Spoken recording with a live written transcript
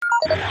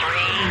All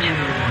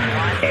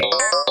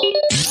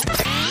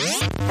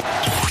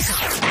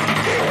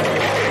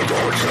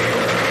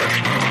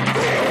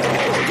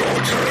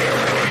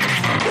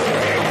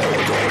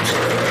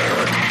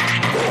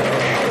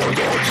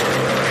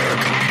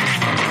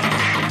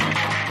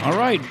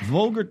right,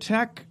 Vulgar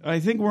Tech. I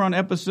think we're on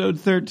episode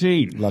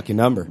 13. Lucky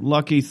number.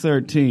 Lucky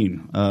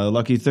 13.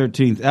 Lucky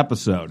 13th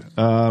episode.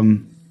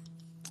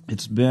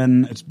 It's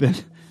been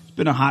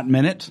a hot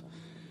minute.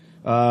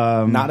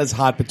 Not as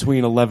hot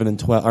between 11 and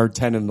 12 or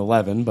 10 and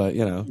 11, but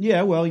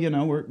Yeah, well,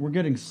 we're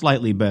getting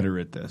slightly better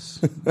at this.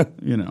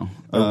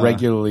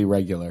 Regularly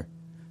regular.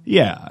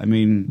 Yeah, I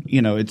mean,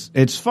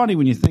 it's funny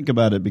when you think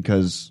about it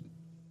because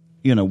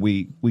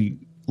we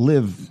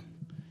live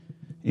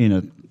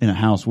in a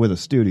house with a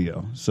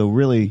studio, so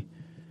really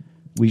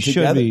we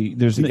should be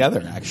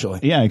together.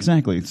 Actually, yeah,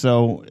 exactly.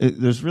 So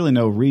there's really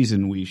no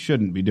reason we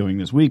shouldn't be doing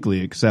this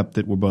weekly, except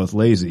that we're both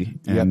lazy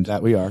and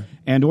that we are,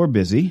 and or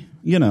busy.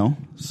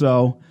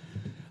 So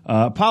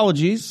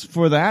apologies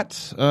for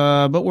that,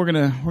 but we're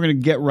gonna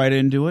get right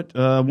into it.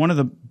 One of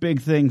the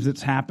big things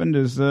that's happened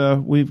is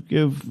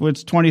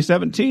it's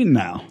 2017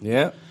 now.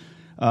 Yeah.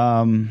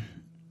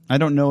 I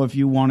don't know if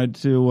you wanted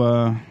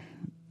to.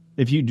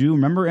 If you do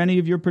remember any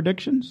of your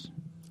predictions.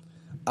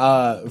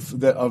 Of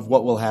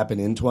what will happen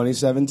in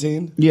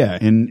 2017? Yeah,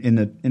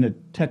 in a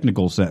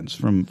technical sense,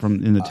 from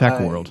in the tech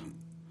world.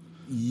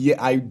 Yeah,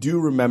 I do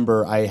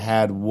remember I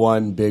had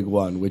one big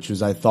one, which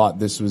was I said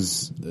this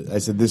was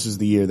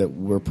the year that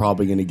we're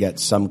probably going to get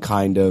some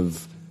kind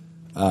of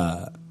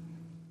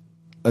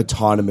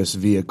autonomous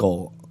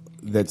vehicle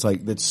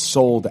that's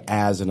sold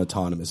as an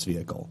autonomous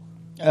vehicle.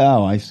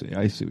 Oh, I see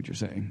what you're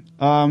saying.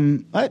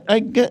 I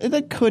get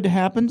that could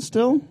happen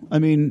still. I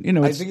mean,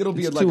 I think it'll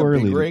be like a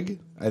big rig.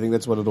 I think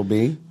that's what it'll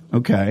be.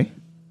 Okay.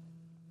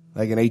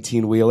 Like an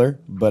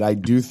 18-wheeler, but I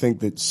do think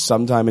that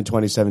sometime in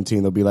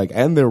 2017 they'll be like,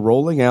 and they're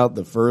rolling out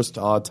the first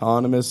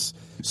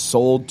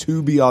sold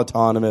to be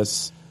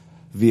autonomous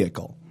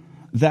vehicle.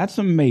 That's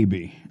a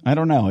maybe. I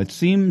don't know. It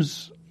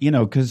seems,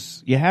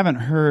 because you haven't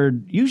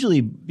heard,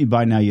 usually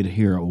by now you'd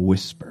hear a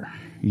whisper,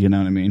 you know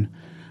what I mean?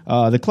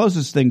 The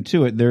closest thing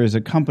to it, there is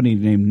a company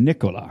named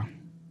Nikola,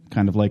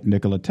 kind of like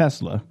Nikola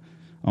Tesla,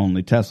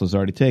 only Tesla's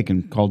already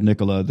taken, called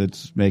Nikola,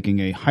 that's making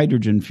a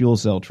hydrogen fuel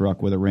cell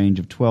truck with a range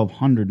of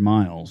 1,200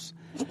 miles.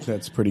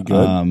 That's pretty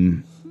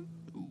good.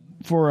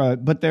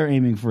 But they're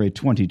aiming for a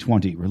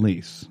 2020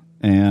 release.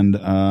 And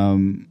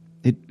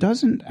it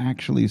doesn't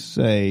actually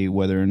say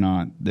whether or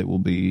not it will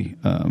be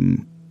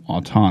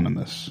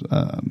autonomous.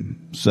 I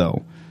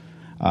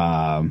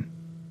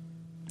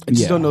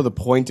just don't know the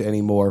point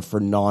anymore for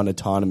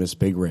non-autonomous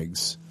big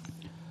rigs.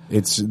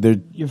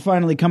 You're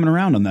finally coming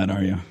around on that,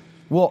 are you?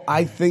 Well,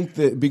 I think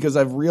that because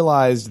I've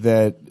realized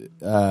that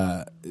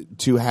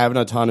to have an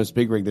autonomous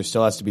big rig, there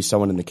still has to be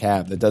someone in the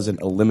cab. That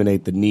doesn't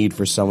eliminate the need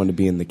for someone to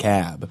be in the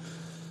cab.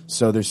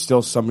 So there's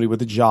still somebody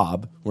with a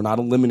job. We're not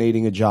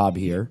eliminating a job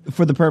here.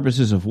 For the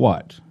purposes of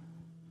what?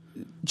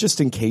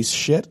 Just in case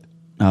shit.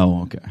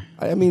 Oh, okay.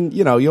 I mean,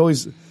 you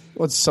always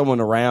want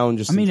someone around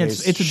just in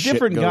case it's a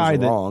different guy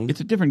wrong. It's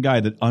a different guy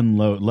that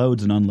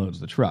loads and unloads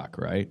the truck,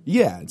 right?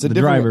 Yeah, the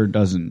driver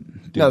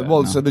doesn't do that.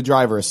 Well, so the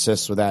driver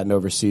assists with that and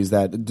oversees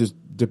that, just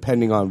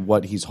depending on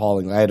what he's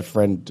hauling. I had a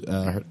friend,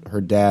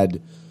 her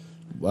dad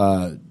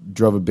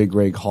drove a big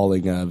rig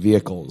hauling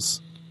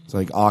vehicles. It's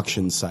like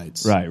auction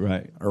sites.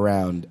 Right.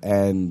 Around,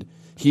 and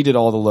he did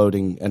all the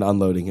loading and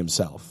unloading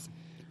himself.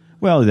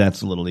 Well,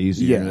 that's a little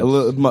easier. Yeah,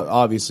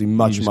 obviously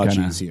much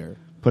easier.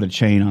 Put a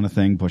chain on a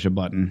thing, push a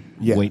button,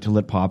 wait till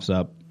it pops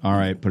up. All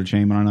right, put a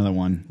chain on another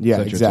one. Yeah,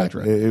 et cetera,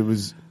 exactly. Et cetera. It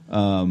was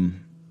all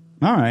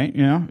right.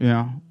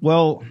 Yeah.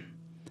 Well,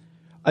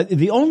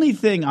 the only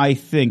thing I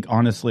think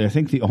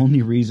the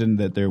only reason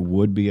that there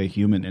would be a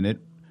human in it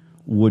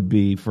would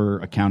be for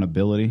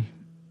accountability.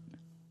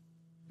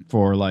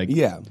 For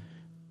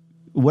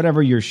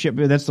whatever your ship,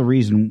 that's the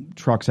reason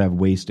trucks have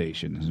weigh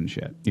stations and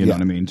shit. You know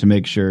what I mean? To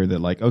make sure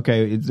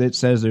that it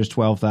says there's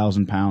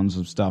 12,000 pounds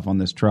of stuff on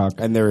this truck.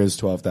 And there is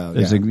 12,000.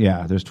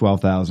 There's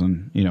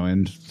 12,000,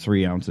 and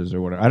 3 ounces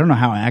or whatever. I don't know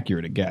how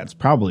accurate it gets.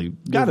 Probably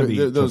got to be.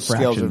 Those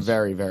scales are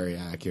very, very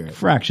accurate.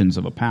 Fractions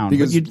of a pound.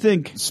 Because but you'd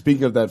think.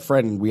 Speaking of that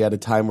friend, we had a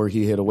time where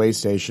he hit a weigh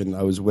station.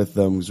 I was with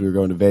them because we were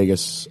going to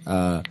Vegas.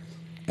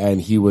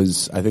 And he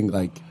was, I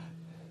think,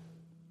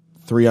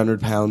 300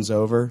 pounds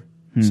over.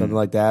 Something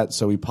like that.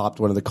 So we popped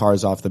one of the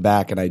cars off the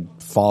back, and I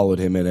followed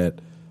him in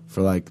it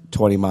for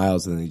 20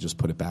 miles, and then he just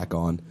put it back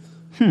on.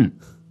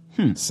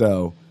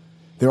 So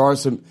there are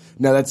some.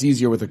 Now that's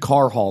easier with a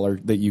car hauler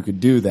that you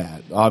could do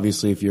that.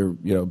 Obviously, if you're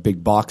a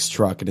big box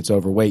truck and it's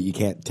overweight, you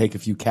can't take a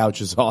few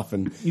couches off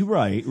and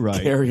right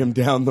carry them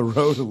down the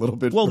road a little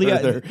bit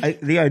further.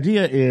 The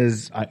idea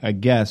is, I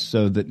guess,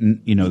 so that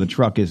the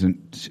truck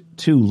isn't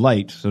too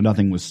light, so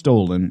nothing was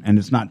stolen, and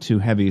it's not too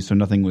heavy, so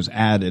nothing was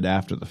added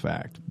after the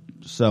fact.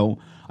 So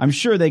I'm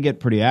sure they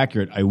get pretty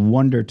accurate. I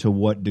wonder to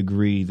what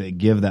degree they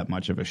give that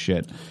much of a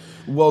shit.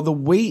 Well, the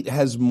weight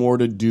has more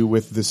to do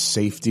with the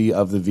safety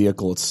of the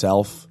vehicle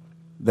itself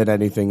than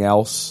anything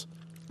else.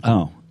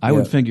 Oh, I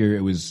would figure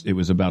it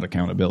was about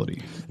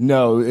accountability.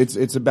 No,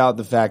 it's about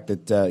the fact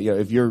that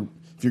if you're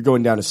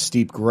going down a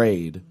steep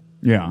grade,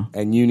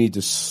 and you need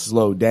to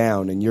slow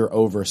down, and you're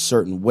over a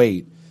certain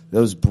weight,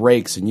 those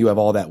brakes, and you have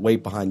all that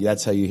weight behind you.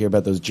 That's how you hear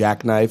about those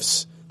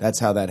jackknifes. That's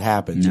how that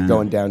happens. You're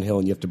going downhill,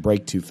 and you have to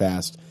brake too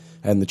fast,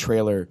 and the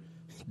trailer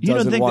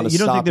doesn't want to stop.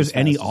 You don't think there's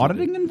any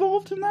auditing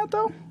involved in that,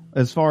 though,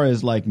 as far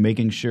as like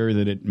making sure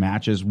that it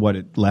matches what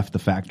it left the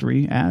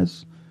factory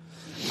as?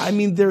 I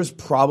mean, there's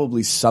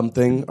probably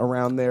something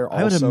around there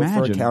also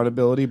for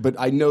accountability, but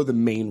I know the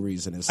main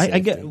reason is safety. I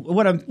get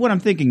what I'm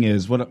thinking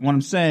is what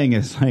I'm saying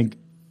is like,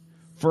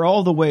 for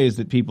all the ways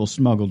that people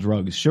smuggle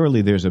drugs,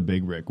 surely there's a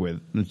big rig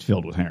that's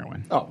filled with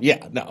heroin. Oh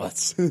yeah, no,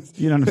 that's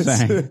you know what I'm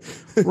saying,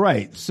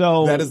 right?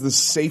 So that is the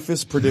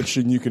safest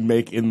prediction you can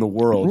make in the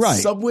world.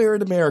 Right, somewhere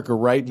in America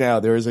right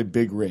now there is a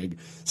big rig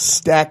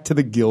stacked to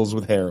the gills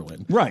with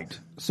heroin. Right.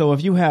 So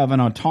if you have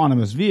an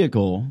autonomous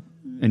vehicle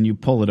and you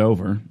pull it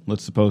over,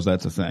 let's suppose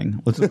that's a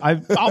thing.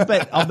 I'll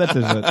bet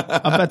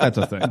that's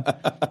a thing.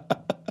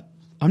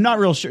 I'm not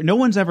real sure. No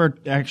one's ever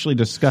actually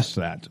discussed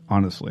that,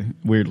 honestly,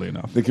 weirdly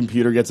enough. The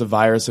computer gets a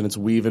virus and it's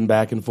weaving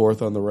back and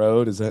forth on the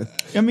road? Is that?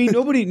 I mean,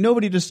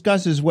 nobody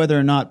discusses whether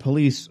or not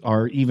police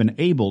are even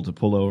able to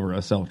pull over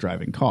a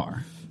self-driving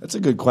car. That's a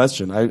good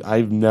question.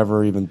 I've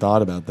never even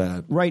thought about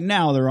that. Right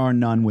now, there are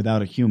none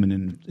without a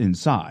human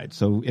inside.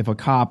 So if a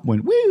cop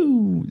went,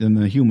 woo, then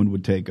the human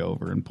would take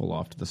over and pull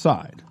off to the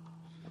side.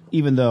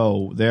 Even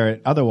though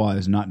they're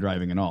otherwise not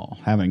driving at all,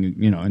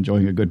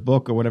 enjoying a good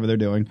book or whatever they're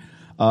doing.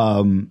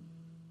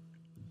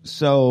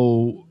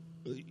 So,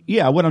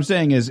 yeah, what I'm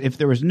saying is if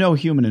there was no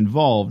human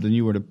involved and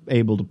you were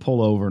able to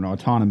pull over an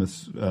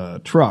autonomous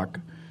truck,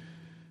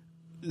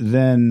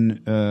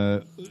 then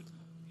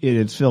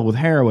it's filled with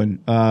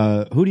heroin.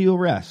 Who do you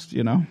arrest,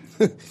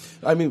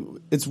 I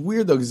mean, it's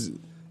weird, though, because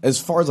as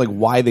far as like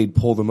why they'd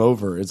pull them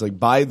over, it's like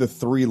by the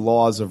 3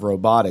 laws of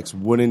robotics,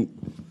 wouldn't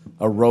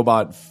a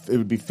robot, it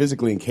would be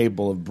physically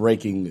incapable of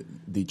breaking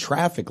the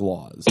traffic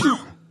laws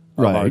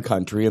of our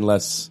country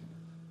unless...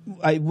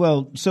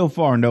 so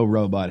far no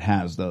robot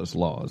has those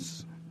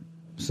laws.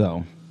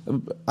 So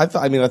I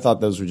thought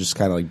those were just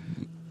kind of like,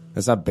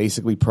 that's not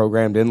basically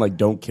programmed in, like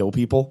don't kill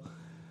people.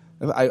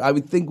 I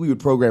would think we would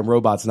program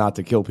robots not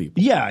to kill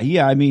people.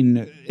 Yeah. I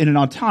mean, in an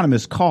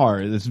autonomous car,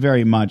 it's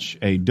very much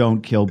a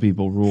don't kill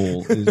people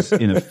rule is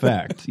in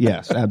effect.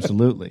 Yes,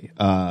 absolutely.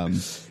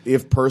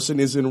 If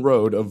person is in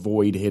road,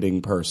 avoid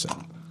hitting person.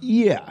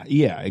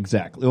 Yeah,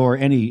 exactly. Or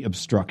any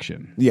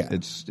obstruction. Yeah.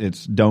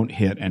 It's don't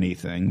hit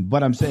anything.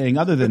 But I'm saying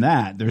other than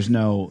that,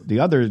 the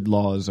other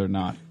laws are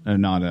not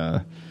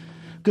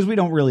because we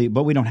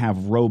don't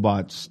have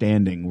robots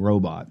standing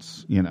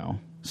robots,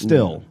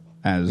 still.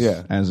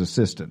 As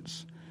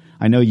assistants.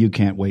 I know you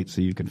can't wait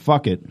so you can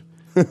fuck it,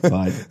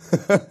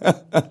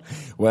 but...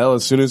 Well,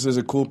 as soon as there's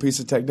a cool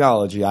piece of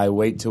technology, I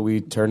wait till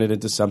we turn it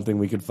into something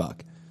we could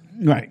fuck.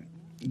 Right.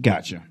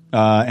 Gotcha.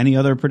 Any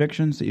other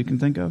predictions that you can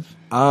think of?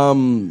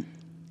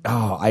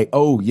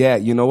 Yeah,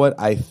 you know what?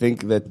 I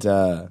think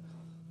that...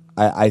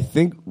 I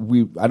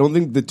don't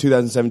think that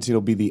 2017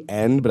 will be the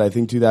end, but I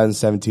think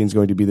 2017 is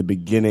going to be the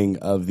beginning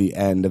of the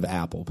end of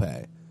Apple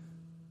Pay.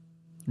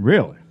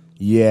 Really?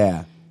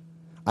 Yeah.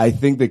 I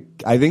think that,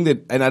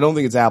 and I don't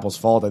think it's Apple's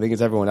fault. I think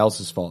it's everyone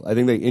else's fault. I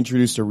think they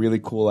introduced a really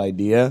cool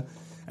idea,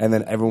 and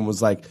then everyone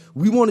was like,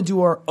 we want to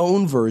do our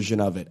own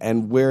version of it.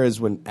 And whereas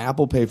when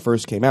Apple Pay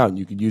first came out,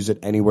 you could use it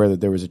anywhere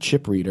that there was a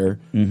chip reader.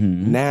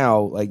 Mm-hmm.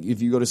 Now, like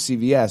if you go to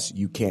CVS,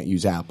 you can't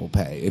use Apple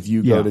Pay. If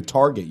you go to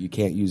Target, you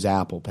can't use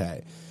Apple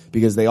Pay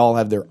because they all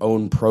have their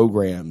own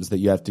programs that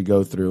you have to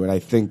go through. And I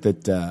think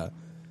that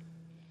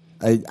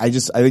I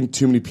think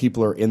too many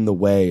people are in the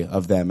way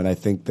of them, and I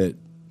think that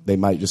they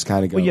might just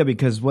kind of go. Well, yeah,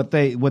 because what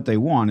they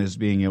want is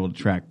being able to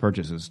track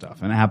purchases and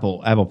stuff. And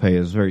Apple Pay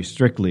is very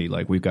strictly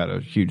like we've got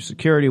a huge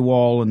security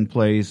wall in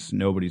place.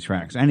 Nobody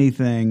tracks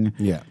anything.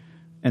 Yeah,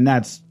 and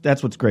that's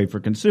what's great for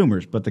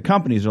consumers. But the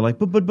companies are like,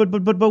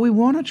 but we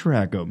want to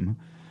track them.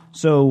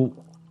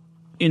 So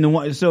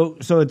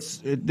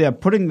they're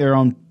putting their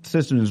own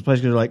system in place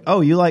because they're like,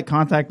 oh, you like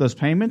contactless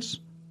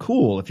payments?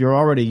 Cool. If you're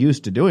already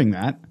used to doing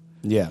that,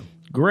 yeah,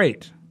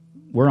 great.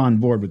 We're on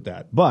board with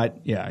that.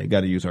 But yeah, you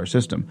got to use our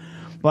system.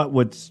 But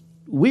what's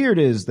weird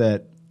is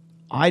that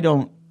I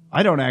don't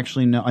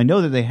actually know. I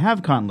know that they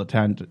have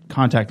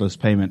contactless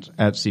payments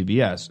at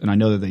CVS, and I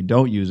know that they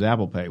don't use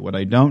Apple Pay. What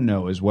I don't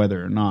know is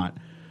whether or not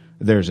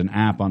there's an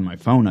app on my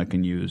phone I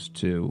can use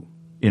to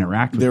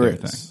interact with their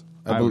thing.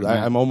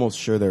 I'm almost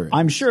sure there is.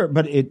 I'm sure,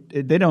 but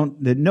they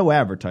don't. No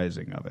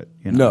advertising of it.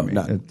 No,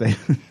 none.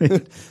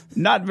 They're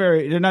not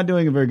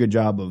doing a very good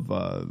job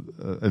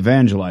of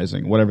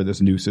evangelizing whatever this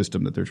new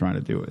system that they're trying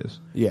to do is.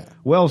 Yeah.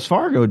 Wells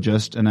Fargo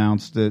just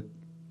announced that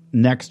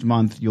next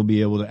month you'll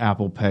be able to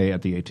Apple Pay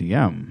at the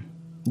ATM.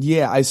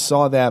 Yeah, I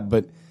saw that,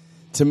 but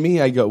to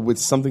me, I go with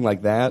something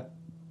like that.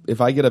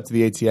 If I get up to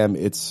the ATM,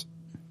 it's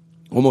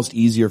almost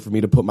easier for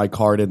me to put my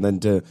card in than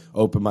to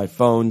open my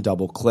phone,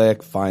 double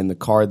click, find the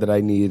card that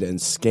I need,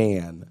 and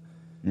scan.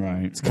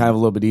 Right. It's kind of a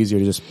little bit easier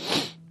to just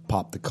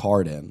pop the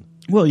card in.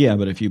 Well, yeah,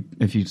 but if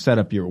you set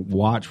up your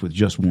watch with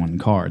just one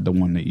card, the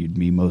one that you'd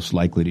be most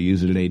likely to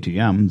use at an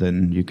ATM,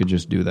 then you could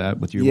just do that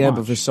with your watch. Yeah,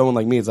 but for someone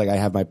like me, it's like I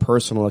have my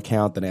personal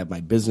account, then I have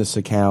my business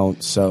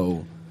account,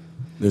 so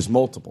there's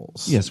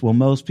multiples. Yes, well,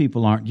 most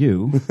people aren't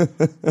you,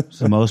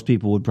 so most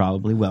people would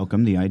probably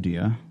welcome the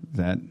idea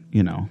that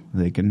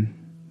they can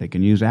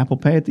use Apple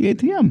Pay at the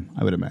ATM.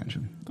 I would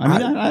imagine.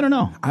 I don't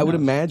know. I would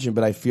imagine,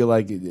 but I feel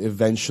like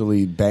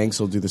eventually banks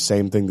will do the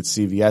same thing that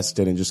CVS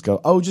did and just go,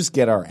 "Oh, just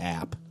get our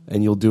app,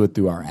 and you'll do it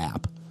through our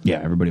app."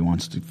 Yeah, everybody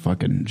wants to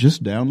fucking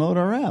just download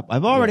our app.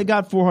 I've already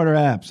got 400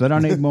 apps. I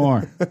don't need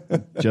more.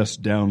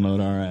 Just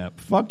download our app.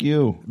 Fuck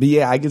you. But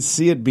yeah, I could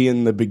see it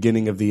being the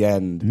beginning of the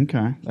end.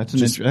 Okay, that's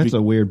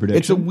a weird prediction.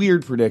 It's a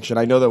weird prediction.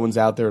 I know that one's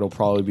out there. It'll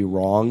probably be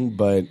wrong,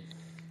 but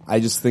I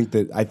think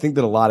that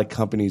a lot of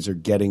companies are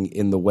getting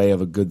in the way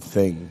of a good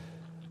thing.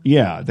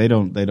 Yeah, they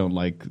don't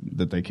like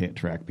that they can't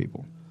track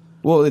people.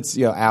 Well, it's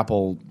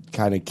Apple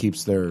kind of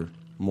keeps their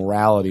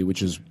morality,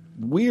 which is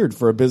weird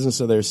for a business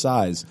of their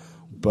size.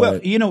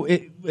 But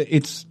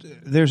it's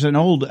there's an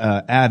old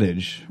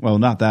adage, well,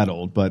 not that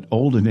old, but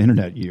old in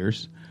internet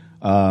years,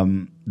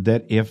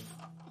 that if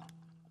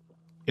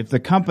the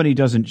company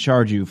doesn't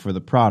charge you for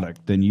the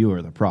product, then you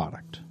are the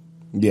product.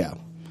 Yeah.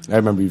 I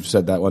remember you've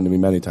said that one to me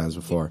many times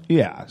before.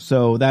 Yeah,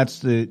 so that's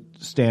the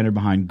standard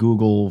behind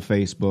Google,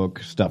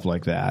 Facebook, stuff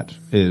like that.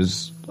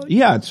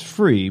 It's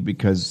free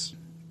because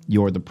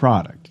you're the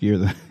product. You're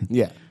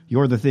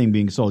the thing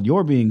being sold.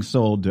 You're being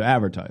sold to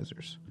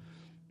advertisers.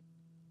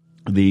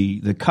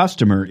 The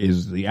customer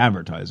is the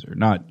advertiser,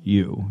 not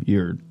you.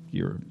 You're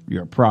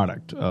a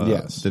product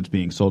that's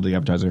being sold to the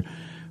advertiser.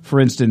 For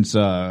instance,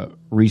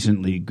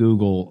 recently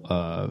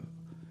Google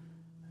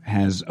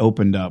has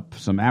opened up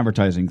some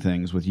advertising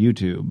things with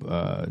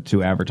YouTube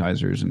to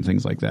advertisers and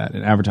things like that.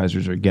 And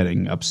advertisers are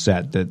getting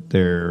upset that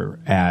their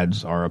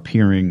ads are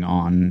appearing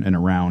on and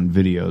around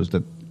videos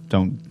that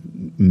don't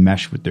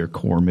mesh with their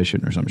core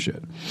mission or some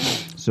shit.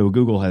 So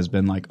Google has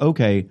been like,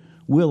 okay,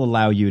 we'll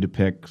allow you to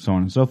pick so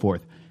on and so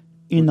forth.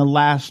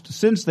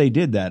 Since they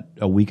did that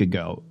a week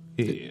ago,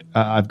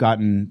 I've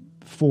gotten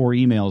 4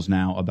 emails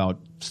now about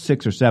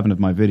 6 or 7 of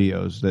my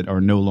videos that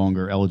are no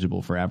longer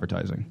eligible for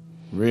advertising.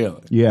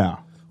 Really? Yeah.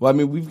 Well, I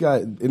mean, we've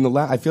got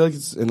I feel like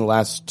it's in the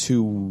last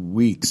 2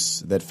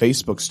 weeks that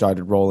Facebook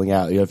started rolling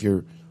out. If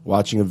you're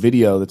watching a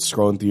video that's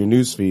scrolling through your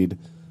newsfeed,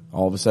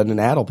 all of a sudden an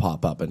ad will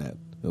pop up in it.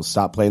 It'll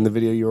stop playing the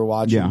video you were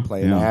watching,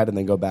 play an ad, and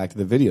then go back to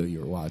the video you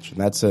were watching.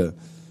 That's a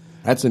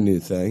new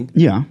thing.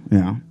 Yeah,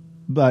 yeah.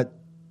 But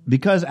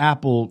because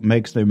Apple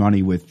makes their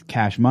money with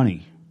cash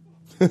money,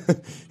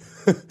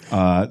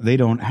 they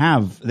don't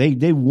have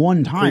they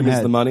one time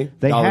had the money.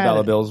 They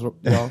dollar bills.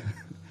 Y'all.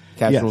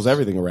 Cash rules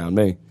everything around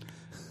me.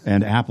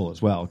 And Apple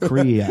as well.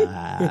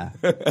 Korea.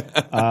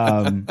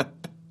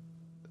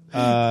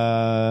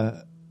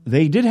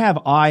 They did have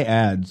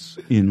iAds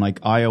in like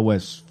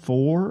iOS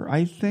 4,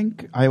 I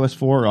think. iOS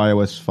 4 or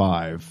iOS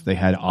 5. They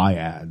had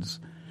iAds,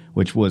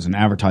 which was an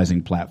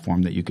advertising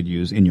platform that you could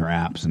use in your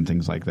apps and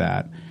things like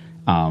that.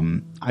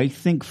 I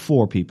think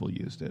 4 people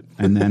used it.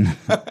 And then...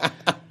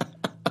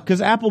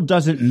 Because Apple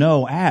doesn't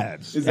know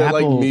ads. Is that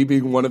like me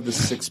being one of the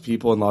 6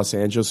 people in Los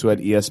Angeles who had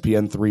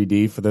ESPN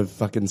 3D for the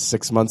fucking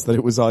 6 months that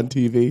it was on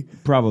TV?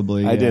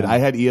 Probably. I did. I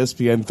had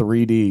ESPN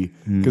 3D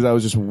because I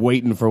was just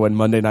waiting for when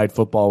Monday Night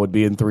Football would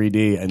be in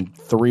 3D. And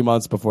 3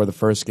 months before the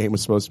first game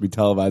was supposed to be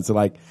televised, they're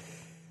like,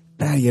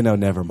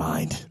 never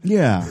mind.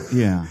 Yeah,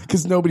 yeah.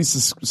 Because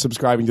nobody's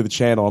subscribing to the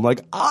channel. I'm like,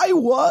 I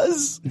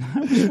was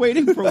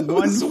waiting for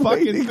one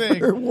fucking thing.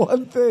 For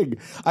one thing.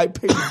 I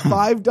paid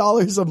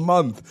 $5 a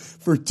month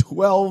for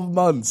 12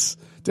 months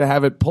to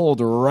have it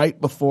pulled right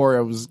before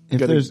I was.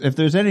 If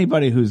there's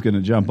anybody who's going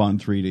to jump on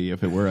 3D,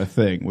 if it were a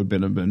thing, would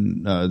have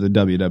been the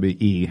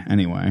WWE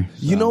anyway.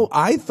 So.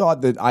 I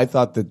thought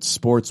that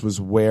sports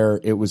was where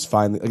it was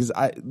finally because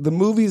the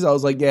movies. I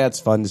was like, yeah, it's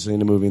fun to see a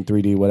movie in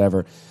 3D,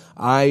 whatever.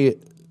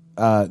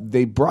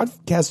 They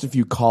broadcast a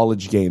few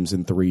college games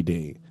in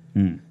 3D.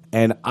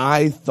 And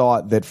I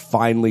thought that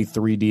finally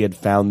 3D had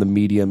found the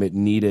medium it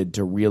needed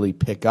to really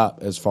pick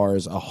up as far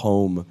as a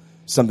home,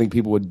 something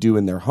people would do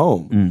in their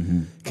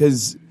home.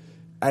 Because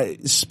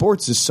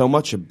sports is so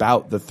much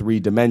about the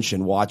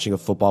 3-dimension, watching a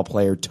football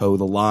player toe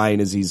the line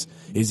is he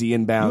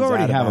inbounds, you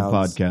already have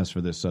bounds. A podcast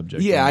for this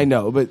subject. Yeah, right? I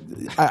know. But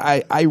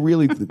I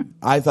really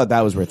I thought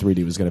that was where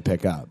 3D was going to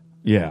pick up.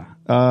 Yeah.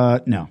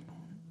 No.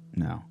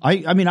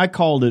 I mean, I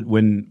called it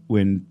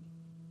when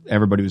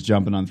everybody was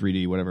jumping on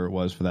 3D, whatever it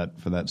was for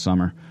that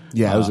summer.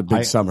 Yeah, it was a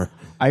big summer.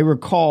 I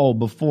recall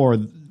before,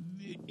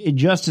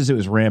 just as it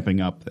was ramping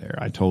up there,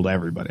 I told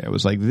everybody, I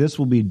was like, this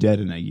will be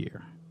dead in a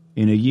year.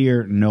 In a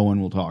year, no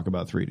one will talk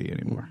about 3D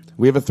anymore.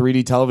 We have a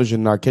 3D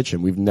television in our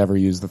kitchen. We've never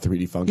used the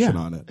 3D function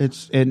on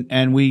it.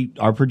 And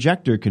our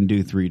projector can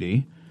do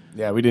 3D.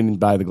 Yeah, we didn't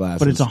buy the glasses.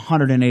 But it's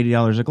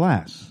 $180 a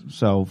glass.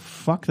 So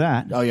fuck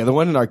that. Oh yeah, the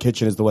one in our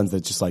kitchen is the ones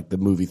that's just like the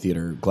movie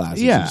theater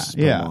glasses.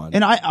 Yeah.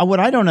 And what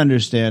I don't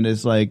understand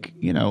is like,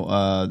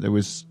 there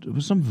was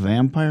some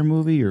vampire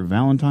movie or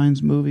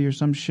Valentine's movie or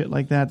some shit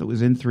like that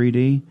was in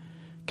 3D,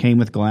 came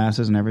with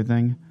glasses and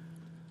everything.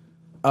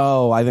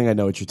 Oh, I think I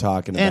know what you're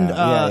talking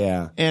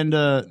about. And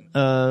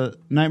and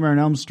Nightmare on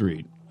Elm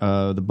Street,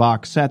 the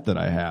box set that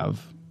I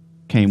have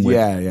came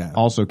with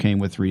also came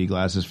with 3D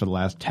glasses for the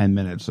last 10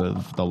 minutes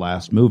of the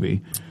last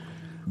movie.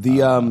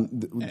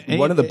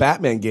 One of the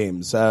Batman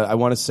games, I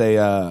want to say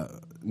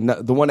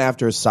the one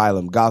after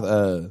Asylum,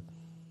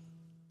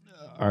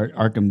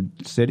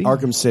 Arkham City?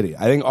 Arkham City.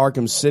 I think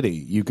Arkham City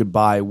you could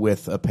buy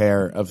with a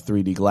pair of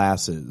 3D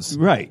glasses.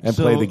 Right. And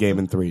play the game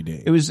in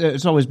 3D.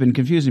 It's always been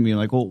confusing me.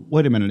 Like, well,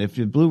 wait a minute. If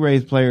the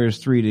Blu-ray player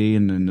is 3D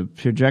and then the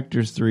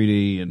projector's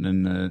 3D and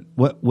then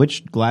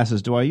which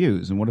glasses do I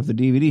use? And what if the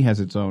DVD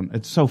has its own?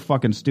 It's so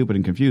fucking stupid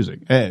and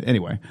confusing.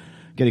 Anyway,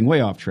 getting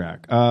way off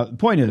track. The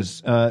point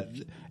is,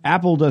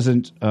 Apple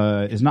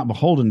is not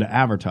beholden to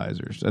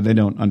advertisers. They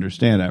don't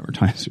understand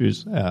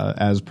advertisers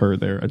as per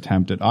their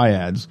attempt at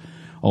iAds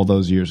all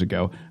those years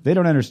ago. They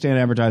don't understand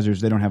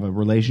advertisers. They don't have a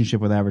relationship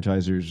with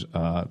advertisers.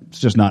 It's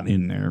just not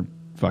in their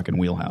fucking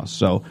wheelhouse.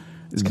 So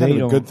it's kind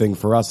of a good thing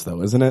for us,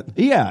 though, isn't it?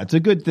 Yeah, it's a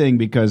good thing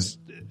because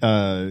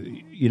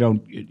you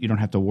don't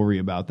have to worry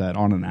about that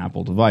on an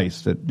Apple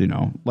device. That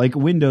like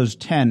Windows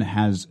 10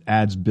 has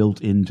ads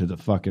built into the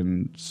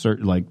fucking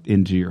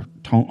into your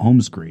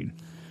home screen.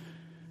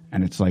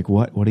 And it's like,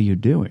 what are you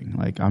doing?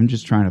 Like, I'm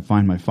just trying to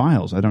find my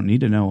files. I don't need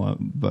to know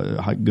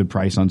a good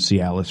price on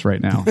Cialis right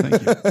now.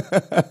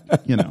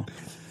 Thank you.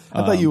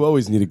 I thought you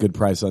always need a good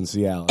price on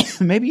Cialis.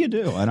 Maybe you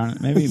do. I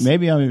don't.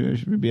 Maybe I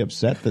should be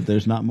upset that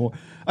there's not more.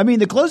 I mean,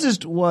 the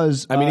closest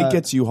was. I mean, it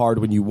gets you hard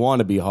when you want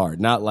to be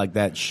hard, not like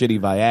that shitty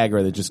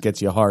Viagra that just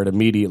gets you hard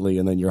immediately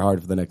and then you're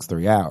hard for the next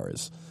 3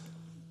 hours.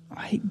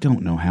 I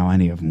don't know how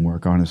any of them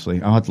work.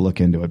 Honestly, I'll have to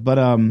look into it. But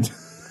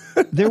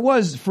there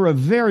was, for a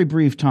very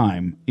brief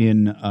time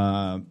in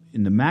the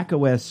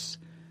macOS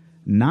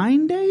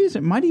 9 days,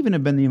 it might even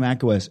have been the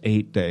macOS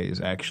 8 days,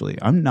 actually.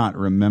 I'm not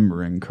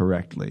remembering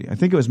correctly. I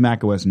think it was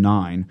macOS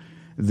 9.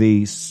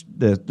 The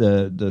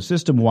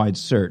system-wide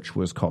search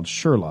was called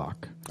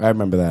Sherlock. I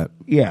remember that.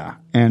 Yeah,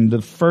 and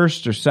the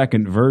first or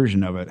second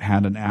version of it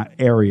had an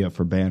area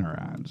for banner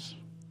ads.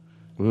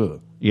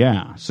 Ugh.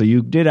 Yeah, so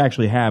you did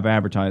actually have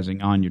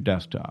advertising on your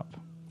desktop.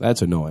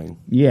 That's annoying.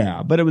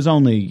 Yeah, but it was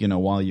only,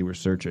 while you were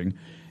searching.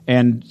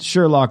 And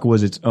Sherlock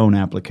was its own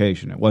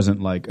application. It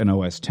wasn't like an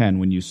OS 10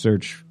 when you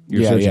search,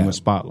 you're searching with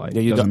Spotlight.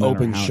 Yeah, you have to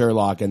open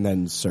Sherlock and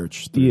then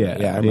search.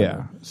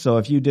 Yeah. So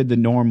if you did the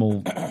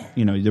normal,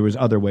 there was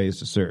other ways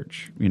to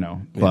search,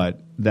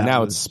 but that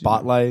now it's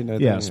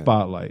Spotlight.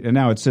 Spotlight. And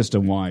now it's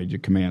system-wide, your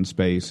command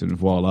space, and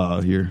voila,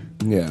 you're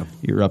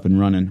up and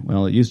running.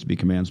 Well, it used to be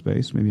command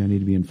space. Maybe I need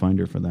to be in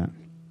Finder for that.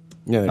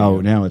 Yeah,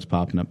 now it's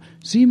popping up.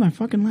 See, my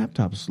fucking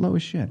laptop is slow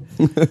as shit.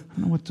 I don't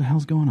know what the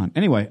hell's going on.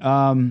 Anyway,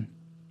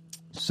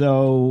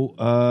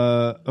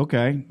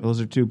 okay, those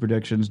are 2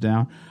 predictions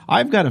down.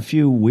 I've got a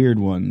few weird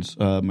ones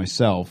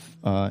myself,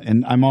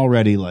 and I'm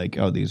already like,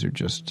 these are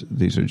just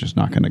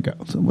not going to go.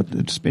 So what?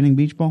 The spinning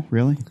beach ball?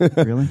 Really?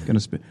 Really? Going to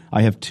spin?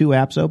 I have 2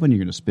 apps open. You're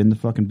going to spin the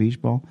fucking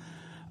beach ball?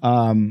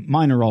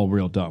 Mine are all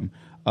real dumb.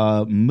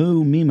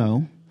 Moo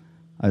Mimo.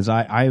 As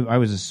I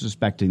was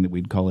suspecting that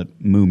we'd call it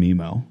Moo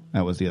Mimo.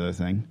 That was the other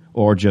thing.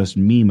 Or just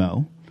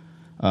Mimo.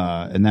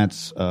 And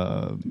that's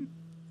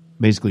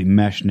basically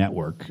mesh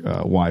network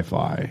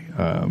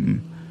Wi-Fi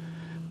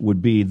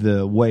would be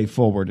the way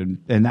forward.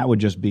 And that would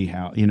just be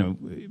how,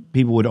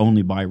 people would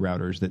only buy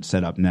routers that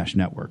set up mesh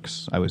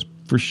networks. I was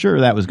for sure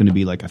that was going to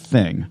be like a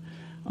thing.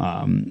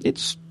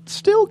 It's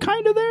still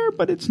kind of there,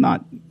 but it's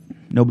not.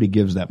 Nobody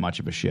gives that much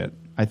of a shit.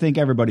 I think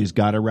everybody's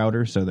got a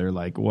router, so they're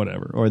like,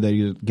 whatever. Or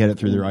they get it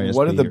through their ISP.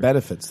 What are the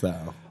benefits,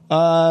 though?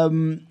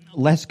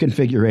 Less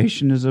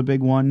configuration is a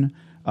big one.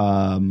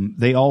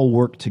 They all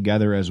work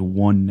together as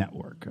one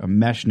network, a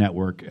mesh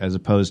network, as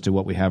opposed to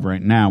what we have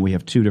right now. We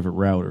have 2 different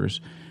routers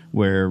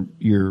where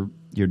your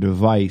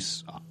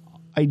device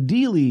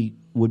ideally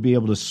would be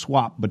able to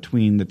swap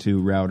between the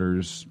 2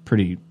 routers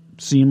pretty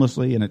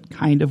seamlessly, and it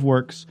kind of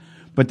works.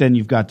 But then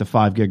you've got the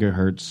 5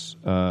 gigahertz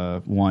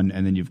one,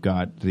 and then you've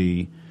got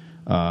the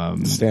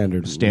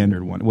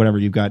standard one. Whatever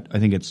you've got, I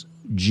think it's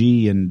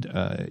G and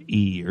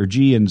E or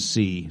G and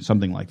C,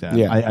 something like that.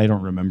 Yeah. I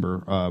don't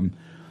remember.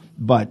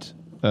 But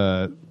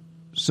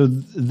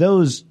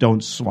those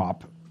don't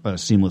swap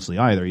seamlessly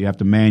either. You have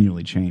to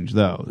manually change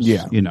those.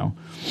 Yeah.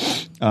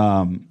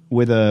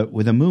 With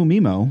a Moo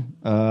Mimo,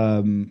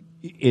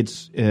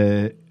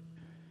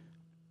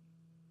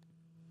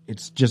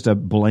 it's just a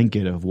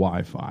blanket of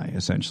Wi-Fi,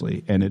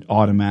 essentially, and it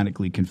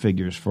automatically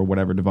configures for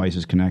whatever device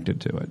is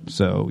connected to it.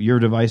 So your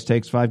device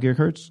takes 5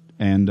 gigahertz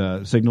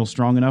and signal's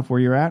strong enough where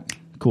you're at,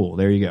 cool,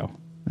 there you go.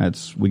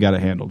 We got it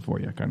handled for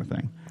you kind of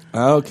thing.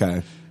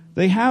 Okay.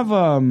 They have,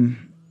 I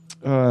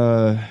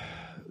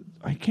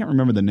can't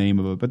remember the name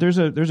of it, but there's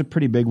a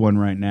pretty big one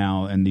right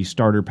now, and the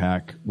starter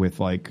pack with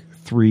like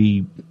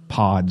 3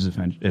 pods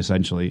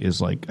essentially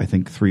is like, I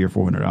think $300 or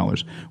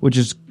 $400, which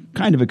is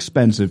kind of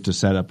expensive to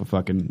set up a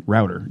fucking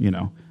router,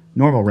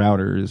 Normal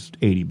router is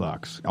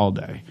 $80 all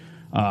day.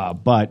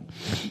 But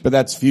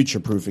that's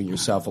future-proofing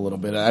yourself a little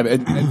bit.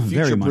 And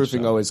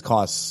future-proofing always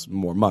costs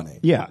more money.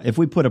 Yeah, if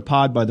we put a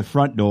pod by the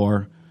front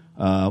door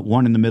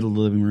one in the middle of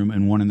the living room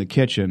and one in the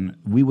kitchen,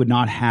 we would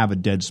not have a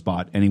dead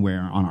spot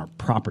anywhere on our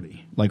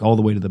property, like all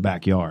the way to the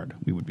backyard.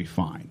 We would be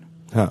fine.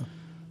 Huh.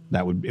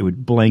 It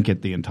would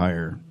blanket the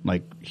entire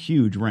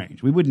huge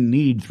range. We wouldn't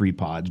need 3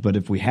 pods, but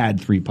if we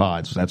had 3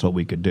 pods, that's what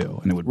we could do,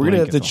 and it would. We're gonna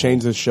have to blanket the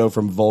change this show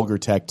from Vulgar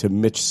Tech to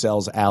Mitch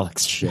sells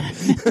Alex shit.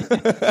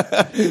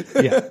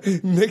 Yeah.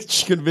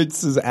 Mitch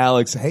convinces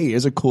Alex, "Hey,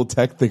 here's a cool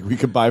tech thing we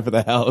could buy for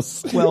the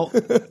house." Well,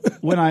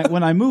 when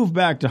I move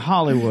back to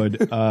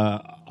Hollywood,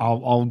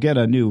 I'll get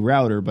a new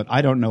router, but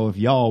I don't know if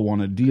y'all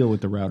want to deal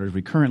with the routers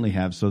we currently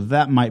have. So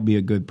that might be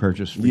a good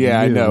purchase for you. Yeah,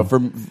 I know.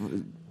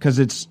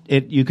 Because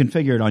you can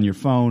figure it on your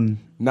phone.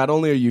 Not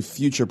only are you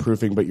future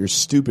proofing, but you're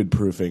stupid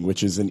proofing,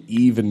 which is an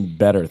even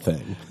better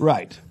thing.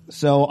 Right.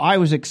 So I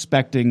was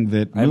expecting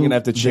that I'm going to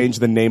have to change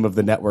the name of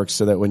the network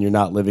so that when you're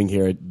not living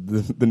here,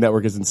 the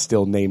network isn't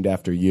still named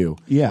after you.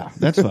 Yeah,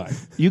 that's fine.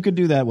 You could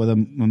do that with a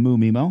Moo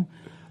Mimo.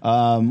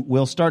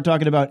 We'll start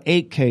talking about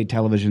 8K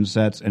television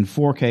sets, and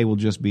 4K will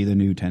just be the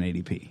new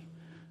 1080p.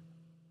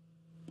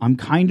 I'm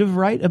kind of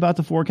right about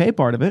the 4K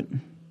part of it.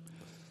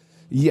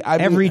 Yeah,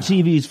 every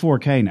TV is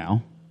 4K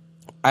now.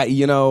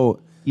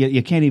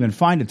 You can't even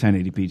find a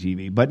 1080p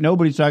TV, but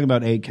nobody's talking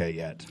about 8K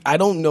yet. I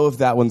don't know if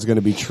that one's going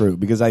to be true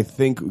because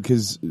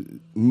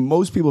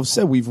most people have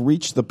said we've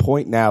reached the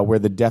point now where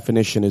the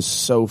definition is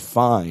so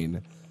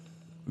fine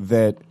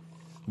that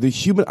the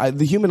human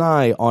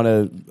eye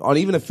on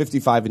even a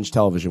 55-inch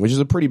television, which is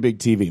a pretty big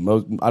TV.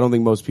 I don't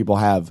think most people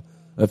have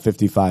a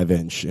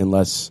 55-inch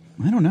unless.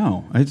 I don't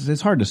know. It's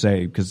hard to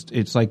say because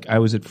it's like I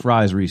was at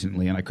Fry's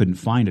recently and I couldn't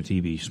find a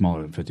TV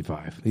smaller than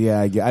 55.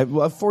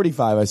 Yeah,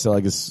 45 I still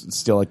like is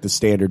still like the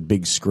standard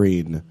big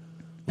screen.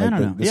 I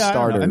don't know. The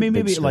starter. I mean,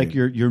 maybe screen. like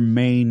your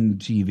main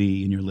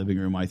TV in your living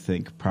room. I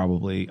think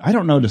probably. I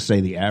don't know to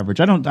say the average.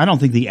 I don't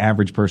think the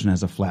average person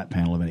has a flat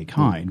panel of any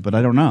kind. But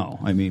I don't know.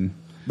 I mean.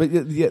 But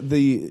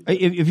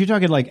if you're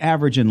talking like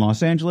average in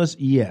Los Angeles,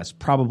 yes,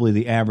 probably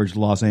the average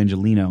Los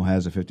Angelino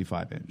has a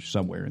 55-inch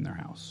somewhere in their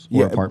house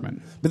or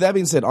apartment. But that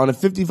being said, on a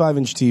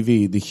 55-inch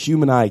TV, the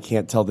human eye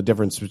can't tell the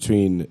difference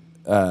between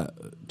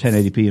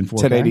 1080p and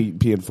 4K.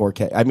 1080p and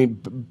 4K. I mean,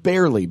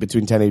 barely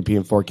between 1080p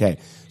and 4K.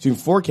 Between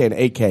 4K and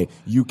 8K,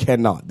 you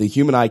cannot. The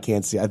human eye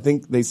can't see. I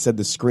think they said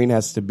the screen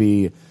has to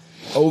be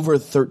over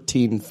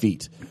 13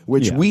 feet,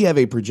 which we have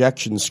a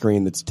projection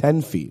screen that's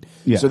 10 feet.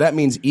 Yeah. So that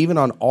means even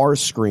on our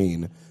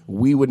screen,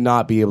 we would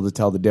not be able to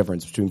tell the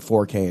difference between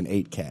 4K and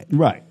 8K.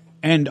 Right.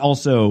 And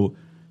also,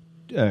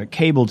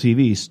 cable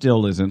TV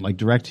still isn't, like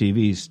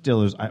DirecTV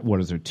still is,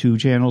 what is there, 2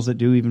 channels that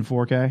do even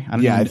 4K? I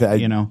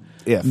don't know.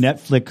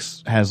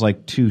 Netflix has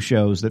like 2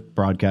 shows that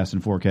broadcast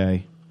in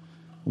 4K.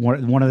 One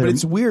of them, but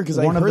it's weird because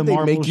I heard they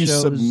make you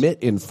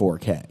submit in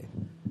 4K.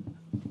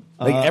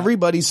 Like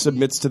everybody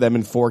submits to them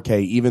in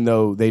 4K, even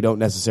though they don't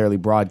necessarily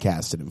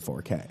broadcast it in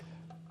 4K.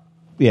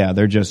 Yeah,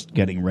 they're just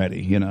getting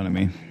ready. You know what I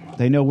mean?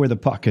 They know where the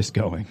puck is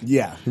going.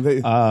 Yeah,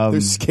 they're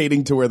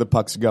skating to where the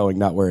puck's going,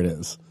 not where it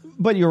is.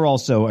 But you're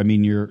also, I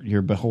mean,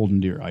 you're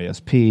beholden to your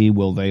ISP.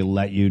 Will they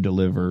let you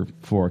deliver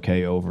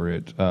 4K over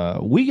it?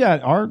 We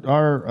got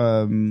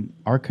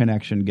our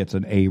connection gets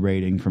an A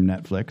rating from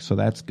Netflix, so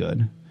that's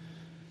good.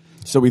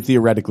 So we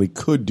theoretically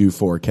could do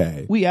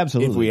 4K. We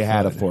absolutely if we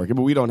had a 4K,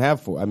 but we don't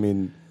have 4. I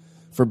mean.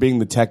 For being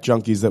the tech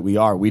junkies that we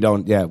are, we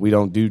don't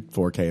do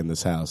 4K in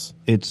this house.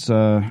 It's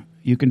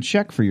you can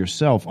check for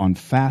yourself on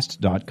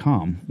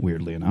fast.com,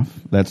 weirdly enough.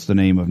 That's the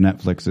name of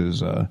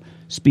Netflix's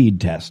speed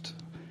test.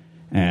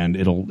 And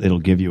it'll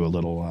give you a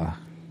little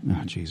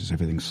oh Jesus,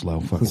 everything's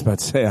slow. I was about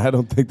to say, I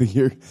don't think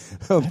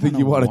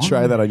you want to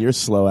try that on your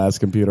slow ass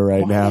computer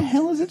right now. Why the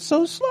hell is it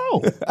so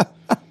slow?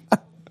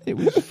 It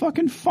was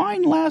fucking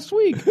fine last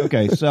week.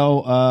 Okay,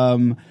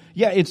 so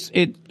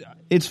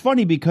it's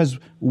funny because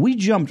we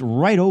jumped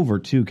right over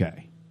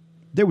 2K.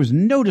 There was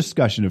no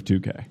discussion of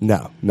 2K.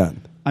 No,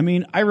 none. I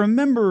mean, I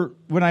remember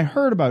when I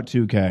heard about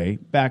 2K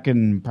back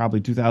in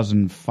probably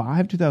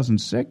 2005,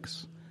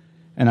 2006,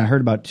 and I heard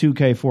about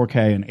 2K,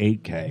 4K, and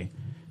 8K,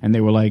 and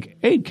they were like,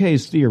 8K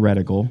is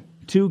theoretical,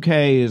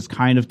 2K is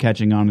kind of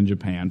catching on in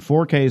Japan,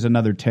 4K is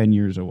another 10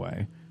 years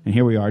away, and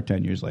here we are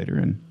 10 years later,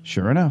 and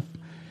sure enough.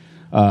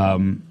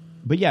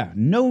 But yeah,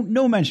 no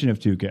mention of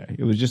 2K.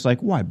 It was just like,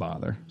 why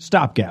bother?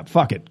 Stopgap.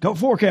 Fuck it. Go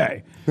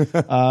 4K.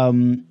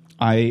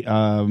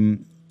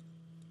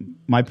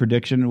 My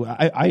prediction,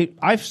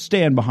 I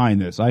stand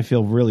behind this. I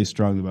feel really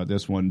strongly about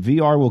this one.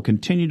 VR will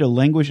continue to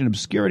languish in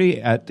obscurity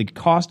at the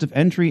cost of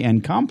entry,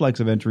 and complex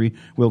of entry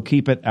will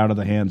keep it out of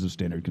the hands of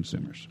standard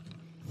consumers.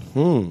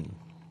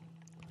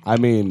 I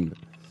mean,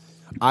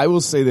 I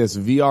will say this.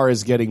 VR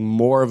is getting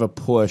more of a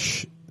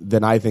push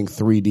than I think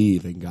 3D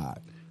even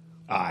got.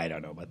 I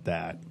don't know about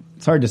that.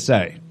 It's hard to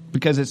say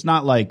because it's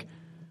not like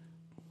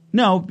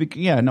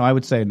I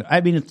would say. I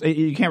mean,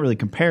 you can't really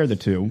compare the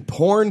two.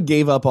 Porn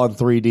gave up on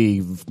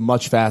 3D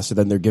much faster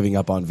than they're giving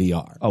up on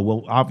VR. Oh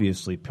well,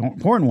 obviously,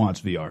 porn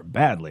wants VR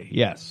badly.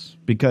 Yes,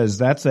 because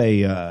that's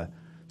a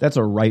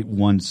write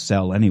once,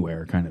 sell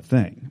anywhere kind of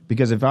thing.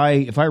 Because if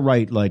I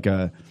write like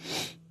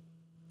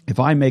if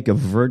I make a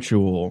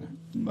virtual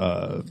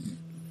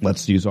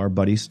let's use our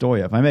buddy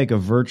Stoya. If I make a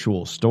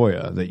virtual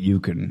Stoya that you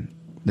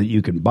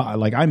can buy,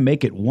 like I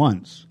make it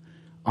once,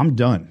 I'm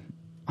done.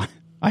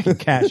 I can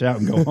cash out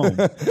and go home.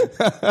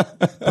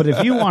 But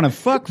if you want to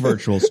fuck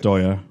virtual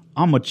Stoya,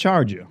 I'm gonna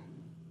charge you.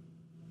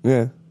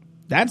 Yeah.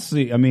 That's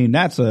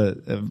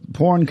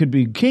porn could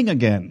be king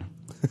again.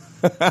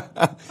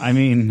 I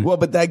mean, well,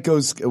 but that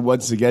goes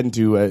once again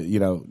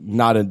to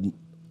not an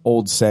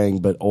old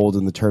saying, but old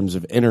in the terms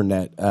of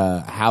internet.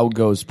 How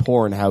goes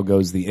porn? How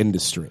goes the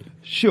industry?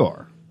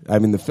 Sure. I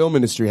mean, the film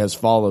industry has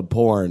followed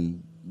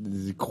porn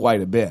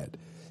quite a bit,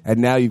 and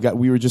now you've got.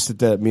 We were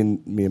just at me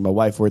and my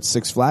wife were at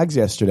Six Flags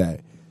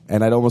yesterday,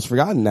 and I'd almost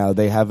forgotten. Now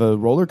they have a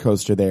roller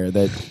coaster there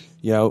that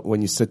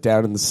when you sit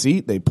down in the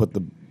seat, they put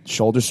the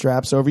shoulder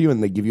straps over you,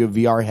 and they give you a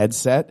VR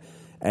headset,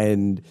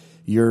 and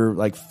you're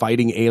like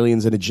fighting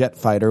aliens in a jet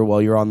fighter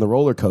while you're on the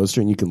roller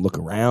coaster, and you can look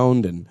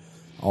around and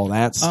all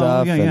that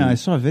stuff. Oh, yeah, I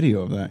saw a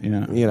video of that.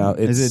 Yeah,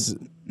 is it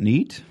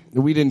neat?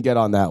 We didn't get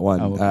on that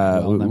one. Oh, okay.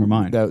 Well, never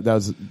mind. That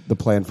was the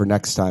plan for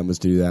next time, was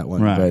to do that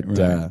one. Right,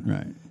 but,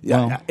 right.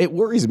 Yeah, well, it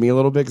worries me a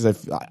little bit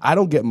because I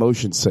don't get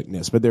motion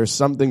sickness, but there's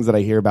some things that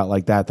I hear about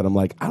like that I'm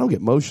like, I don't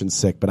get motion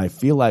sick, but I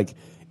feel like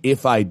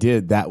if I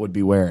did, that would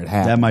be where it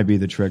happened. That might be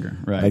the trigger,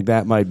 right? Like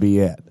that might be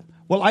it.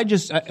 Well,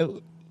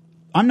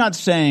 I'm not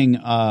saying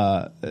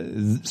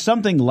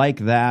something like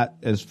that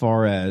as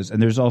far as,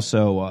 and there's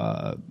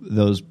also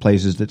those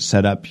places that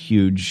set up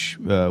huge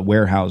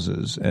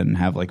warehouses and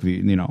have like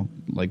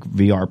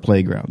VR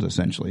playgrounds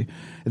essentially.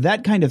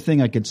 That kind of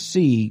thing I could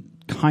see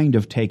kind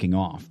of taking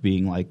off,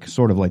 being like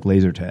sort of like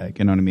laser tag,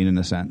 you know what I mean, in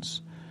a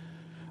sense.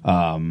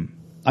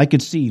 I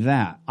could see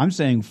that. I'm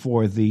saying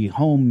for the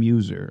home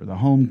user, the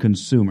home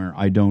consumer,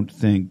 I don't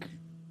think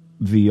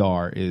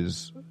VR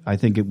is. I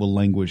think it will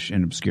languish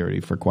in obscurity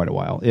for quite a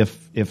while,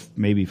 if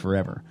maybe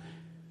forever,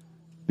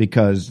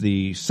 because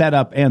the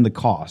setup and the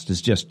cost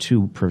is just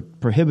too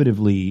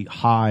prohibitively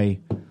high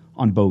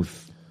on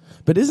both.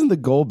 But isn't the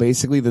goal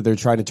basically that they're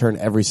trying to turn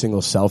every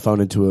single cell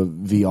phone into a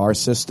VR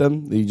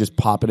system? You just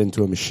pop it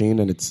into a machine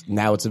and it's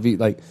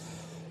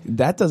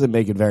that doesn't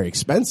make it very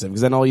expensive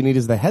because then all you need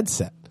is the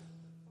headset.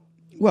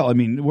 Well, I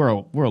mean,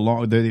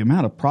 the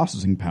amount of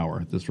processing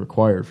power that's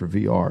required for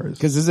VR is...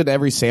 Because isn't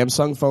every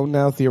Samsung phone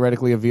now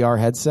theoretically a VR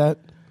headset?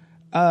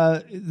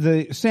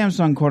 The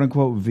Samsung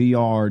quote-unquote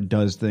VR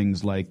does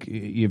things like,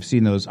 you've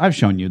seen those, I've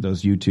shown you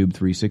those YouTube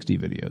 360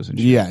 videos and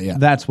shit. Yeah.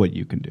 That's what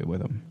you can do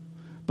with them.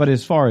 But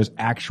as far as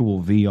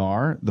actual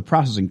VR, the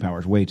processing power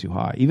is way too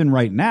high. Even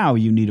right now,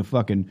 you need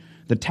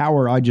the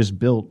tower I just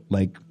built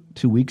like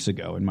 2 weeks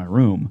ago in my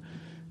room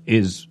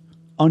is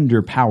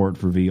underpowered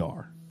for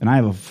VR. And I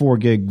have a 4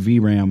 gig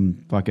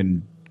VRAM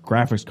fucking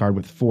graphics card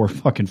with 4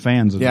 fucking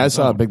fans. Yeah, I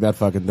saw how big that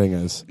fucking thing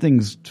is.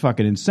 Thing's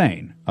fucking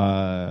insane.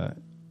 And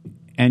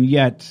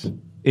yet,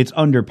 it's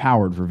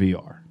underpowered for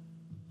VR.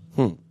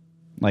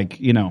 Like,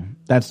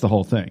 that's the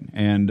whole thing.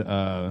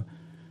 And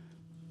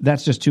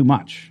that's just too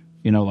much.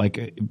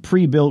 Like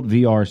pre-built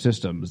VR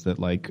systems that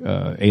like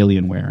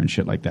Alienware and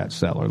shit like that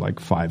sell are like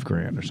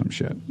 $5,000 or some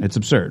shit. It's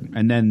absurd.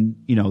 And then,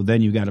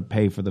 then you got to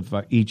pay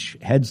for each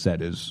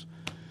headset is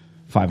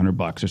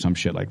 $500 or some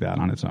shit like that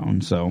on its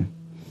own. So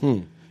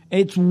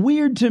it's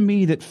weird to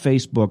me that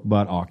Facebook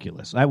bought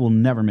Oculus. That will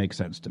never make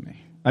sense to me.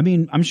 I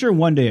mean, I'm sure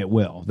one day it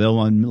will. They'll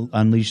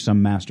unleash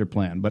some master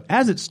plan. But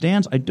as it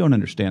stands, I don't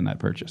understand that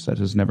purchase. That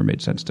has never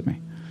made sense to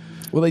me.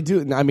 Well, they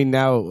do. I mean,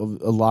 now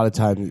a lot of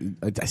time,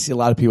 I see a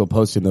lot of people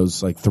posting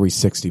those like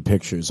 360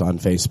 pictures on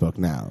Facebook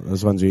now.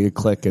 Those ones where you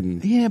click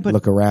and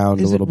look around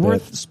a little bit. Is it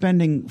worth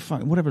spending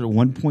whatever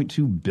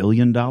 $1.2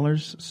 billion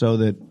so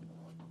that?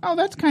 Oh,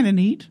 that's kind of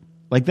neat.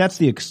 Like, that's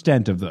the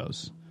extent of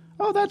those.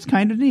 Oh, that's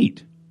kind of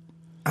neat.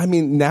 I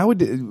mean, now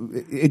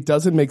it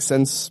doesn't make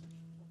sense,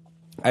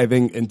 I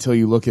think, until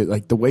you look at,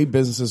 like, the way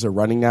businesses are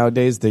running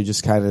nowadays. They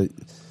just kind of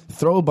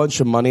throw a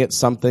bunch of money at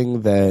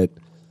something that,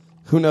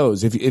 who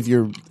knows, if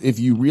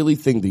you really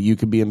think that you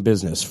could be in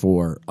business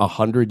for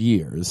 100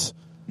 years,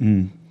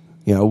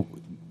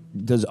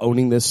 does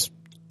owning this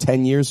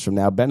 10 years from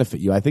now benefit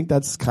you? I think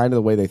that's kind of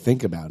the way they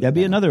think about it. That'd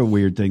be another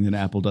weird thing that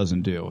Apple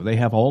doesn't do. They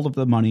have all of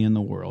the money in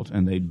the world,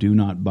 and they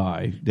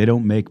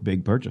don't make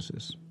big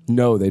purchases.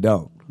 No, they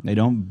don't. They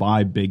don't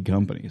buy big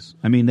companies.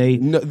 I mean, they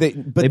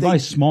buy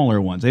smaller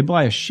ones. They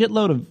buy a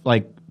shitload of,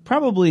 like,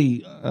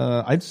 probably,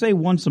 I'd say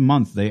once a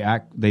month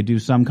they do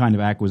some kind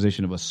of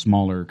acquisition of a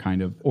smaller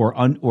kind of,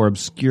 or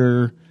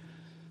obscure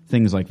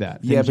things like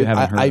that. Yeah, but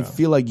I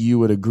feel like you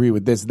would agree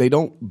with this. They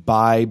don't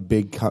buy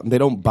they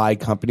don't buy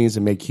companies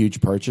and make huge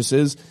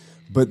purchases,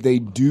 but they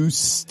do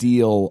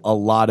steal a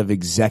lot of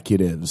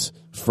executives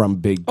from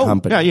big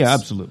companies. Yeah,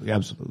 absolutely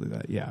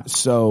that. Yeah.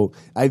 So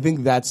I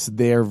think that's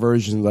their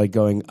version, like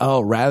going,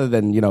 rather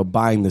than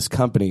buying this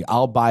company,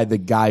 I'll buy the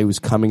guy who's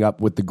coming up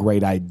with the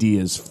great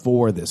ideas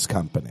for this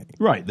company.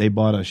 Right. They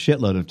bought a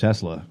shitload of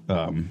Tesla.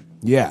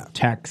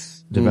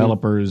 Techs,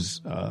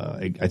 developers.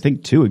 I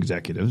think 2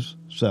 executives.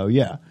 So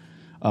yeah.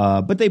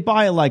 But they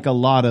buy like a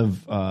lot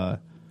of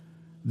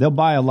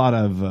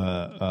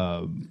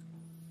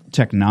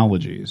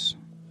technologies.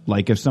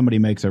 Like if somebody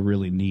makes a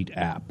really neat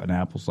app, and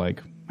Apple's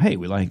like, hey,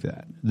 we like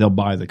that. They'll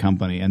buy the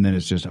company, and then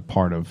it's just a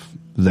part of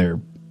their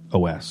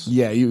OS.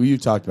 Yeah, you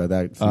talked about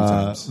that a few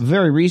times.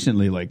 Very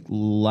recently, like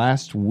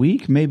last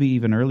week, maybe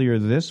even earlier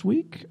this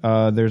week,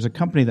 there's a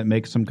company that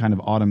makes some kind of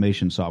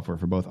automation software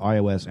for both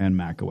iOS and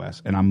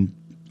macOS, and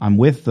I'm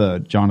with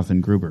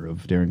Jonathan Gruber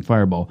of Daring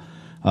Fireball.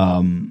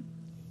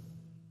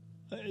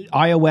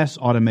 iOS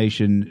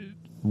automation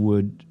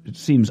it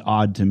seems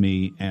odd to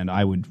me, and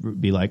I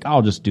would be like,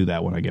 I'll just do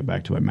that when I get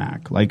back to a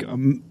Mac. Like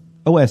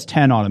OS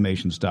 10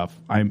 automation stuff,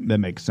 that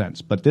makes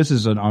sense. But this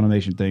is an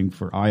automation thing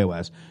for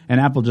iOS,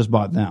 and Apple just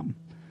bought them.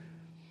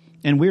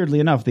 And weirdly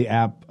enough, the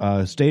app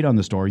stayed on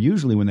the store.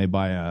 Usually when they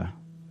buy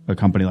a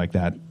company like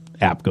that,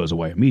 app goes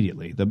away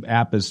immediately. The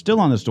app is still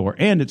on the store,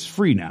 and it's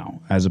free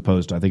now, as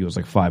opposed to, I think it was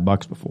like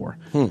 $5 before.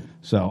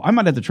 So I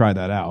might have to try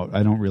that out.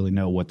 I don't really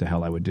know what the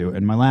hell I would do.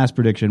 And my last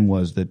prediction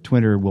was that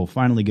Twitter will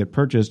finally get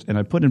purchased, and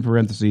I put in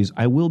parentheses,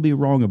 I will be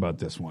wrong about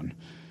this one.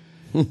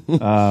 You're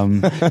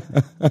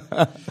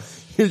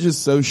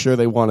just so sure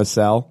they want to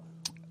sell?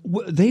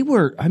 They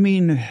were, I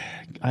mean,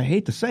 I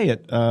hate to say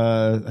it,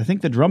 I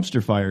think the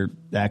Drumster fire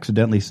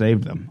accidentally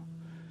saved them.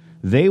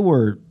 They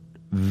were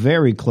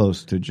very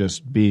close to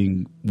just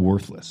being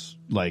worthless,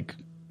 like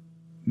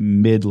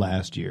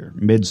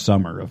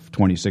mid-summer of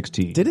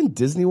 2016. Didn't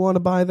Disney want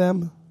to buy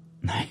them?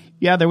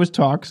 Yeah, there was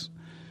talks,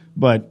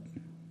 but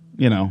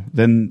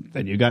then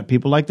you got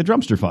people like the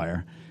Drumster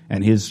Fire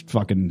and his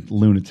fucking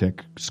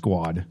lunatic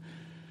squad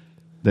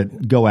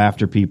that go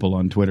after people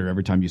on Twitter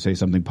every time you say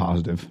something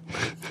positive.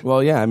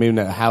 Well, yeah, I mean,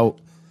 how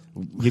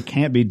you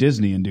can't be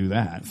Disney and do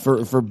that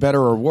for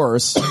better or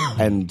worse,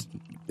 and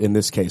in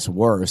this case,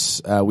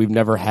 worse. We've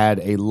never had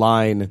a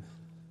line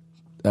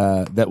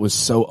that was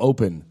so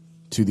open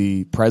to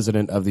the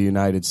President of the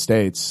United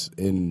States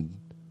in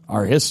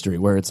our history,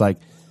 where it's like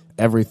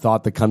every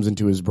thought that comes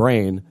into his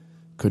brain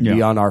could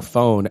be on our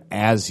phone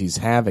as he's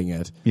having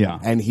it. Yeah.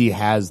 And he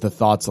has the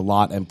thoughts a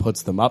lot and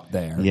puts them up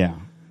there. Yeah.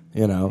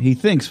 He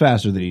thinks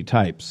faster than he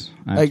types.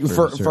 Like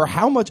for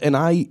how much? And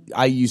I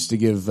used to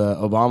give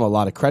Obama a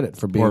lot of credit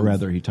for being, or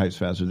rather, he types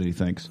faster than he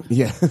thinks.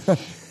 Yeah,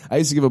 I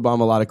used to give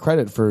Obama a lot of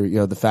credit for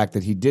the fact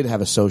that he did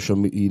have a social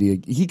media.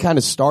 He kind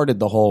of started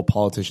the whole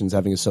politicians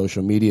having a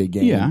social media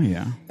game.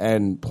 Yeah,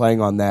 and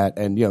playing on that,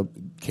 and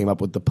came up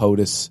with the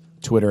POTUS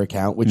Twitter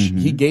account, which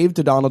he gave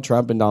to Donald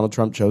Trump, and Donald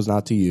Trump chose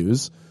not to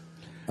use.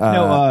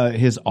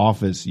 His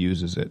office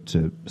uses it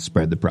to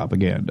spread the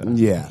propaganda.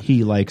 Yeah.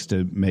 He likes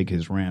to make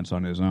his rants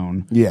on his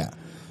own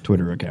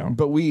Twitter account.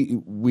 But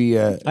we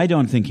I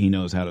don't think he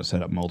knows how to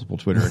set up multiple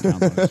Twitter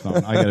accounts on his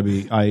phone.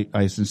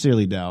 I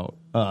sincerely doubt.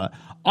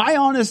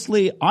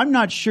 I'm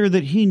not sure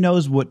that he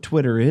knows what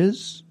Twitter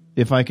is,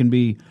 if I can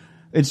be.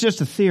 It's just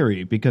a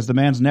theory, because the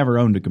man's never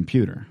owned a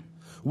computer.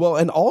 Well,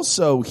 and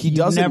also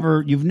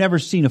you've never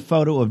seen a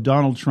photo of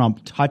Donald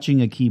Trump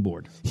touching a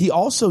keyboard. He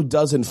also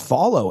doesn't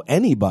follow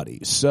anybody.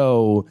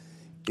 So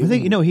I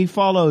think he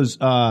follows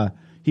all of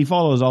he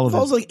follows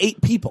like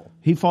 8 people.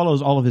 He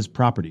follows all of his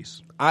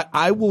properties.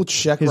 I will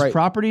check his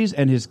properties,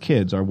 and his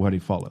kids are what he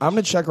follows. I'm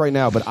going to check right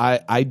now, but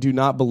I do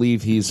not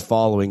believe he's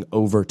following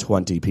over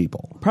 20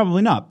 people.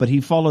 Probably not, but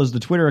he follows the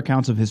Twitter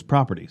accounts of his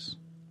properties.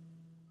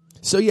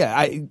 So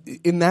yeah,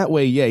 in that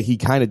way, he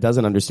kind of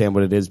doesn't understand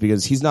what it is,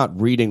 because he's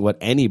not reading what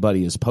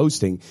anybody is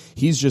posting.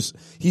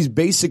 He's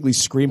basically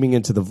screaming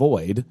into the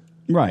void,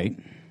 right?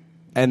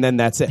 And then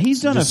that's it.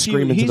 He's done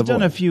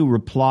a few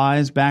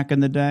replies back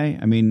in the day.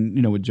 I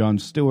mean, with Jon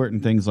Stewart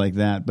and things like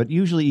that. But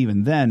usually,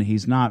 even then,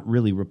 he's not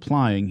really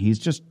replying. He's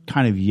just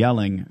kind of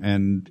yelling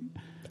and.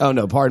 Oh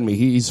no, pardon me.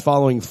 He's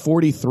following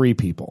 43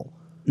 people.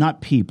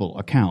 Not people,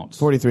 accounts.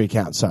 43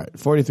 accounts, sorry.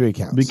 43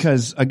 accounts.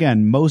 Because,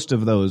 again, most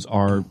of those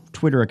are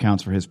Twitter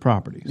accounts for his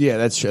properties. Yeah,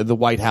 that's true. The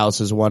White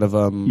House is one of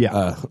them.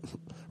 Yeah.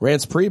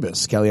 Rance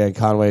Priebus, Kellyanne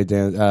Conway.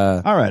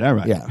 All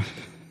right. Yeah.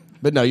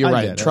 But no, you're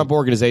right. Trump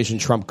Organization,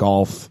 Trump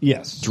Golf.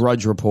 Yes.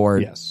 Drudge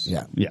Report. Yes.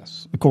 Yeah.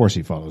 Yes. Of course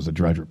he follows the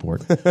Drudge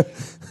Report.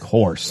 Of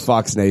course.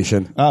 Fox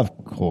Nation.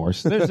 Of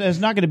course.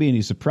 There's not going to be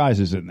any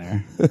surprises in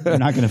there. You're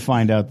not going to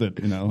find out that,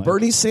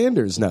 Bernie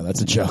Sanders. No,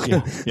 that's a joke.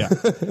 Yeah.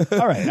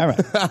 All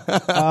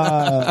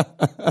right.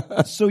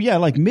 So yeah,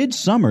 like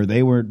midsummer,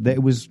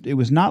 it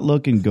was not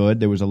looking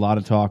good. There was a lot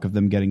of talk of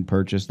them getting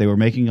purchased. They were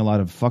making a lot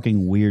of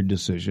fucking weird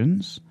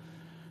decisions.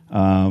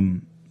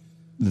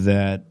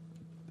 That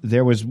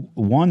there was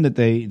one that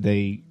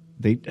they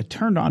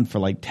turned on for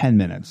like 10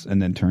 minutes and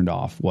then turned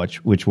off,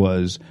 which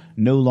was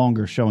no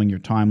longer showing your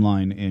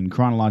timeline in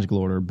chronological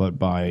order, but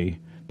by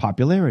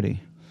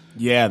popularity.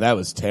 Yeah, that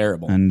was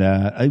terrible. And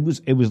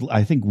it was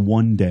I think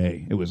one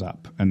day it was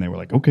up, and they were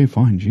like, okay,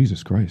 fine,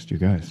 Jesus Christ, you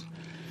guys.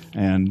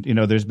 And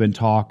there's been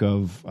talk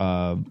of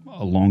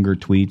longer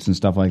tweets and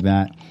stuff like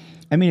that.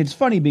 I mean, it's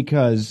funny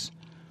because.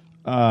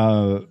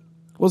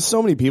 Well,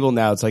 so many people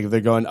now, it's like if they're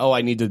going,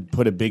 I need to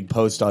put a big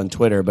post on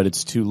Twitter, but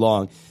it's too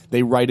long.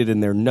 They write it in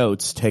their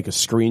notes, take a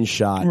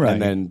screenshot, right.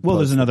 And then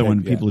there's another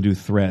one, people who do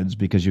threads,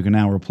 because you can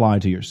now reply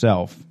to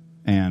yourself,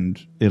 and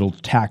it'll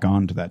tack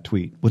on to that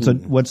tweet.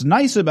 What's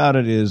nice about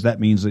it is that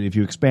means that if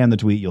you expand the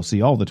tweet, you'll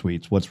see all the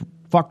tweets. What's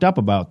fucked up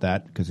about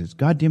that, because it's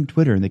goddamn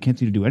Twitter and they can't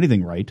seem to do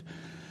anything right,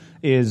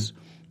 is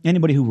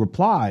anybody who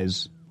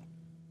replies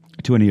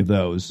to any of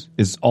those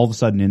is all of a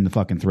sudden in the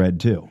fucking thread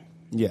too.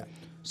 Yeah.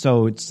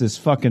 So it's this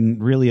fucking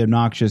really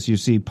obnoxious. You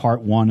see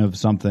part 1 of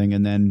something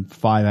and then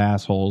 5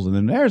 assholes and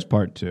then there's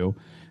part 2.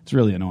 It's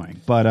really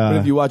annoying. But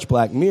if you watch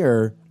Black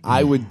Mirror,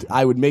 I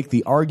would make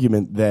the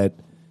argument that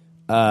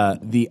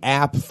the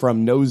app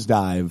from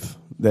Nosedive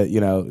that,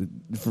 you know,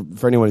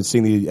 for anyone who's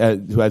seen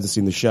who hasn't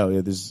seen the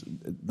show, there's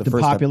the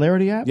first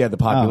popularity app. Yeah, the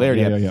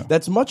popularity app. Yeah.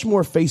 That's much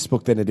more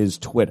Facebook than it is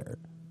Twitter.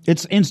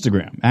 It's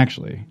Instagram,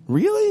 actually.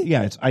 Really?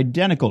 Yeah, it's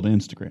identical to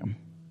Instagram.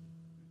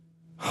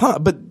 Huh?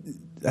 But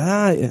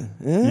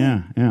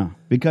yeah.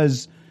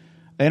 Because,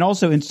 and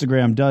also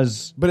Instagram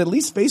does. But at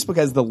least Facebook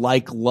has the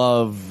like,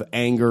 love,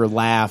 anger,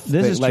 laugh.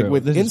 This is like true.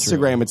 with This is true.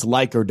 Instagram, it's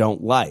like or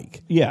don't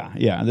like.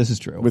 Yeah, this is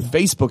true. With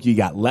Facebook, you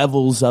got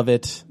levels of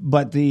it.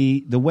 But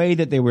the way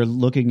that they were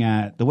looking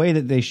at, the way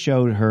that they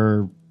showed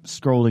her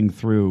scrolling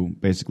through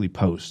basically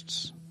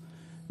posts,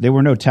 there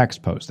were no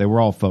text posts. They were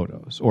all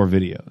photos or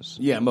videos.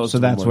 Yeah, most So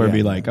of them that's were, where it'd be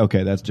yeah, like,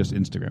 okay, that's just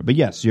Instagram. But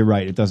yes, you're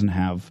right. It doesn't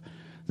have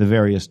the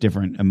various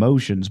different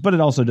emotions, but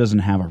it also doesn't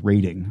have a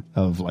rating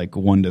of like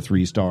 1 to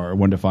 3 star or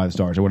 1 to 5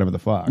 stars or whatever the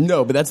fuck.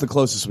 No, but that's the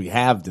closest we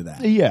have to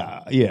that.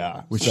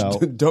 Yeah. Which So,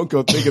 don't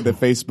go thinking that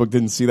Facebook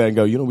didn't see that and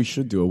go, you know, we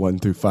should do a 1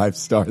 through 5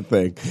 star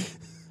thing.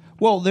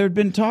 well, there'd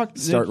been talk.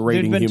 Start there'd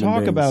rating been human talk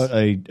beings. about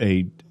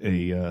a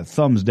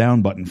thumbs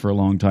down button for a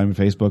long time. And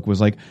Facebook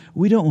was like,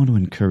 we don't want to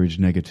encourage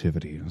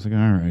negativity. I was like, all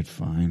right,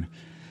 fine.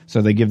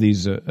 So they give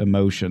these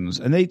emotions,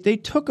 and they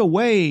took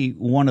away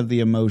one of the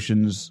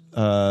emotions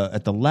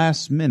at the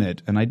last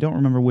minute, and I don't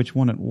remember which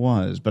one it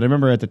was, but I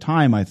remember at the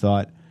time I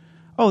thought,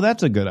 oh,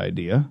 that's a good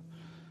idea.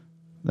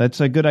 That's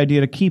a good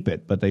idea to keep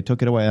it, but they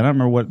took it away. I don't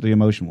remember what the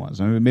emotion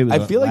was. I mean, maybe it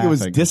was I feel like it was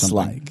laughing or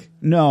something. dislike.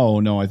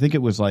 No, I think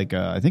it was like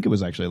I think it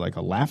was actually like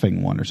a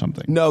laughing one or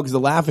something. No, because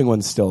the laughing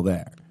one's still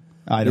there.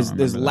 I don't remember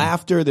There's that.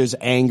 laughter, there's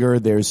anger,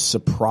 there's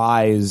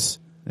surprise,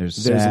 There's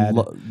sad.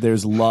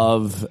 there's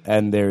love,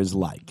 and there's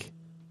like.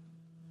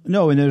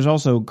 No, and there's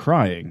also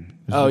crying.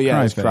 There's Oh, a yeah, cry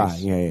there's face.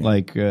 crying. Yeah.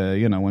 Like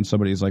you know, when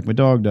somebody's like, my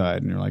dog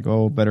died, and you're like,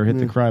 oh, better hit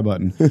the cry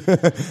button.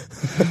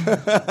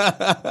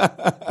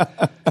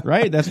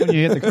 Right? That's when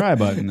you hit the cry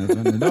button. That's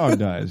when the dog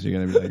dies. You're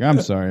gonna be like,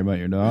 I'm sorry about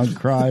your dog.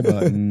 Cry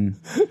button.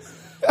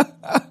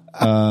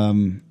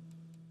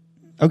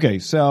 Okay,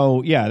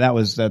 so yeah,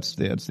 that's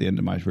the end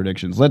of my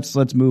predictions. Let's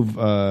move.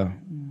 We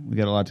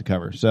got a lot to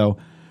cover. So.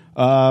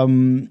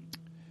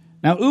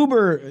 Now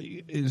Uber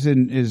is I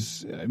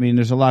mean,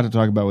 there's a lot to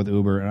talk about with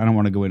Uber, and I don't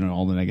want to go into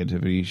all the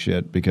negativity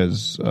shit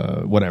because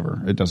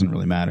whatever, it doesn't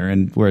really matter.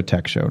 And we're a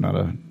tech show, not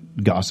a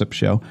gossip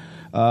show.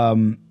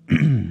 We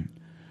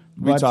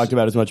talked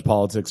about as much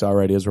politics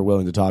already as we're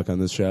willing to talk on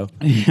this show.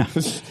 Yeah,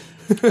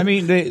 I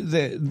mean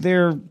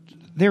they're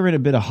in a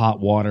bit of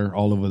hot water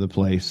all over the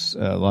place.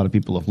 A lot of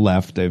people have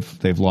left.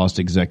 They've lost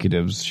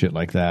executives, shit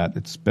like that.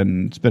 It's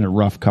been a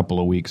rough couple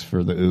of weeks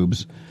for the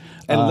Ubs.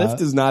 And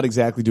Lyft is not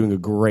exactly doing a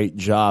great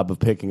job of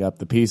picking up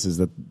the pieces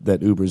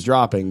that Uber's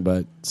dropping,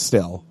 but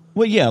still.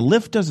 Well, yeah,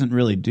 Lyft doesn't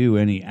really do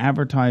any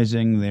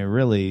advertising.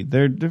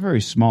 They're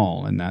very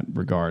small in that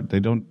regard. They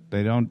don't.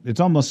 It's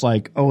almost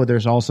like, oh,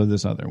 there's also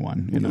this other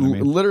one. You know what I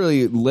mean?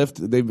 Literally,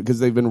 Lyft because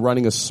they've been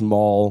running a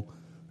small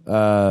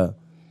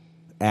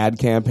ad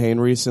campaign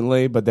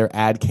recently, but their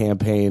ad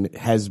campaign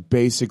has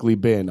basically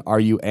been, "Are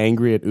you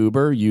angry at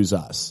Uber? Use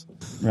us."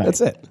 Right.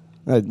 That's it.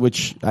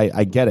 Which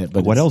I get it,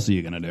 but What else are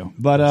you going to do?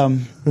 But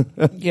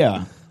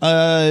yeah,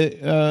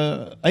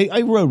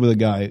 I rode with a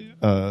guy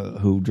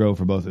who drove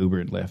for both Uber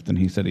and Lyft, and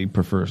he said he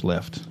prefers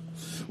Lyft.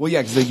 Well,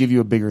 yeah, because they give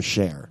you a bigger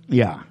share.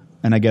 Yeah,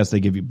 and I guess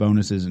they give you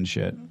bonuses and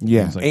shit.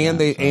 Yeah, Things like and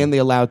that, they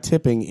allow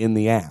tipping in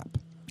the app.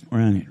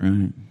 Right.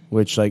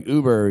 Which, like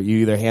Uber, you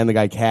either hand the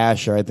guy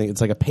cash, or I think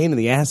it's like a pain in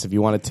the ass if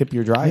you want to tip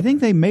your driver. I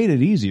think they made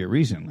it easier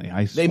recently.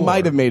 They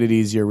might have made it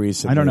easier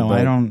recently. I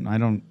don't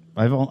know.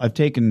 but- I've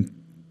taken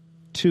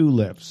 2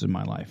 Lyfts in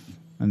my life.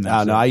 And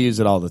that's no, it. I use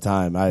it all the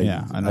time.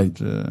 Yeah, I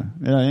don't.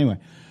 Anyway,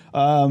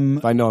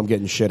 if I know I'm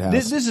getting shit house.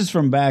 this is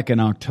from back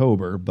in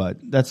October, but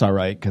that's all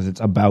right because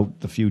it's about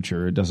the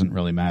future. It doesn't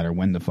really matter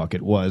when the fuck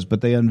it was. But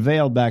they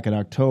unveiled back in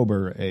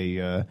October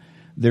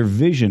their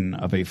vision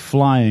of a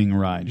flying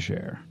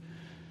rideshare,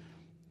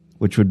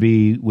 which would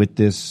be with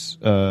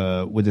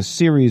a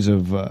series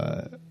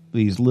of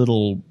these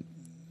little,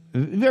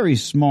 very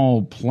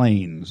small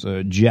planes,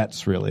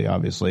 jets, really,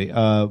 obviously,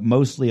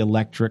 mostly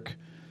electric.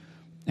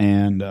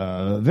 And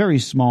very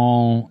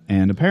small,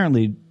 and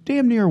apparently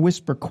damn near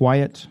whisper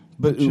quiet.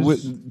 but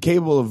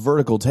capable of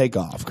vertical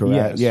takeoff,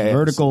 correct? Yes,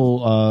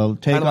 vertical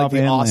takeoff kind of like the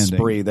and Osprey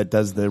landing. that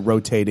does the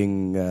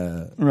rotating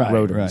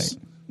rotors. Right.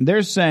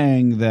 They're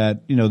saying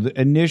that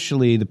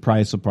initially the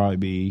price will probably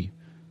be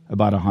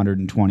about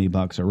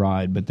 $120 a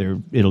ride, but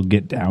it'll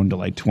get down to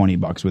like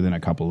 $20 within a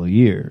couple of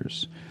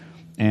years.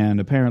 And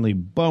apparently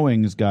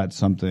Boeing's got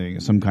some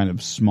kind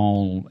of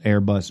small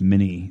Airbus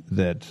Mini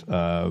that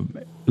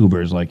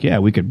Uber's like, yeah,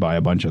 we could buy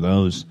a bunch of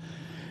those.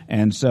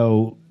 And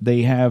so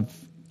they have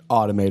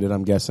automated,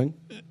 I'm guessing.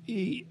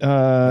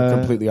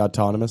 Completely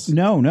autonomous?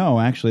 No,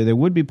 actually. There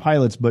would be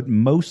pilots, but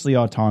mostly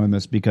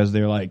autonomous because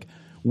they're like,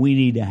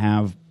 we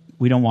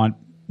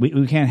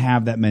can't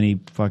have that many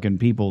fucking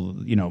people,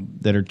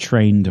 that are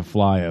trained to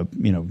fly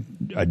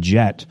a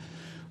jet.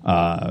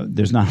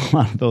 There's not a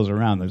lot of those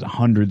around. There's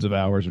hundreds of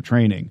hours of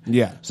training.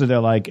 Yeah. So they're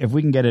like, if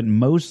we can get it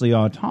mostly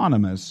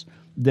autonomous,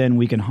 then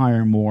we can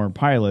hire more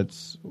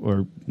pilots,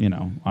 or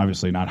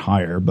obviously not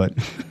hire, but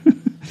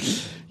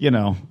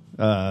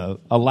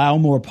allow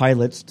more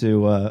pilots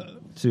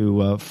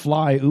to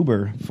fly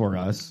Uber for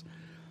us.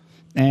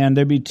 And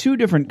there'd be two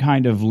different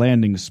kind of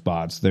landing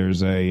spots.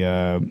 There's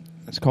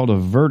it's called a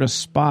Verta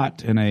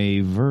spot and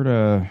a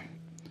Verta.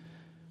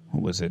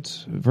 What was it?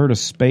 Verta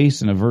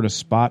space and a Verta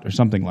spot or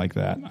something like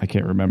that. I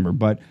can't remember,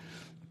 but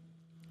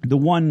the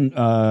one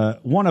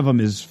of them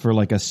is for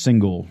like a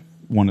single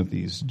one of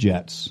these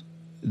jets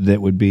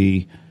that would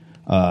be.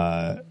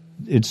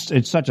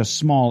 It's such a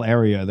small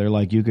area. They're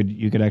like you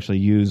could actually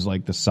use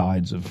like the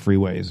sides of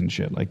freeways and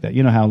shit like that.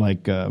 You know how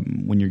like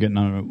when you're getting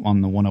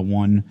on the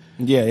 101,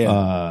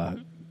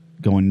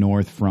 going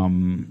north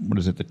from what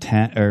is it, the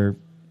 10 or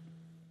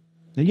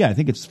I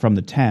think it's from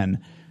the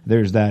 10.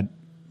 There's that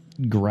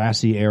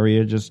grassy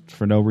area just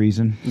for no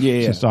reason,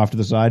 just off to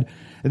the side.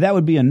 That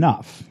would be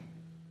enough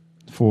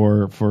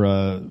for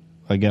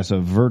I guess a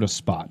Verta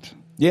spot.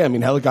 Yeah, I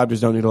mean, helicopters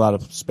don't need a lot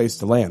of space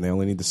to land. They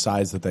only need the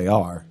size that they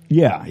are.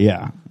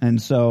 Yeah.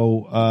 And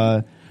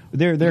so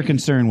their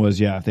concern was,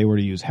 if they were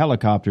to use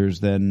helicopters,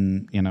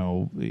 then,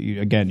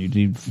 again, you'd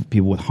need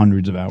people with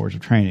hundreds of hours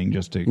of training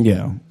just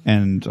to,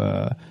 and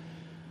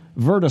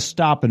Verta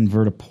stop and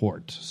Verta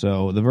port.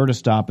 So the Verta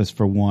stop is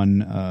for one.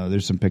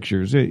 There's some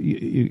pictures.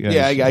 You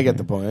guys, I get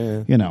the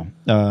point. Yeah.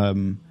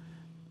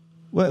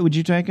 Would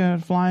you take a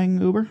flying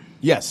Uber?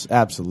 Yes,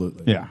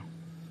 absolutely. Yeah.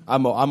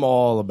 I'm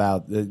all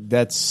about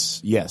that's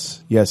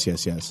yes. Yeah.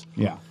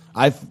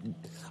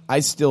 I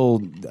still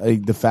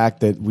the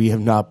fact that we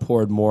have not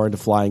poured more into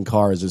flying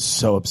cars is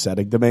so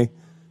upsetting to me.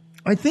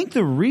 I think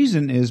the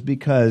reason is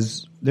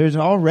because there's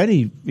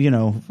already,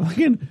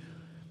 fucking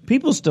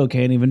people still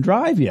can't even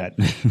drive yet.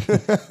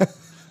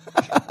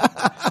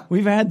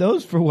 We've had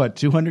those for what,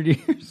 200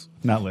 years?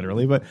 Not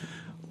literally, but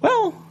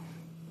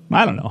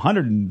I don't know,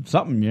 100 and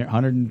something years,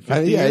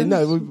 150 years?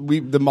 No,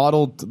 the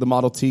Model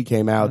T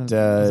came out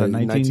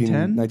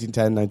 1910?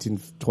 1910,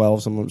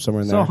 1912,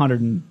 somewhere in there. So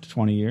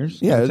 120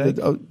 years. Yeah,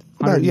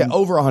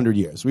 over 100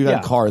 years. We've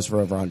had cars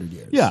for over 100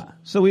 years. Yeah,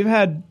 so we've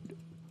had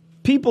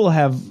people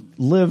have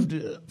lived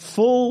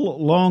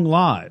full, long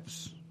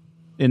lives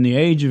in the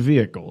age of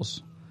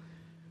vehicles,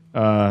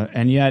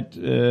 and yet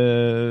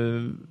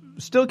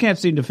still can't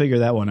seem to figure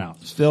that one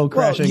out. Still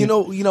crashing.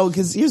 Well,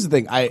 because here's the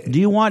thing. Do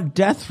you want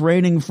death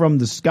raining from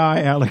the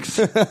sky, Alex?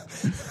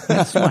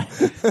 That's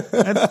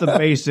the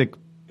basic,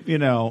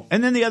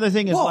 And then the other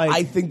thing is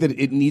I think that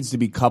it needs to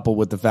be coupled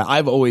with the fact.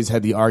 I've always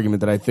had the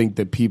argument that I think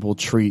that people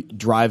treat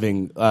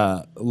driving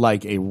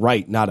like a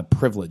right, not a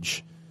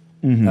privilege.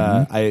 Mm-hmm.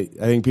 I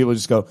think people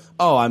just go,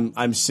 oh,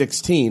 I'm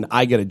 16,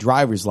 I get a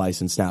driver's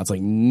license now. It's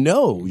like,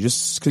 no,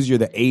 just because you're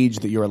the age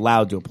that you're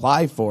allowed to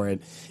apply for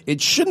it, it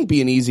shouldn't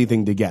be an easy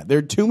thing to get. There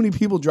are too many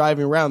people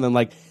driving around and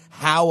like,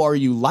 how are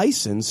you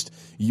licensed?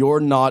 You're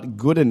not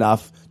good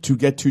enough to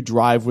get to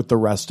drive with the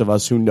rest of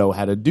us who know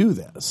how to do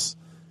this.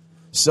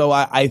 So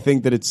I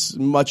think that it's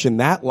much in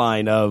that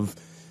line of,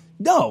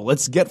 no,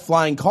 let's get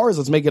flying cars.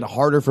 Let's make it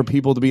harder for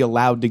people to be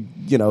allowed to,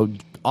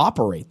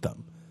 operate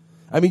them.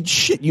 I mean,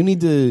 shit, you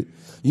need to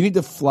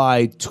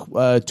fly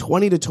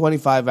 20 to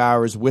 25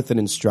 hours with an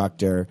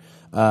instructor,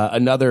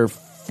 another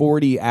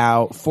 40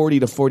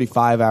 to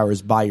 45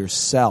 hours by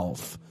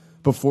yourself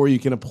before you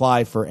can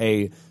apply for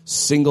a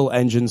single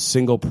engine,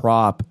 single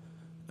prop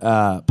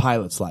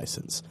pilot's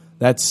license.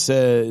 That's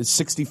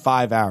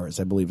 65 hours,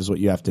 I believe, is what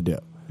you have to do.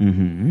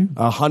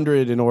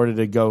 100 in order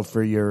to go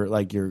for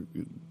your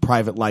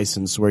private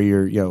license where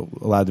you're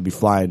allowed to be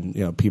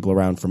flying people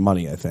around for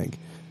money, I think.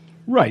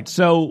 Right.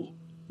 So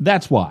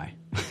that's why.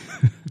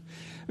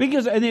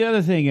 Because and the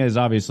other thing is,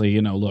 obviously,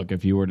 look,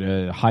 if you were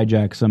to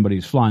hijack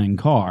somebody's flying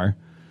car,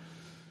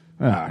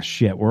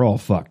 shit, we're all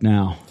fucked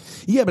now.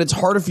 Yeah, but it's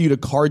harder for you to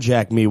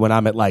carjack me when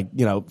I'm at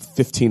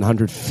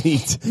 1,500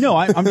 feet. No,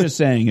 I'm just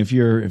saying if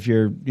you're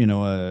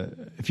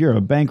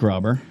a bank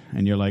robber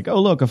and you're like, oh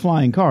look, a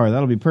flying car,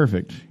 that'll be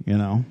perfect.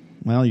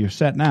 Well, you're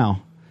set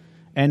now,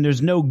 and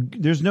there's no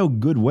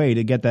good way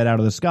to get that out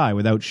of the sky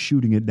without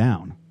shooting it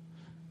down,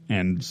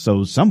 and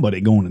so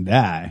somebody going to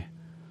die.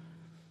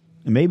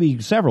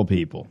 Maybe several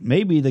people.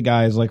 Maybe the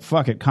guy's like,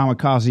 fuck it,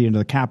 kamikaze into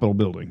the Capitol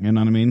building. You know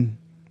what I mean?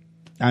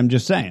 I'm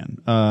just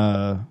saying.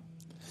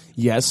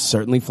 Yes,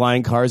 certainly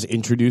flying cars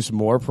introduce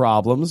more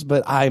problems,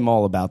 but I'm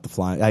all about the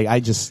flying. I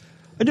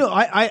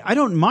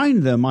don't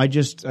mind them. I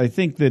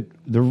think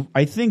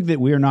that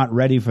we're not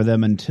ready for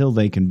them until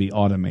they can be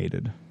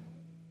automated.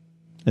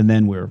 And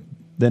then we're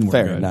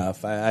fair good.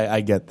 Enough.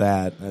 I get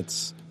that.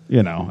 That's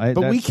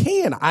but we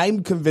can.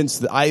 I'm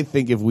convinced that I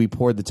think if we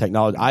poured the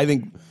technology, I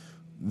think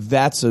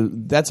that's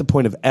a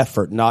point of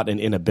effort, not an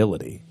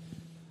inability.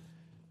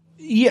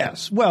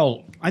 Yes.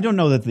 Well, I don't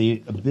know that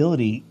the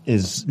ability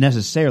is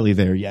necessarily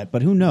there yet,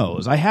 but who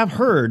knows? I have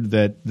heard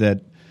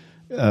that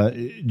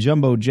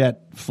jumbo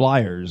jet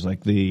flyers,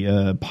 like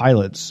the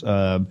pilots,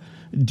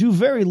 do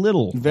very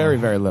little. Very,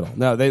 very little.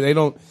 No, they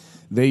don't.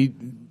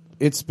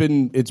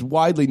 It's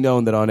widely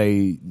known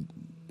that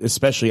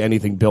especially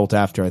anything built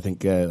after, I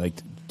think, like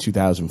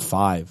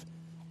 2005,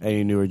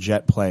 any newer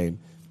jet plane,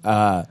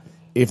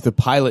 if the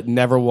pilot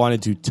never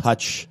wanted to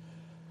touch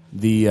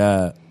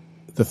the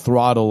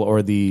throttle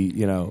or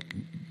the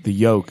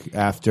yoke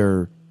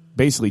after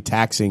basically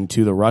taxiing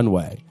to the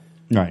runway,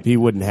 right, he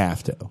wouldn't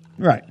have to.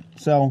 Right.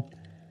 So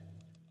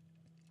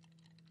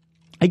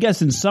I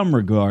guess in some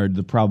regard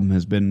the problem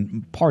has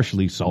been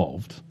partially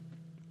solved.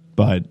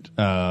 But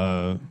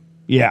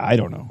yeah, I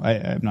don't know.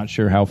 I'm not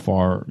sure how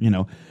far,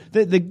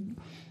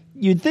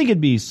 you'd think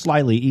it'd be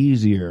slightly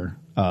easier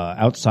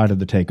outside of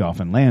the takeoff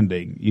and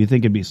landing. You'd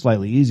think it'd be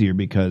slightly easier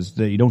because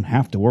you don't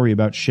have to worry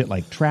about shit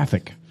like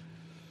traffic.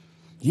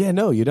 Yeah,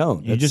 no, you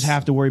don't. You just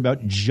have to worry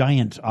about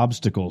giant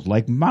obstacles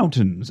like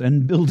mountains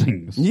and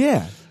buildings.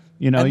 Yeah.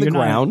 And the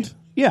ground.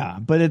 Yeah,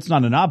 but it's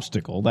not an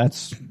obstacle.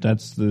 It's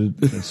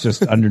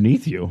just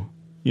underneath you.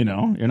 You're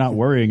not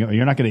worrying.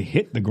 You're not going to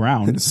hit the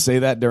ground. Say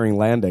that during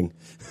landing.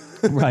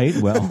 Right.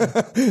 Well,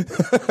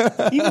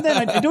 even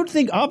then, I don't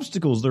think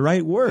obstacle is the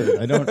right word.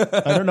 I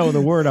don't know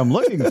the word I'm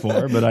looking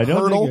for, but I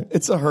don't hurdle. think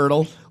It's a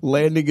hurdle.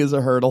 Landing is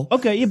a hurdle.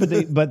 Okay. Yeah,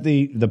 but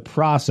the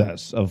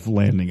process of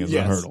landing is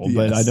a hurdle. Yes.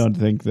 But I don't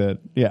think that.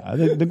 Yeah,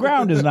 the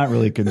ground is not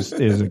really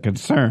is a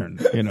concern.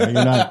 You're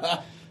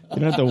not. You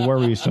don't have to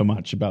worry so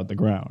much about the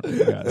ground, I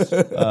guess.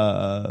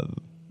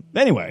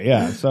 Anyway,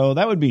 yeah, so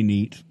that would be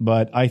neat,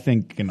 but I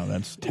think,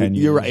 that's 10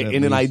 years. You're right.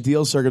 In an least.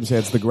 Ideal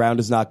circumstance, the ground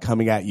is not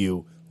coming at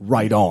you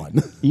right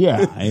on.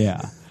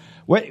 Yeah.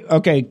 Wait,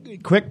 okay,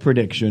 quick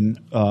prediction.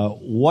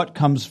 What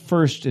comes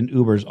first in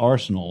Uber's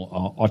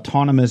arsenal?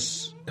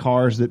 Autonomous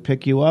cars that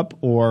pick you up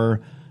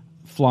or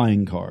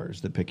flying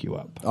cars that pick you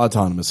up?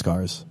 Autonomous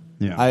cars.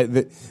 Yeah.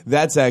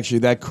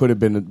 That could have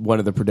been one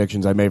of the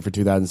predictions I made for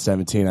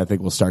 2017. I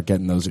think we'll start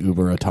getting those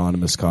Uber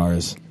autonomous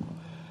cars.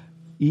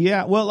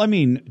 Yeah, well, I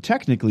mean,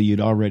 technically you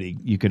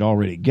could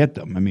already get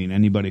them. I mean,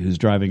 anybody who's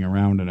driving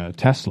around in a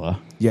Tesla.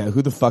 Yeah,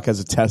 who the fuck has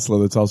a Tesla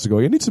that's also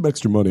going, I need some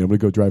extra money, I'm going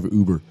to go drive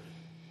Uber?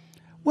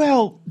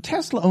 Well,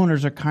 Tesla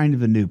owners are kind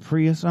of the new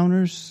Prius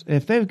owners.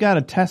 If they've got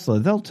a Tesla,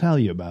 they'll tell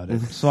you about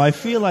it. So I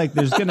feel like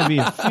there's going to be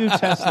a few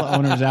Tesla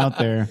owners out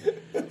there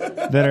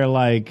that are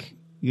like,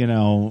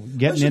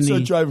 getting in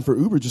start driving for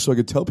Uber just so I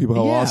could tell people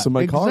how awesome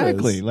my car is.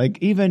 Exactly,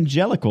 like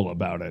evangelical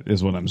about it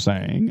is what I'm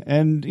saying.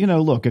 And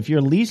look, if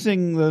you're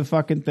leasing the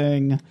fucking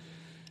thing,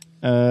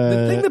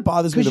 the thing that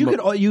bothers me,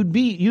 because you'd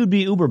be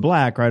Uber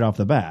Black right off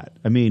the bat.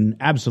 I mean,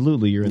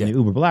 absolutely, you're in the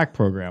Uber Black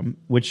program,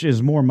 which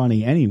is more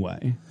money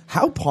anyway.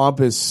 How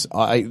pompous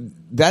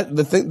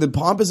the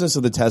pompousness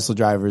of the Tesla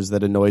drivers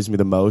that annoys me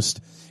the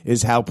most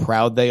is how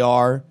proud they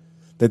are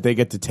that they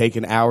get to take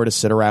an hour to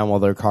sit around while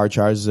their car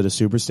charges at a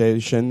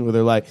superstation, where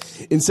they're like,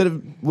 instead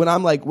of, when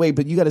I'm like, wait,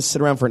 but you got to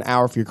sit around for an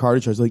hour for your car to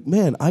charge, like,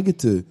 man, I get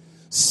to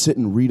sit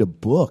and read a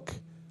book.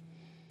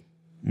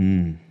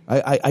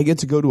 I get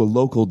to go to a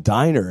local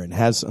diner and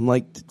I'm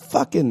like,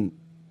 fucking,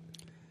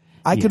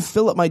 I could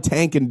fill up my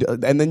tank and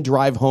then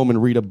drive home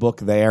and read a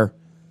book there.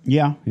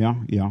 Yeah.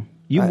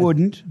 You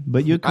wouldn't,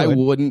 but you could. I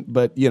wouldn't,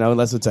 but,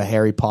 unless it's a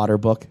Harry Potter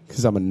book,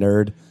 because I'm a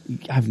nerd.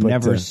 I've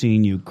never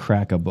seen you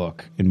crack a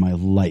book in my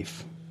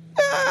life.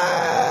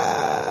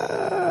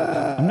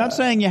 I'm not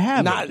saying you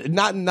haven't.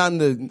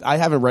 I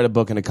haven't read a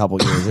book in a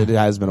couple years. It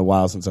has been a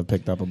while since I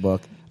picked up a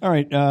book. All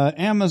right.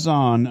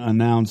 Amazon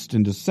announced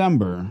in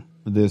December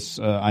this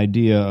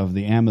idea of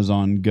the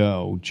Amazon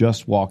Go,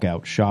 just walk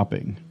out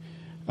shopping.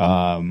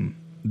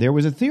 There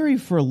was a theory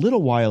for a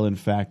little while, in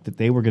fact, that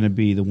they were going to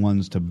be the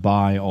ones to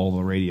buy all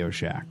the Radio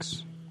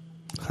Shacks.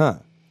 Huh.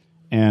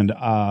 And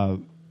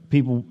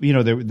people,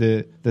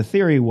 the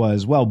theory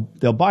was, well,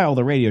 they'll buy all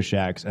the Radio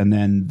Shacks, and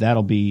then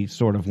that'll be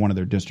sort of one of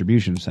their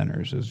distribution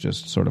centers. It's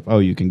just sort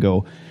of, you can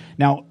go.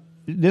 Now,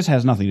 this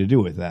has nothing to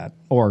do with that,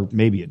 or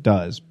maybe it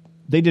does.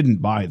 They didn't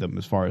buy them,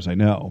 as far as I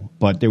know,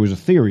 but there was a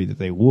theory that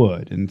they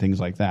would, and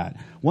things like that.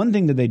 One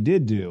thing that they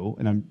did do,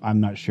 and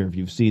I'm not sure if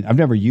you've seen, I've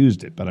never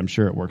used it, but I'm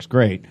sure it works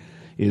great,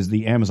 is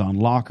the Amazon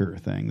Locker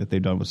thing that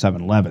they've done with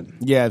 7-Eleven.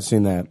 Yeah, I've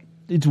seen that.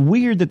 It's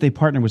weird that they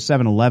partner with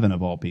 7-Eleven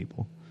of all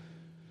people.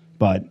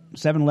 But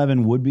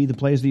 7-Eleven would be the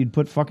place that you'd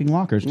put fucking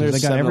lockers because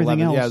they got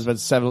everything else. Yeah, but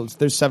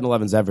there's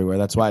 7-Elevens everywhere.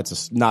 That's why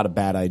it's not a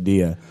bad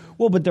idea.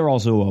 Well, but they're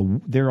also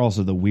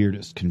the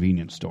weirdest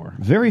convenience store.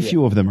 Very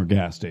few of them are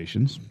gas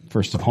stations,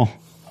 first of all.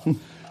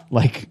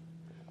 Like,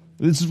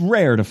 it's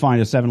rare to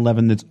find a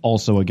 7-Eleven that's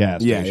also a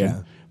gas station.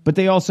 Yeah. But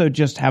they also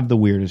just have the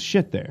weirdest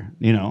shit there.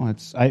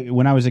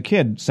 When I was a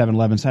kid,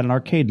 7-Elevens had an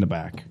arcade in the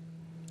back.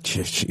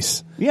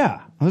 Jeez.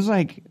 Yeah. I was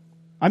like,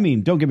 I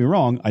mean, don't get me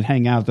wrong, I'd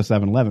hang out at the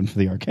 7-Eleven for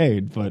the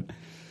arcade, but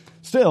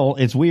still,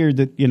 it's weird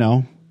that,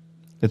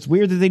 it's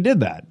weird that they did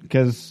that,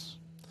 because...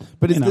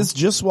 But is this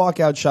just walk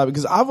out shopping?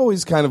 Because I've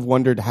always kind of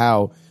wondered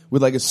how,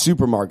 with like a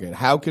supermarket,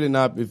 how could it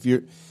not,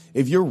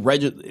 if you're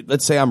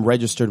let's say I'm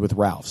registered with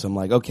Ralph's, I'm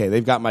like, okay,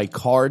 they've got my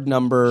card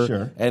number,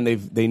 Sure. and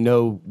they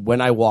know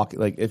when I walk.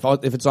 Like if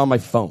it's on my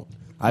phone,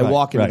 I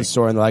walk into the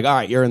store and they're like, all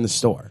right, you're in the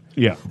store.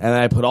 Yeah. And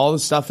then I put all the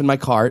stuff in my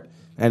cart,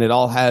 and it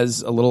all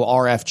has a little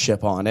RF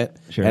chip on it.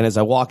 Sure. And as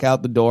I walk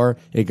out the door,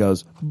 it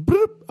goes,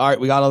 bloop, all right,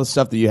 we got all the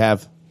stuff that you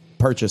have.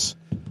 Purchase.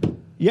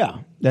 Yeah,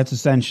 that's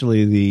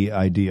essentially the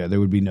idea.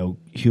 There would be no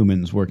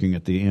humans working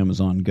at the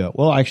Amazon Go.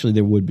 Well, actually,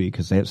 there would be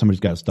because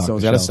somebody's got to stock.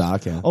 Someone's the got to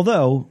shelves. stock, yeah.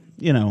 Although,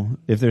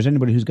 if there's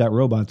anybody who's got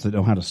robots that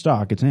know how to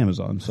stock, it's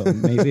Amazon. So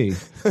maybe.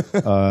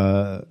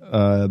 But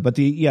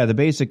the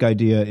basic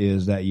idea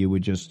is that you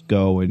would just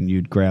go and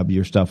you'd grab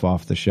your stuff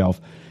off the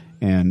shelf,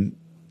 and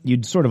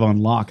you'd sort of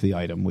unlock the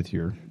item with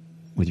your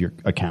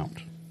account.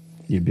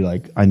 You'd be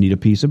like, I need a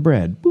piece of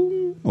bread. Boom.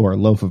 Or a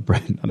loaf of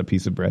bread, not a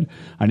piece of bread.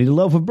 I need a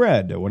loaf of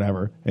bread or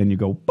whatever. And you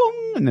go, boom,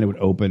 and then it would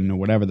open or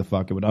whatever the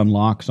fuck. It would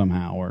unlock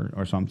somehow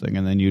or something.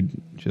 And then you'd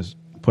just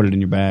put it in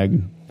your bag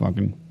and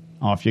fucking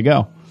off you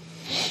go.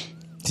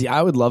 See,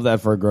 I would love that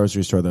for a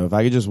grocery store, though. If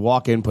I could just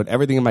walk in, put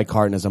everything in my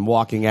cart, and as I'm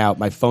walking out,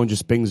 my phone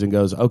just pings and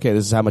goes, okay,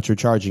 this is how much we're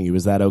charging you.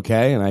 Is that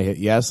okay? And I hit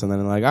yes, and then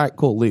I'm like, all right,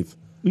 cool, leave.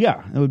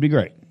 Yeah, it would be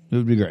great. It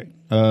would be great.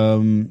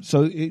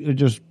 So it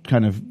just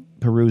kind of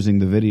perusing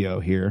the video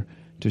here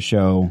to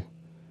show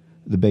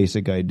the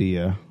basic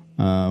idea.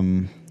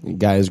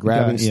 Guy is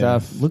grabbing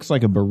stuff. Looks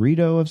like a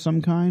burrito of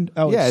some kind.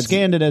 Oh, yeah, it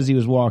scanned it as he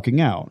was walking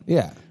out.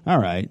 Yeah. All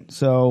right.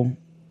 So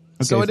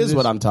it is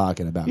what I'm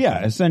talking about.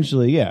 Yeah,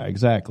 essentially, yeah,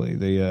 exactly.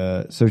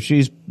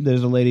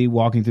 There's a lady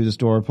walking through the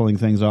store, pulling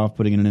things off,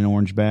 putting it in an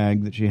orange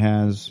bag that she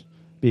has,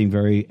 being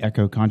very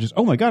eco-conscious.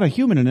 Oh my God, a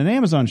human in an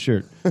Amazon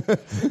shirt.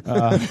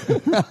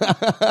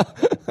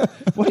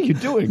 What are you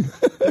doing?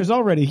 There's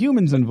already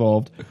humans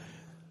involved.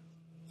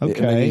 Okay.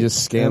 And then you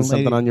just scan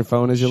something on your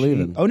phone as you're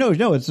leaving. Oh,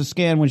 no, it's a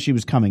scan when she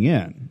was coming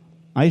in.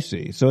 I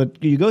see. So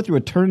you go through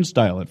a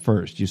turnstile at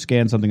first. You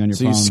scan something on your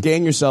phone. So you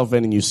scan yourself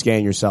in and you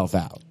scan yourself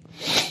out.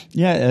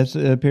 Yeah, it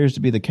appears to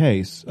be the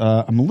case.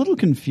 I'm a little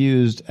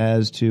confused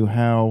as to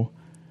how,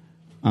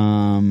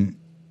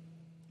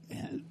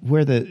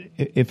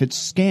 if it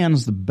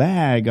scans the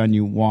bag on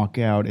you walk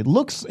out, it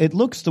looks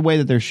the way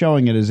that they're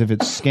showing it as if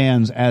it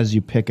scans as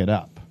you pick it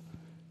up.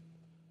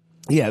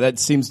 Yeah, that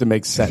seems to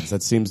make sense.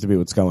 That seems to be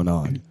what's going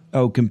on.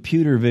 Oh,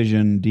 computer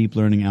vision, deep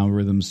learning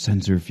algorithms,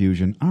 sensor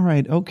fusion. All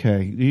right,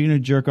 okay. You're going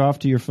to jerk off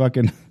to your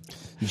fucking...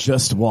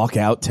 Just walk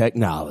out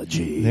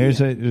technology.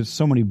 There's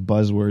so many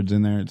buzzwords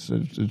in there. It's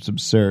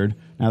absurd.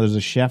 Now there's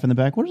a chef in the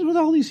back. What is with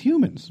all these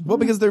humans? Well,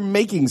 because they're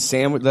making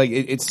sandwich. Like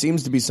it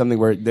seems to be something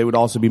where they would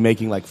also be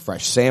making like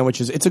fresh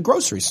sandwiches. It's a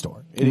grocery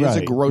store. It is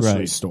a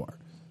grocery store.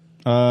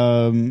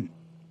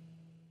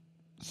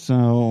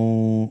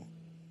 So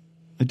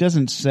it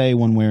doesn't say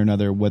one way or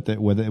another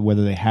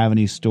whether they have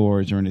any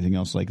stores or anything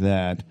else like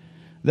that.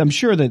 I'm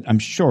sure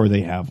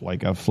they have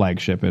like a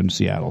flagship in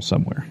Seattle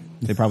somewhere.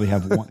 They probably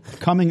have one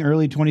coming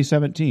early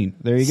 2017.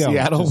 There you go.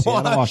 Seattle,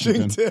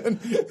 Washington.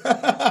 Boom!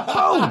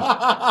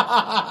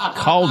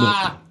 Called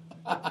it.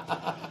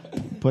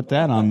 Put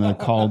that on the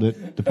called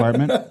it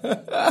department.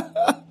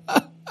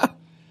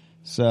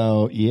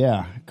 So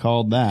yeah,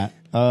 called that.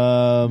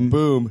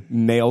 Boom,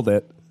 nailed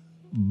it.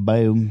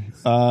 Boom.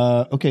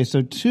 Okay,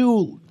 so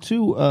two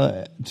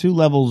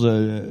levels,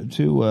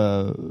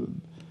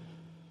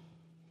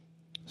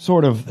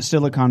 sort of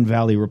Silicon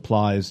Valley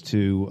replies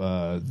to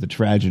the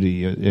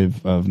tragedy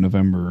of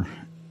November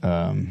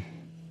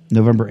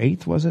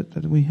 8th, was it,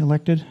 that we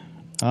elected?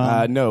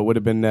 No, it would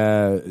have been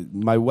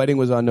my wedding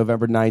was on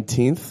November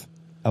 19th.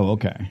 Oh,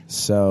 okay.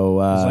 So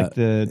like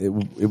it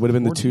would have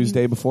been 14th? The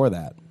Tuesday before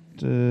that.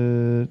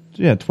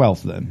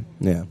 12th then.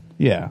 Yeah.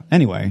 Yeah.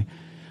 Anyway,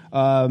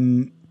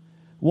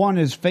 one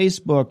is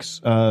Facebook's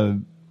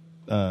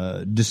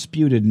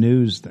disputed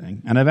news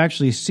thing, and I've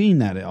actually seen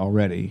that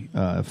already.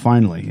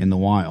 Finally, in the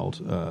wild,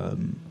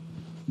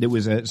 it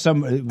was I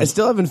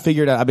still haven't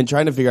figured out. I've been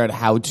trying to figure out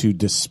how to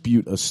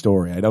dispute a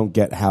story. I don't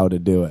get how to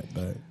do it,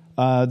 but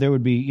there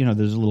would be,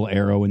 there's a little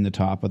arrow in the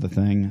top of the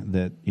thing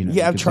that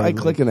Yeah, I've tried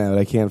clicking at it.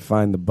 I can't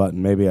find the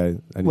button. Maybe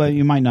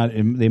you might not.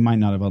 They might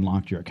not have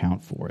unlocked your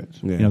account for it.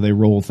 Yeah. They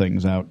roll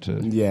things out to.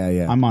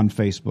 Yeah. I'm on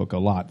Facebook a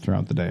lot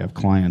throughout the day. I have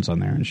clients on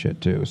there and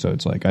shit too. So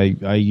it's like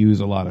I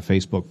use a lot of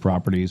Facebook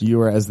properties.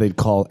 You are, as they'd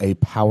call, a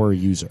power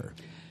user.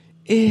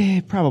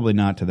 Probably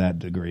not to that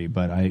degree,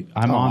 but I'm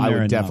on there.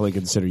 I would definitely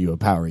consider you a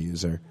power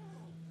user.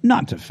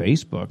 Not to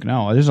Facebook,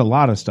 no. There's a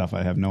lot of stuff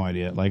I have no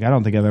idea. Like, I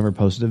don't think I've ever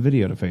posted a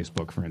video to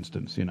Facebook, for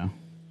instance, I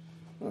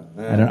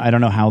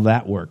don't know how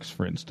that works,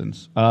 for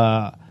instance.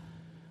 I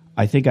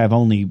think I've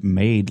only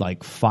made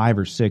like 5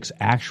 or 6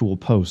 actual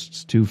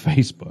posts to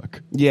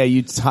Facebook. Yeah,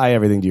 you tie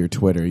everything to your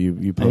Twitter.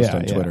 You post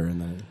on Twitter. And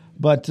then.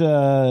 But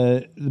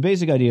the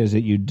basic idea is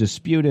that you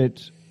dispute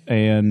it,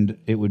 and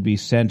it would be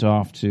sent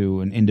off to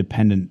an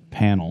independent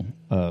panel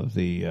of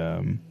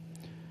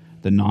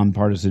the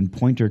nonpartisan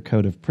Poynter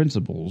Code of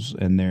Principles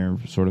and their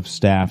sort of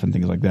staff and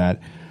things like that.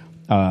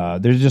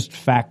 There's just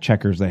fact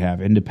checkers they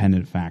have,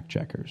 independent fact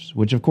checkers,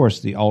 which, of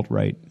course, the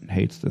alt-right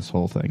hates this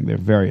whole thing. They're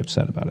very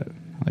upset about it.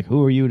 Like,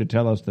 who are you to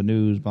tell us the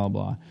news, blah,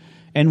 blah.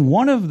 And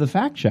one of the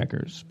fact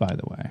checkers, by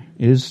the way,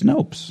 is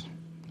Snopes.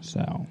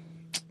 So,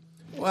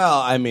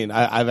 Well, I mean,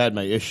 I've had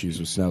my issues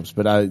with Snopes,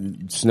 but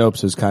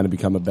Snopes has kind of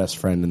become a best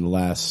friend in the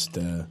last.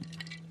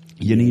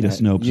 you need a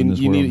Snopes in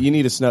this world. You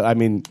need a Snopes. I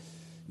mean,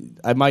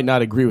 I might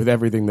not agree with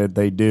everything that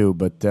they do,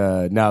 but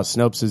now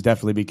Snopes has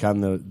definitely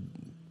become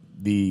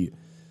the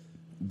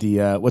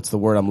what's the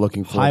word I'm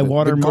looking for? High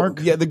water mark?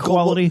 The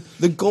quality?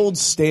 the gold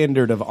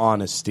standard of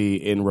honesty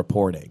in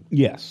reporting.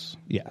 Yes.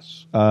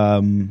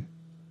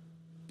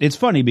 It's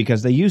funny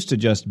because they used to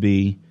just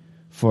be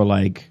for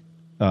like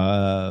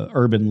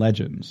urban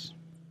legends.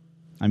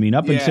 I mean,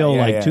 up until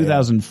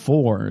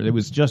 2004, it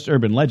was just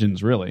urban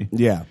legends, really.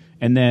 Yeah.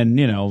 And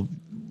then,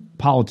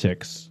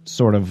 politics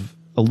sort of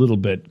a little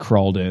bit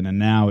crawled in, and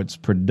now it's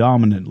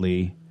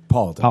predominantly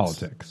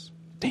politics.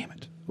 Damn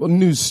it. Well,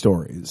 news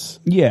stories.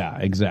 Yeah,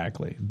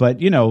 exactly. But,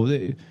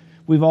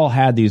 we've all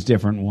had these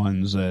different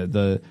ones.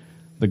 The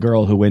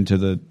girl who went to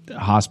the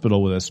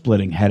hospital with a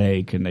splitting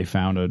headache and they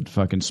found a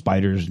fucking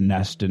spider's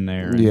nest in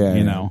there.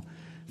 And,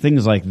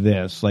 things like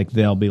this. Like,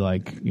 they'll be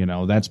like,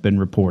 that's been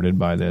reported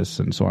by this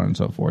and so on and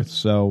so forth.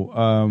 So,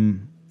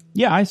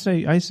 I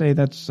say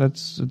that's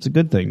it's a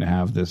good thing to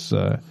have this.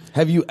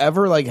 Have you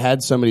ever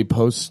had somebody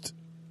post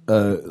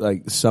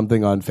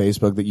something on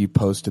Facebook that you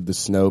posted the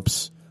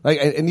Snopes?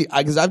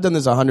 Because I've done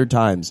this 100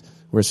 times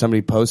where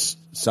somebody posts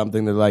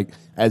something that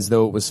as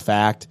though it was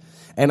fact,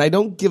 and I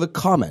don't give a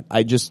comment.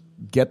 I just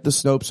get the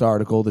Snopes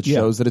article that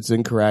shows that it's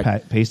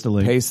incorrect. Paste the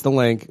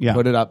link.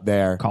 Put it up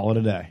there. Call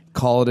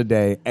it a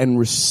day. And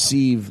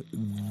receive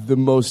the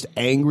most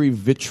angry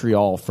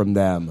vitriol from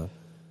them.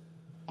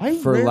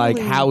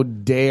 How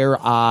dare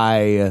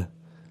I?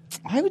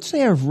 I would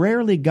say I've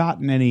rarely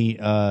gotten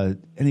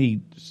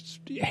any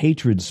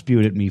hatred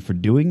spewed at me for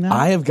doing that.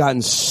 I have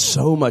gotten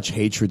so much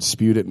hatred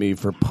spewed at me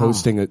for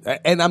posting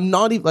it, and I'm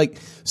not even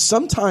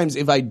sometimes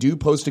if I do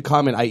post a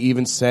comment, I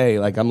even say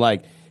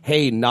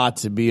hey, not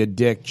to be a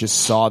dick,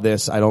 just saw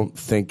this. I don't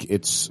think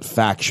it's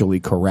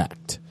factually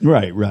correct.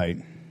 Right.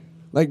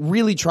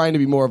 Really trying to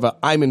be more of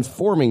I'm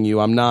informing you.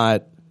 I'm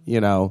not,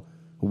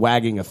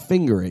 wagging a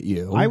finger at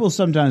you. I will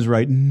sometimes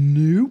write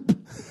nope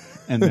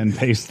and then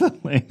paste the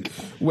link.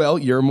 Well,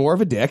 you're more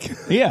of a dick.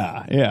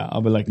 Yeah.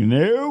 I'll be like,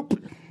 nope.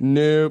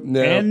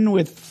 N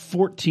with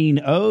 14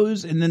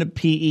 O's and then a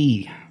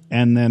PE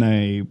and then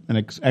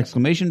an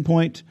exclamation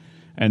point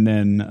and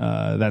then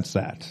that's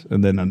that.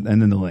 And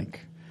then the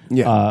link.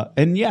 Yeah.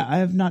 I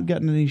have not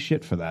gotten any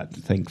shit for that,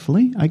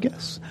 thankfully, I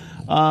guess.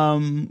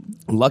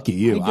 Lucky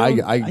you.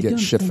 I get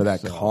shit for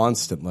that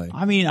constantly.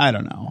 I mean, I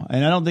don't know.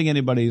 And I don't think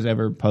anybody's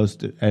ever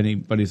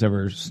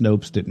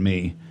Snopesed at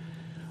me.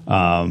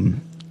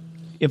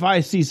 If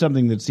I see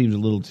something that seems a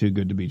little too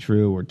good to be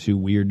true or too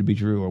weird to be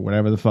true or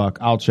whatever the fuck,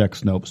 I'll check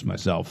Snopes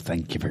myself.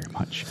 Thank you very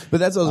much. But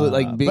that's also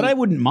But I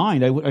wouldn't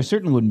mind. I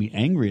certainly wouldn't be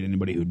angry at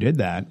anybody who did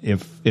that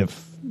if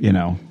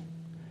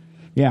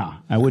Yeah,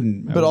 I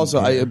wouldn't. But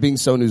also, being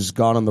someone who's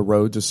gone on the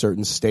road to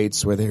certain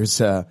states where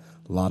there's a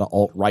lot of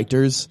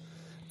alt-righters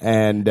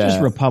and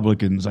just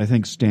Republicans. I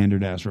think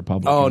standard-ass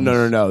Republicans. Oh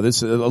no!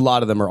 A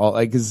lot of them are all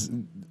because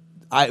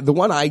the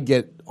one I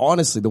get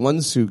honestly, the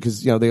ones who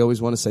because they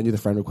always want to send you the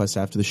friend request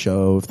after the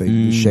show if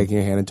they shaking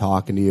your hand and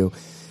talking to you,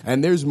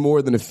 and there's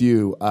more than a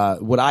few.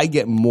 What I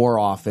get more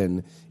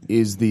often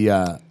is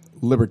the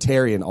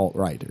libertarian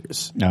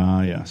alt-righters.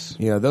 Yes.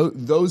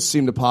 Those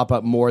seem to pop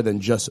up more than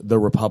just the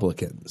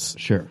Republicans.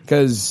 Sure.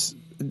 Because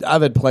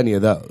I've had plenty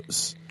of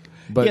those.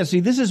 But yeah,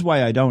 see, this is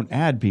why I don't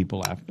add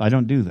people. I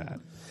don't do that.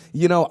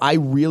 I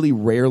really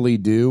rarely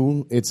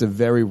do. It's a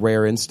very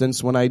rare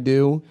instance when I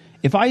do.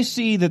 If I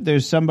see that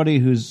there's somebody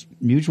whose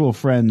mutual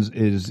friends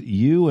is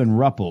you and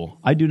Ruppel,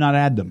 I do not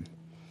add them.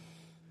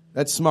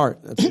 That's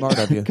smart. That's smart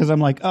of you. Because I'm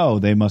like, oh,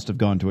 they must have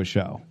gone to a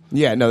show.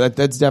 Yeah, no,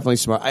 that's definitely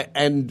smart.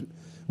 And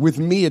with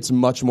me, it's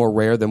much more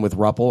rare than with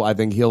Ruppel. I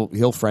think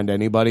he'll friend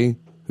anybody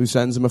who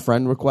sends him a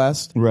friend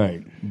request.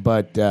 Right.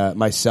 But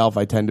myself,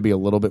 I tend to be a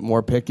little bit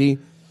more picky.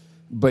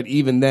 But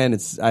even then,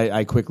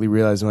 I quickly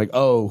realize I'm like,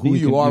 oh, who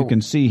you are. You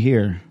can see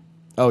here.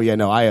 Oh yeah,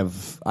 no, I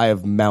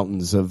have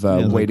mountains of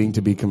waiting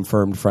to be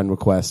confirmed friend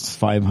requests.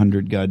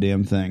 500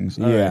 goddamn things.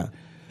 All yeah.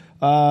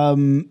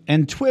 Right.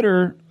 And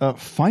Twitter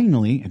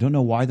finally, I don't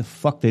know why the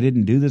fuck they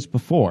didn't do this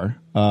before.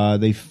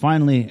 They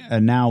finally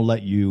now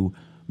let you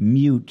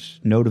mute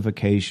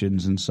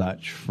notifications and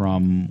such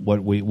from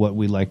what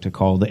we like to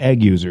call the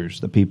egg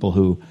users, the people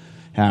who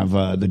have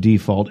the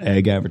default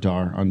egg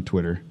avatar on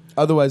Twitter.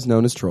 Otherwise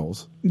known as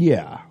trolls.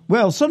 Yeah.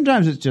 Well,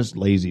 sometimes it's just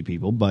lazy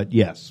people, but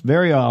yes,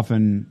 very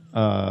often,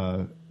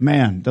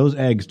 man, those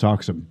eggs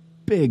talk some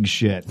big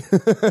shit.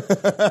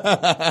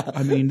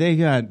 I mean, they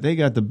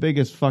got the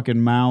biggest fucking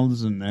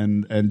mouths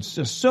and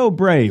just so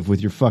brave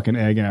with your fucking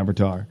egg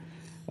avatar.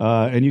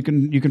 And you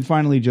can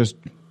finally just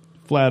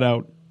flat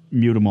out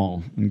mute them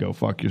all and go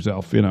fuck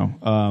yourself,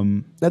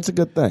 That's a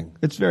good thing.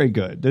 It's very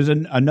good. There's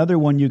another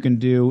one you can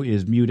do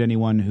is mute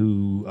anyone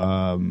who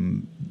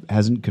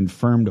hasn't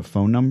confirmed a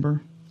phone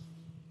number,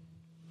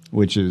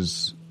 which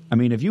is, I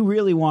mean, if you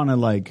really want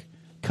to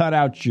cut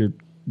out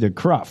the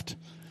cruft,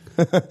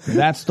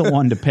 that's the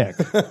one to pick.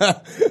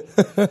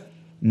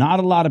 Not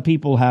a lot of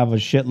people have a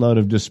shitload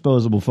of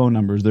disposable phone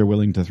numbers they're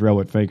willing to throw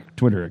at fake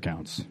Twitter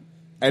accounts.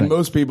 And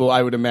most people,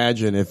 I would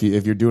imagine, if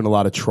you're doing a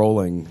lot of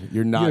trolling,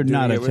 you're not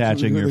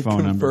attaching your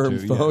phone number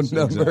to phone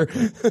number.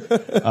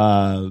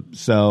 Exactly.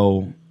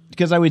 So,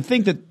 because I would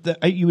think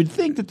that you would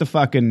think that the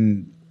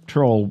fucking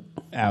troll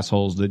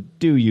assholes that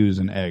do use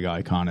an egg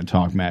icon and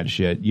talk mad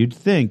shit, you'd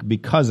think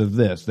because of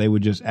this they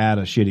would just add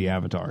a shitty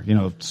avatar,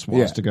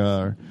 swastika.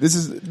 Or, this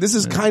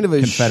is kind of a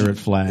Confederate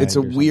flag. It's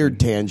a weird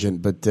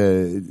tangent, but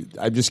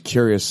I'm just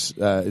curious.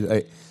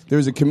 There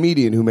was a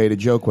comedian who made a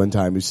joke one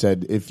time who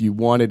said, if you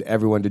wanted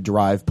everyone to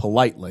drive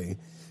politely,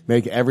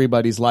 make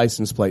everybody's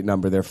license plate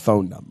number their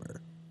phone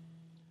number.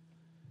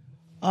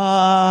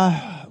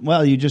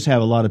 Well, you just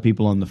have a lot of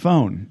people on the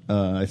phone,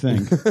 I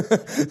think.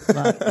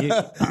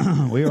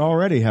 We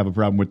already have a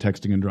problem with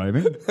texting and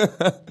driving.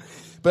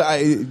 But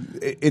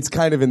it's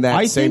kind of in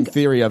that same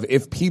theory of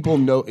if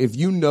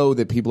you know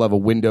that people have a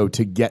window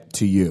to get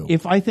to you.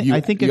 I think you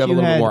if have you a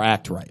little had, bit more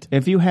act right.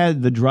 If you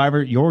had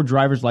your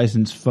driver's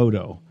license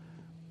photo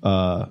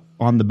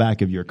on the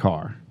back of your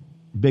car,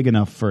 big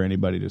enough for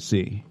anybody to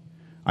see,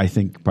 I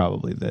think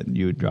probably that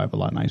you would drive a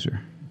lot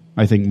nicer.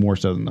 I think more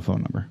so than the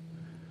phone number.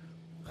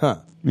 Huh.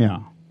 Yeah.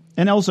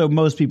 And also,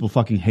 most people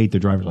fucking hate their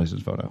driver's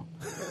license photo.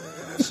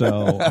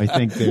 So I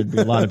think there'd be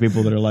a lot of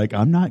people that are like,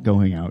 I'm not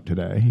going out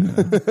today.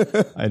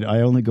 I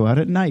only go out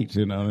at night,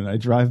 and I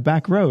drive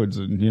back roads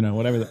and,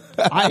 whatever.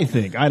 I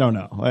think. I don't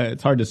know.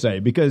 It's hard to say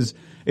because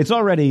it's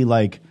already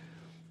like,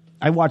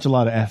 I watch a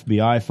lot of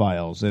FBI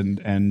files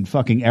and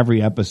fucking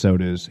every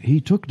episode is,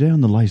 he took down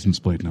the license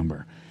plate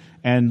number.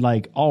 And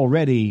like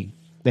already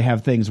they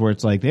have things where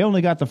it's like, they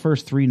only got the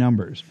first 3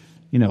 numbers.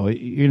 You're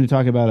going to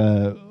talk about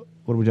a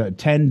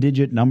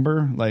 10-digit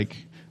number? Like,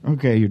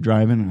 okay, you're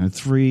driving a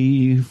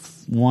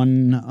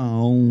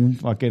 310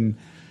 fucking,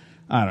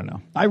 I don't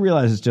know. I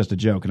realize it's just a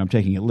joke and I'm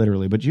taking it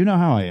literally, but you know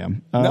how I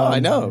am. No, I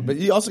know. But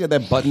you also got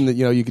that button that,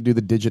 you could do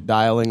the digit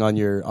dialing on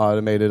your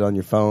automated on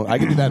your phone. I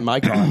can do that in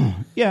my car.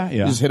 Yeah.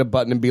 You just hit a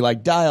button and be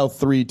like, dial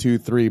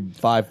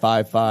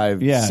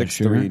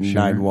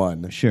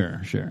 323-555-6391.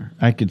 Sure.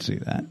 I could see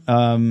that.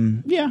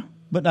 Yeah,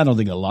 but I don't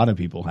think a lot of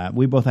people have.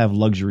 We both have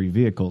luxury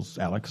vehicles,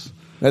 Alex.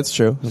 That's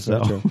true. That's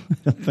very true.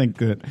 I don't think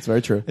that. It's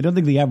very true. I don't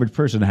think the average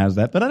person has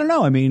that, but I don't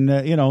know. I mean,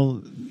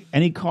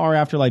 any car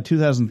after like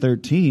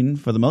 2013,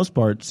 for the most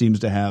part, seems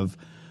to have,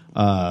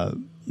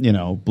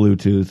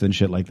 Bluetooth and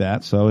shit like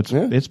that. So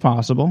it's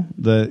possible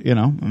that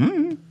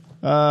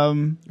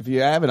if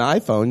you have an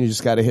iPhone, you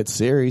just got to hit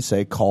Siri,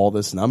 say call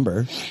this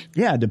number.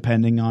 Yeah,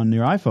 depending on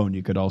your iPhone,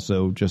 you could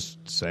also just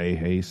say,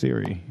 "Hey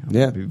Siri."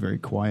 Be very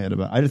quiet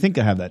about. I think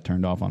I have that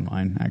turned off on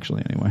mine,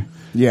 actually. Anyway.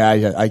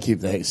 Yeah, I keep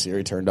the Hey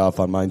Siri turned off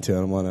on mine too. I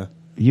don't want to.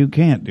 You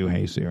can't do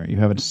Hey Siri. You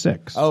have it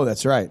 6. Oh,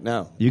 that's right.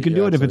 No, you can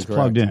do it if it's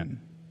plugged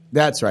in.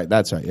 That's right.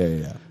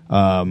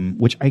 Yeah.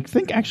 Which I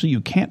think actually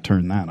you can't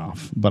turn that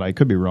off, but I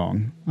could be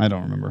wrong. I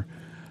don't remember.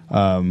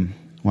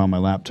 While my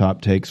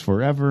laptop takes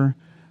forever.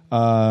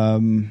 I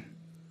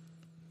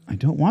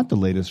don't want the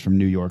latest from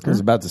New Yorker. I was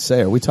about to say,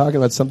 are we talking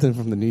about something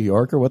from the New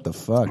Yorker? What the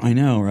fuck? I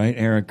know, right?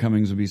 Eric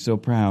Cummings would be so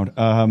proud.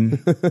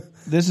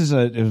 This is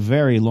a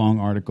very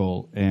long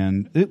article,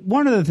 and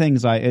one of the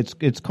things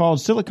it's called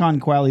Silicon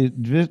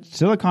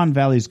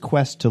Valley's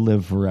Quest to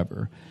Live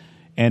Forever,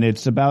 and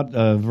it's about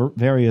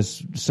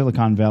various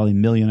Silicon Valley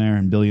millionaire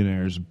and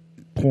billionaires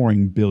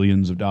pouring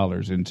billions of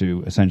dollars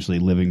into essentially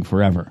living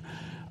forever.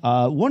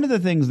 One of the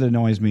things that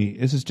annoys me,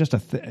 this is just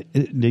the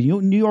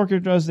New Yorker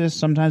does this,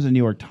 sometimes the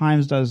New York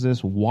Times does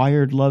this,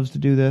 Wired loves to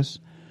do this.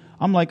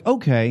 I'm like,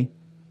 okay,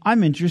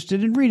 I'm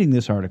interested in reading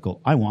this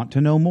article. I want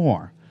to know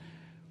more.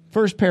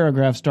 First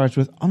paragraph starts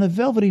with, on a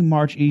velvety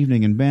March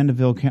evening in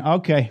Mandeville,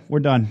 okay, we're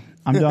done.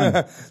 I'm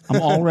done. I'm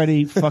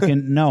already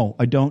fucking, no,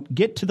 I don't.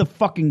 Get to the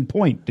fucking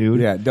point, dude.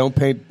 Yeah, don't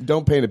paint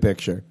a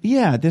picture.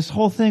 Yeah, this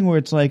whole thing where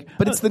it's like.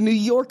 But it's the New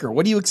Yorker.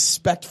 What do you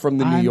expect from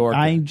the New Yorker?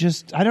 I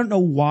don't know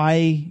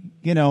why,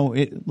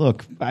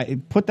 look, I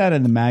put that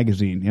in the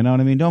magazine, you know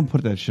what I mean? Don't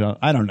put that shit on.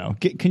 I don't know.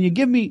 Can you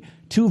give me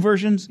 2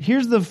 versions?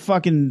 Here's the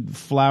fucking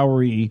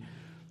flowery,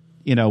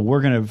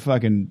 we're going to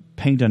fucking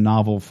paint a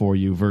novel for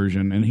you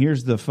version. And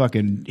here's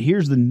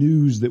the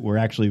news that we're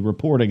actually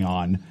reporting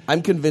on.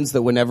 I'm convinced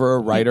that whenever a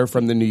writer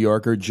from the New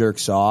Yorker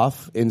jerks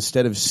off,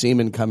 instead of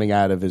semen coming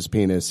out of his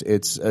penis,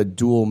 it's a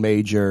dual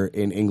major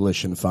in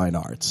English and fine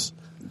arts.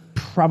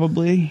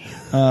 Probably.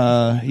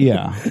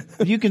 Yeah.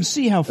 You can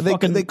see how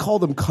fucking. They call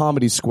them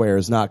comedy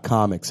squares, not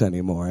comics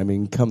anymore. I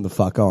mean, come the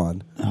fuck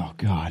on. Oh,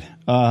 God.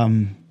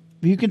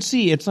 You can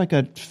see it's like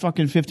a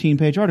fucking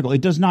 15-page article.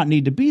 It does not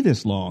need to be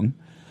this long.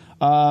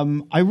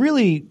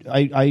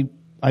 I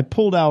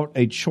pulled out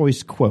a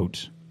choice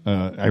quote.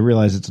 I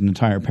realize it's an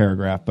entire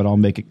paragraph, but I'll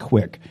make it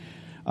quick.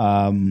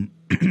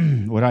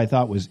 What I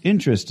thought was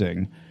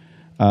interesting,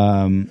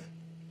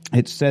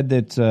 it said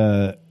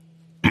that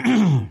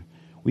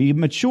we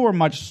mature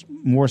much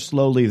more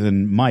slowly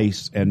than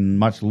mice and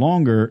much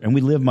longer, and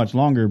we live much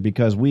longer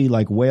because we,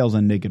 like whales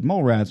and naked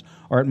mole rats,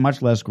 are at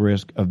much less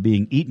risk of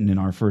being eaten in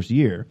our first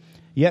year.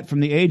 Yet from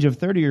the age of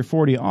 30 or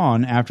 40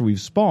 on, after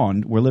we've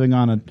spawned, we're living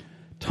on a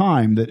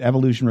time that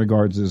evolution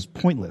regards as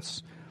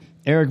pointless.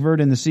 Eric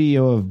Verdin, the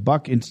CEO of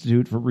Buck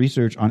Institute for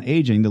Research on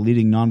Aging, the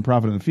leading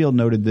nonprofit in the field,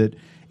 noted that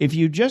if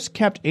you just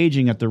kept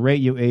aging at the rate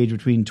you age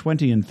between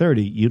 20 and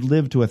 30, you'd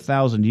live to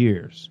 1,000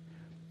 years.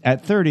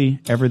 At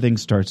 30, everything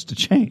starts to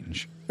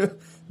change.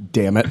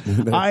 Damn it.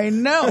 I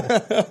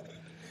know.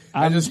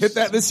 I just hit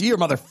that this year,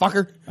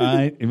 motherfucker.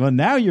 Well,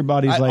 now your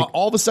body's like...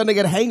 all of a sudden I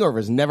get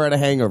hangovers. Never had a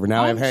hangover.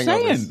 Now I have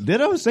hangovers.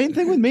 Ditto, same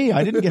thing with me.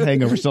 I didn't get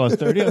hangovers till I was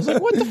 30. I was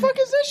like, what the fuck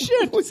is this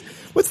shit?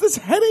 What's this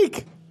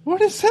headache? What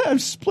is that? A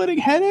splitting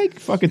headache?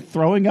 Fucking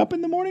throwing up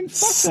in the morning?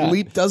 Fuck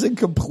Sleep doesn't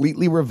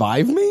completely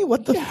revive me?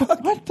 What the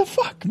fuck? What the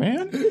fuck,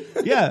 man?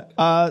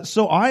 Yeah.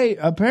 So I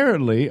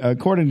apparently,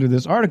 according to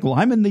this article,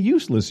 I'm in the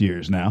useless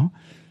years now.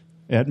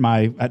 At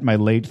my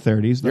late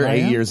 30s. You're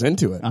 8 years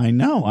into it. I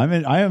know.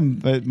 I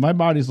am. My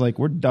body's like,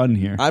 we're done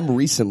here. I'm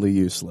recently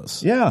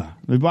useless. Yeah.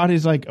 My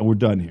body's like, oh, we're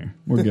done here.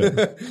 We're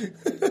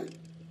good.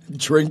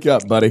 Drink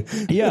up, buddy.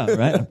 Yeah,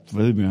 right.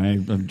 Believe me,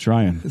 I'm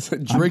trying.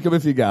 Drink them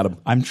if you got them.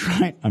 I'm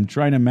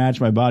trying to match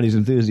my body's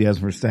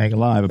enthusiasm for staying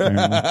alive.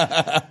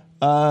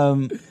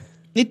 Apparently,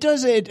 it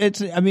does.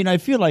 It's. I mean, I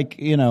feel like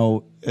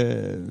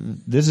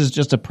this is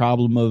just a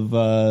problem of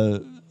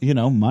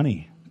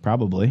money,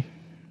 probably.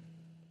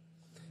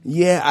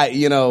 Yeah,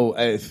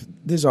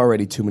 there's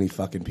already too many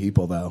fucking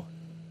people, though.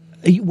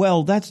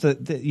 Well, that's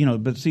but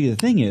see, the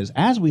thing is,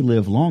 as we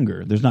live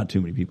longer, there's not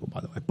too many people,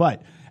 by the way,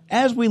 but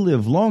as we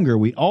live longer,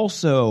 we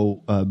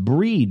also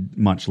breed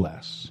much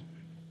less.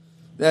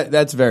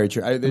 That's very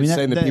true. They're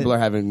saying that people are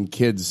having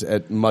kids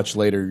at much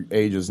later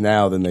ages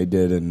now than they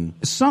did even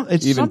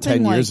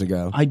 10 years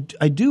ago. I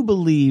do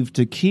believe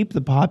to keep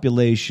the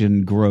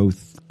population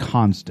growth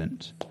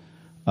constant,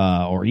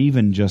 or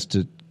even just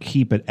to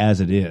keep it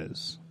as it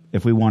is.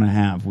 If we want to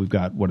have, we've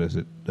got,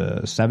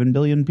 7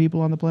 billion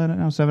people on the planet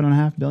now?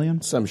 7.5 billion?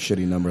 Some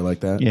shitty number like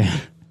that. Yeah.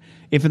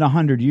 If in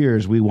 100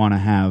 years we still want to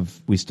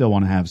have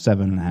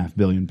 7.5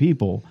 billion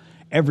people,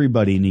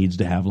 everybody needs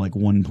to have like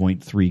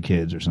 1.3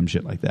 kids or some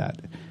shit like that.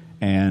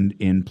 And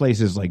in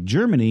places like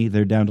Germany,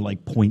 they're down to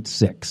like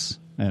 0.6.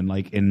 And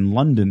like in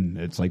London,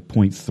 it's like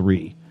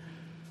 0.3.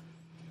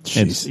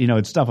 It's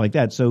it's stuff like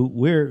that. So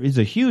it's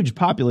a huge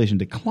population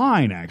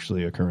decline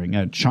actually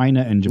occurring.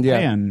 China and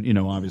Japan,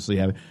 obviously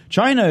have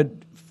China.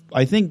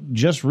 I think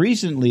just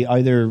recently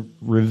either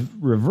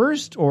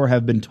reversed or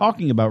have been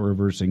talking about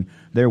reversing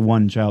their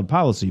one-child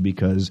policy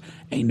because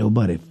ain't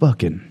nobody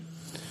fucking.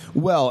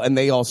 Well, and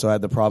they also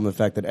had the problem of the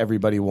fact that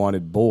everybody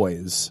wanted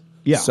boys.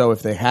 Yeah. So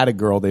if they had a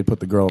girl, they'd put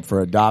the girl up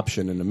for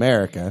adoption in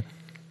America.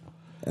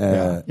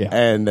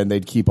 And then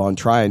they'd keep on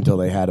trying until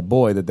they had a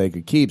boy that they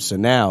could keep. So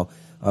now,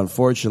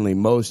 unfortunately,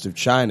 most of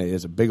China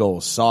is a big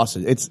old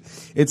sausage.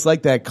 It's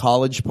like that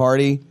college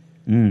party,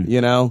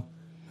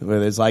 where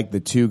there's like the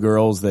two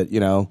girls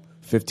that,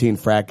 15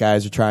 frat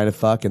guys are trying to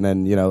fuck, and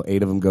then,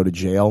 8 of them go to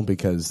jail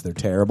because they're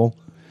terrible.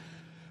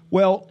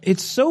 Well,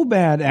 it's so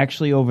bad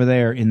actually over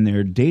there in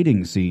their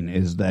dating scene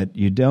is that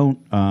you don't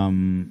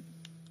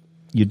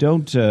get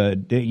to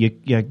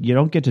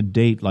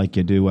date like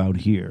you do out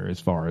here. As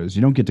far as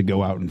you don't get to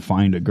go out and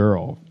find a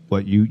girl,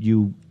 but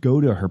you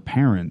go to her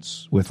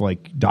parents with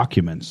like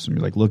documents and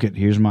you're like, look,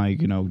 here's my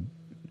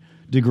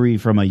degree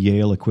from a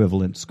Yale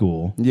equivalent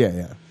school.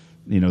 Yeah.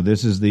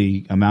 This is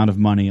the amount of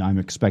money I'm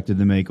expected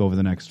to make over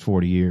the next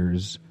 40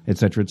 years, et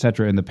cetera, et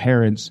cetera. And the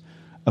parents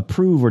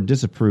approve or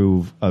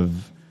disapprove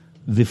of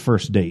the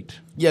first date.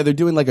 Yeah, they're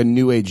doing like a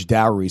new age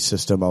dowry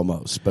system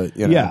almost, but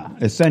Yeah,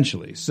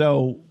 essentially.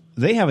 So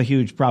they have a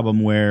huge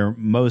problem where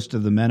most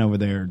of the men over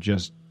there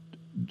just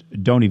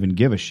don't even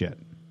give a shit.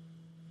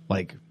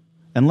 Like,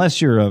 unless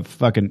you're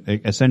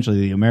essentially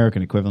the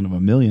American equivalent of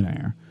a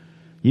millionaire,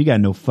 you got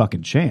no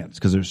fucking chance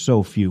because there's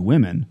so few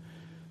women.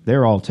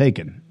 They're all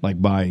taken, like,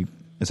 by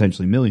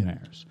essentially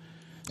millionaires.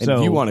 And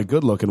if you want a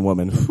good-looking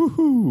woman,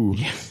 whoo-hoo.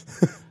 Yeah.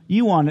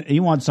 You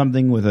want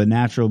something with a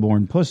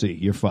natural-born pussy,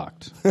 you're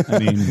fucked. I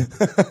mean,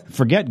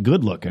 forget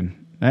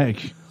good-looking. Hey,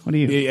 what do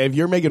you? If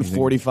you're making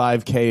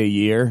 $45K a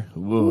year,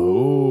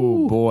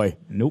 whoa, boy.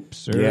 Nope,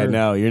 sir. Yeah,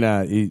 no, you're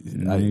not.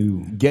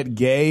 No. Get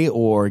gay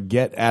or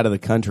get out of the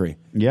country.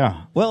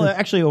 Yeah. Well,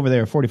 actually, over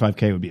there,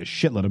 $45K would be a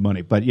shitload of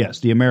money. But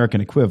yes, the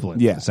American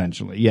equivalent,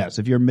 essentially. Yes,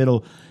 if you're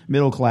middle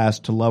class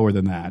to lower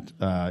than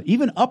that,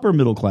 even upper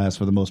middle class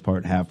for the most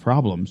part have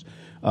problems.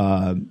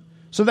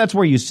 So that's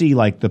where you see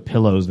like the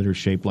pillows that are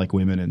shaped like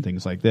women and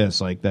things like this.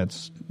 Like they're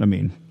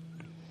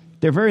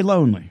very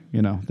lonely.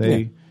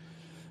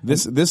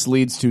 This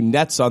leads to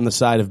nets on the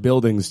side of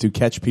buildings to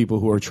catch people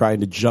who are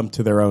trying to jump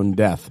to their own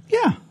death.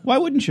 Yeah, why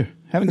wouldn't you?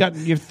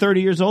 You're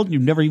 30 years old and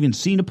you've never even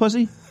seen a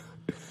pussy?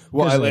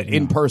 Well,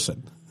 in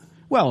person.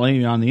 Well,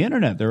 on the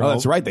internet, they're all...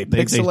 that's right. They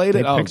pixelate it.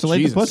 They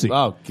pixelate the pussy.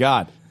 Oh,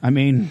 God. I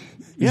mean,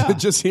 yeah.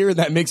 Just hearing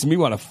that makes me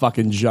want to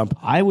fucking jump.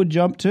 I would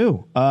jump,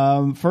 too.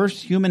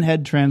 First human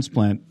head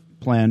transplant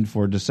planned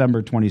for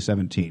December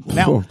 2017.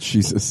 Now,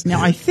 Jesus.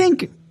 Now, I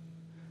think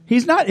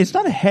it's not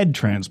a head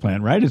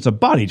transplant, right? It's a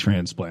body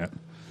transplant.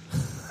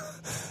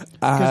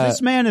 Because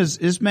this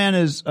man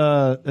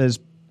is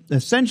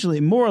essentially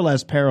more or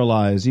less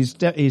paralyzed.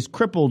 He's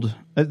crippled.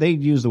 They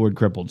use the word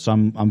crippled, so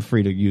I'm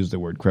free to use the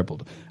word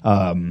crippled.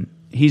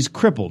 He's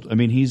crippled. I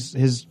mean,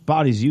 his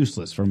body's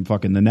useless from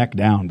fucking the neck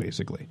down,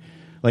 basically.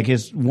 Like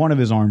one of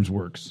his arms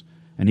works,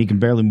 and he can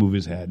barely move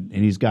his head,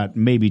 and he's got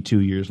maybe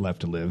 2 years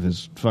left to live.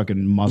 His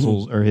fucking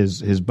muscles or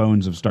his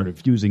bones have started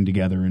fusing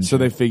together. And so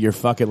they figure,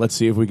 fuck it, let's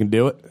see if we can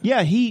do it.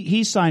 Yeah,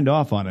 he signed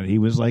off on it. He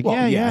was like,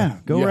 yeah,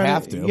 go you right.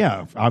 Have to.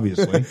 Yeah,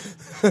 obviously.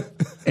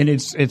 And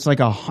it's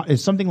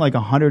something like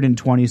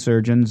 120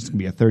 surgeons. It's gonna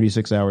be a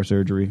 36-hour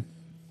surgery.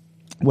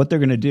 What they're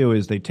gonna do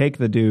is they take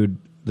the dude,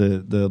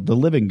 the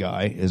living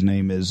guy. His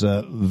name is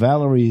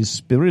Valery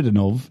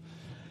Spiridonov.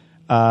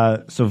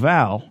 So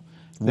Val.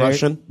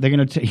 Russian? They're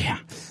going to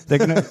they're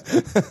going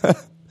to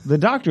the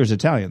doctor is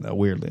Italian though,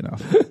 weirdly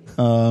enough.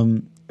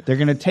 They're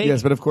going to take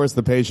Yes, but of course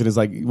the patient is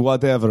like,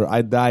 whatever,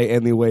 I die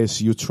anyways,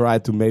 you try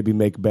to maybe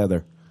make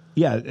better.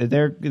 Yeah,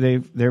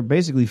 they're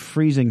basically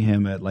freezing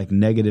him at like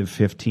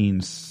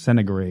 -15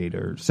 centigrade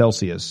or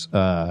Celsius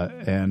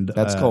and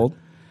That's cold.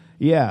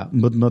 Yeah,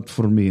 but not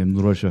for me in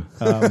Russia.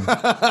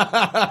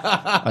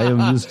 I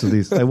am used to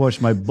this. I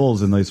wash my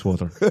balls in ice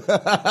water. So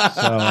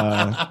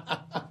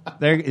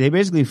they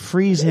basically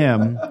freeze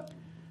him.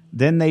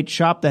 Then they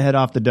chop the head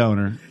off the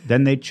donor.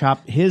 Then they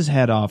chop his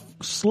head off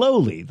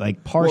slowly,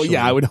 like partially. Well,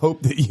 yeah, I would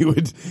hope that you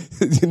would.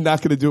 You're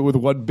not going to do it with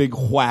one big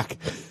whack.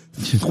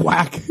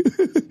 Whack.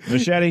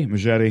 Machete.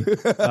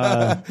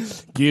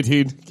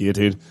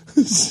 Guillotine.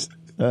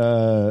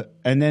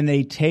 And then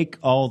they take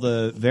all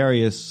the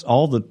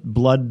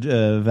blood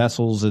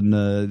vessels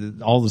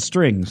and all the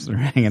strings that are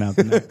hanging out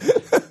there.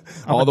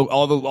 all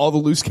the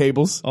loose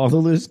cables. All the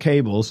loose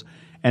cables.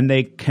 And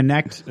they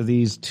connect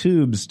these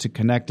tubes to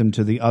connect them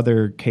to the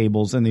other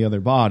cables in the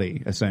other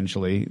body,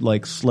 essentially,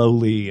 like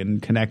slowly,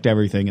 and connect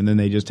everything. And then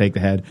they just take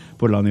the head,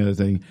 put it on the other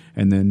thing,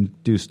 and then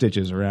do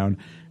stitches around.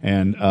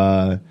 And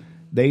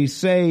they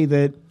say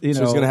that So he's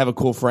going to have a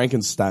cool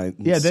Frankenstein.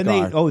 Yeah.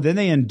 Then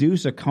they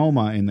induce a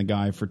coma in the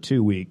guy for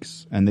 2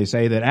 weeks, and they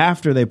say that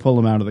after they pull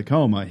him out of the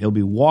coma, he'll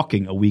be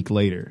walking a week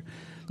later.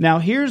 Now,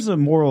 here's a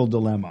moral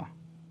dilemma.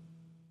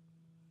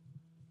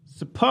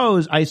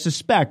 I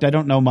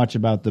don't know much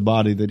about the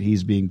body that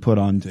he's being put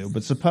onto,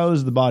 but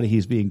suppose the body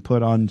he's being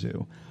put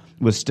onto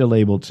was still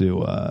able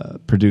to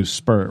produce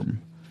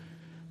sperm.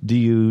 Do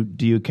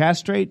you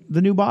castrate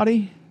the new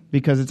body?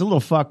 Because it's a little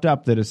fucked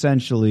up that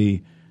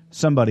essentially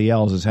somebody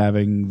else is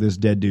having this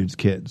dead dude's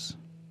kids.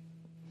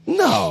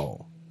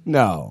 No.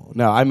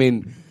 I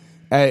mean,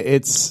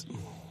 it's.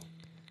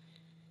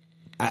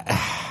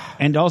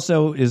 And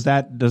also, does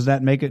that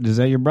make it? Is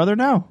that your brother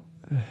now?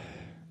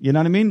 You know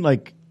what I mean?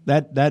 Like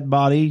that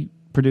body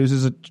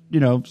produces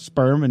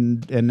sperm,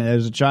 and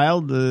as a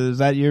child, is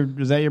that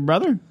your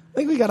brother? I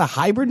think we got a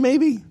hybrid,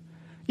 maybe.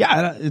 Yeah,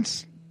 I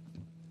don't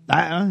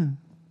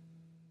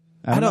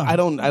know. I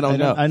don't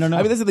know. I mean,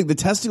 that's the thing. The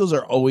testicles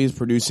are always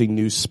producing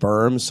new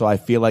sperm, so I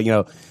feel like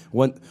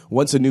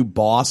once a new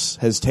boss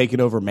has taken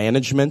over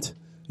management,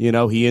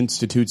 he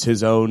institutes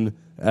his own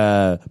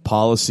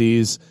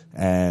policies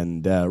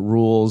and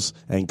rules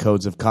and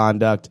codes of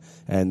conduct,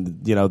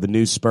 and the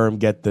new sperm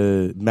get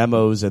the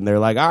memos, and they're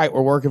like, all right,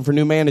 we're working for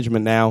new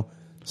management now.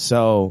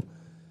 So,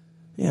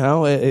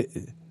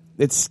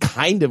 it's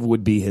kind of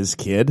would be his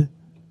kid.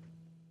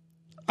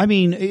 I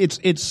mean,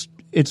 it's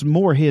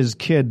more his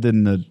kid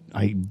than the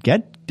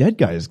dead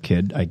guy's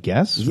kid, I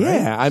guess.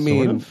 Yeah, right? I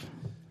mean, sort of.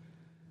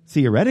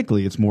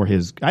 Theoretically, it's more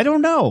his. I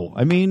don't know.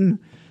 I mean,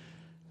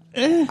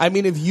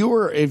 if you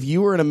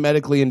were in a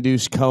medically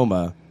induced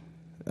coma,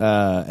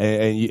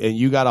 and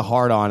you got a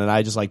hard on, and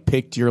I just like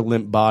picked your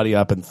limp body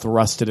up and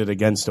thrusted it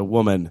against a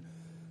woman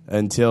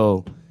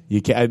until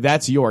you can.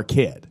 That's your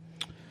kid.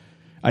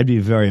 I'd be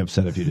very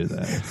upset if you did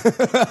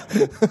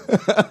that.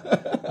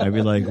 I'd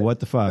be like,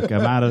 what the fuck?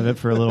 I'm out of it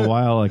for a little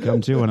while. I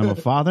come to when I'm a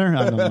father.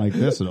 I don't like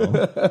this at all.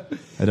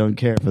 I don't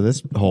care for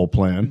this whole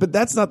plan. But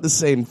that's not the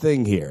same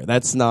thing here.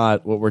 That's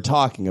not what we're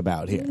talking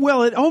about here.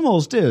 Well, it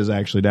almost is,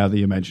 actually, now that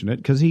you mention it,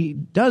 because he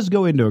does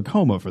go into a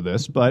coma for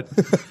this. But,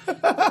 and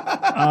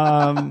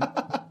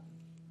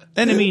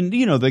I mean,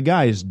 the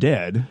guy's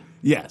dead.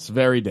 Yes,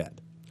 very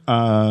dead.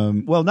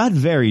 Well, not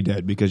very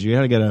dead, because you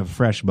got to get a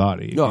fresh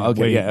body. Oh,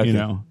 okay, yeah,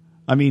 okay.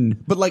 I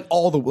mean, but like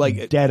all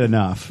the dead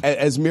enough.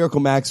 As Miracle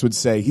Max would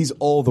say, he's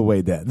all the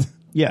way dead.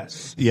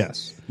 Yes.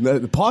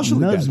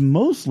 Partially dead. He's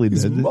mostly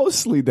dead. He's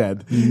mostly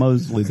dead.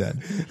 Mostly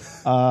dead.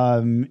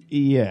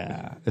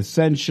 Yeah.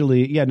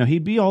 Essentially, yeah. No,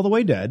 he'd be all the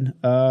way dead.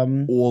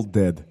 All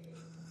dead.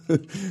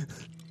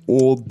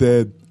 All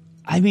dead.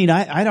 I mean,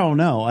 I don't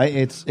know.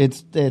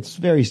 It's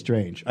very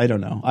strange. I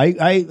don't know.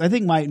 I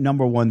think my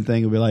number one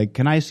thing would be like,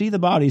 can I see the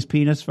body's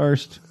penis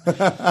first?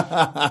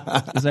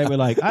 Because I'd be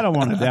like, I don't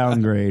want to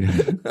downgrade.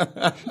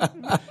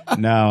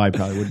 No, I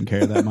probably wouldn't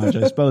care that much.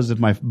 I suppose if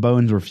my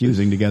bones were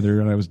fusing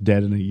together and I was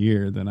dead in a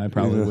year, then I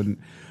probably wouldn't.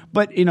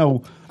 But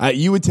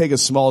you would take a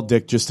small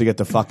dick just to get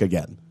the fuck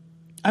again.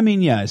 I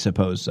mean, yeah, I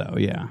suppose so.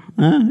 Yeah,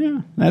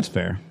 yeah, that's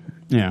fair.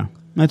 Yeah.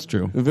 That's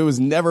true. If it was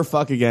never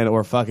fuck again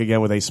or fuck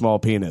again with a small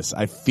penis,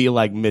 I feel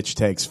like Mitch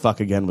takes fuck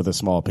again with a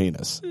small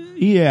penis.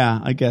 Yeah,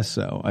 I guess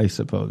so. I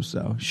suppose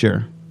so.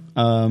 Sure.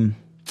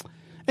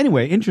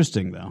 Anyway,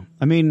 interesting though.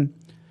 I mean,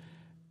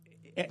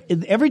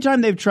 every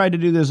time they've tried to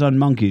do this on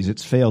monkeys,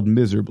 it's failed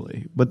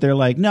miserably. But they're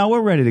like, no,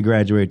 we're ready to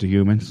graduate to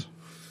humans.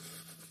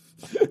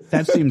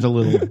 That seems a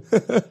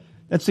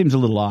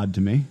little odd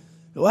to me.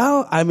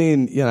 Well, I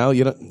mean, you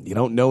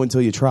don't know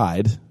until you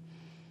tried.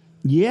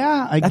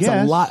 Yeah, I guess.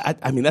 That's a lot.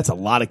 I mean, that's a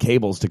lot of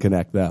cables to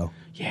connect, though.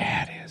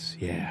 Yeah, it is.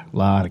 Yeah, a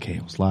lot of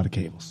cables.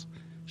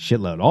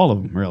 Shitload. All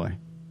of them, really.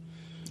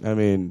 I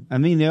mean,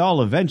 they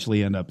all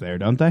eventually end up there,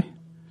 don't they?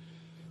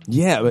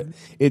 Yeah, but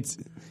it's.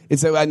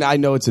 I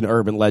know it's an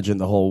urban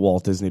legend, the whole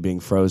Walt Disney being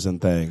frozen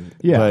thing.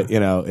 Yeah, but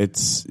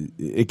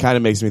it kind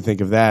of makes me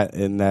think of that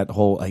and that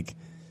whole like.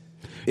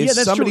 If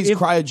somebody's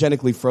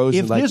cryogenically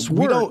frozen, like this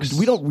works,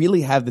 we don't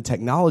really have the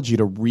technology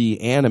to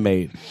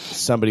reanimate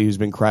somebody who's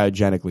been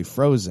cryogenically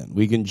frozen.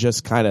 We can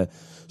just kind of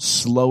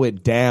slow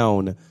it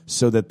down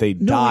so that they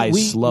die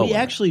slower. We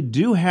actually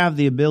do have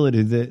the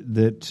ability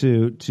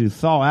to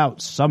thaw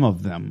out some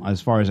of them,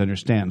 as far as I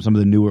understand, some of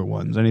the newer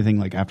ones. Anything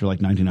like after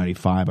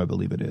 1995, I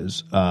believe it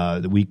is.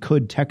 That we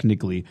could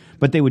technically,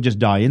 but they would just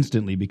die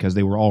instantly because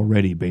they were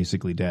already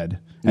basically dead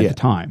at the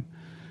time.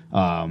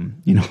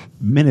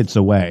 Minutes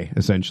away,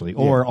 essentially,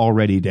 or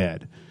already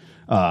dead.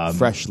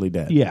 Freshly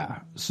dead. Yeah.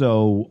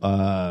 So,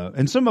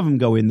 and some of them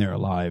go in there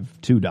alive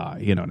to die.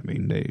 You know what I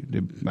mean? They,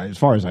 as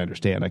far as I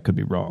understand, I could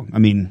be wrong. I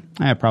mean,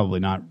 I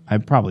probably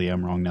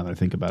am wrong now that I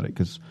think about it,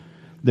 because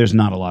there's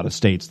not a lot of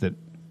states that.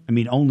 I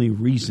mean, only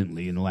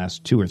recently, in the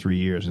last 2 or 3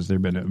 years, has there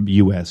been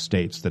U.S.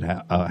 states that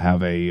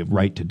have a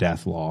right to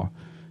death law.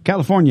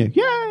 California,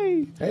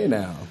 yay! Hey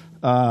now.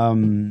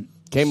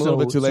 Came a little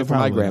bit too late for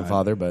my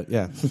grandfather, but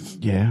yeah.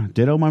 Yeah,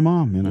 ditto my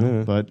mom,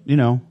 Yeah. But,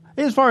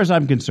 as far as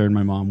I'm concerned,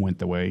 my mom went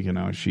the way,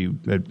 she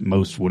at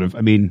most would have.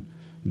 I mean,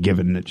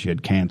 given that she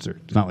had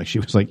cancer. It's not like she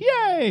was like,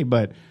 yay!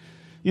 But,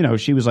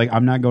 she was like,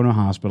 I'm not going to a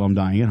hospital. I'm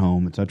dying at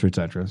home, et cetera, et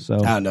cetera. So,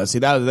 I don't know. See,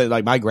 that was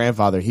like my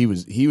grandfather. He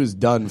was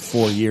done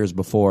 4 years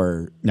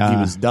before he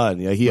was done.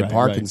 Yeah, he had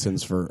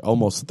Parkinson's for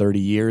almost 30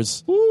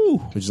 years.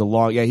 Ooh. Which is a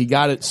long. Yeah, he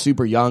got it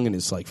super young in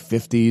his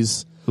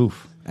 50s.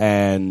 Oof.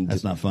 And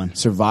that's not fun.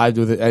 Survived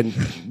with it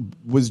and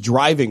was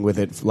driving with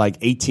it for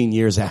 18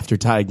 years after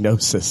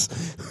diagnosis,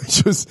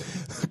 which was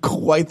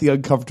quite the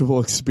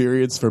uncomfortable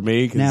experience for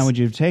me. Now, would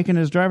you have taken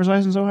his driver's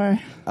license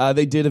away?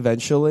 They did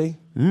eventually.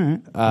 All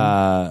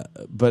right.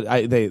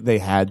 But they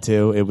had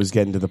to. It was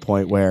getting to the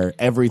point where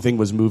everything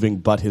was moving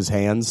but his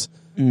hands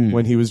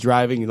when he was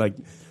driving. Like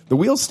the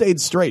wheels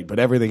stayed straight, but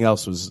everything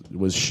else was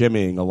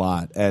shimmying a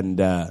lot. And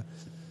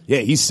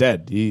he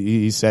said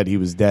he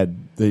was dead.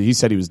 He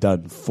said he was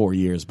done 4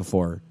 years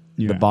before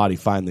the body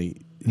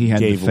finally. He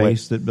had gave the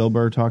face that Bill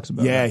Burr talks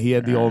about. Yeah, he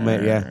had the old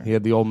man. Yeah, he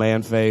had the old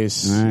man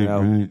face.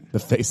 Right. The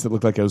face that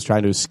looked like it was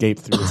trying to escape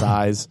through his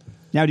eyes.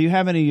 Now, do you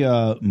have any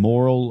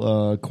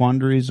moral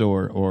quandaries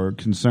or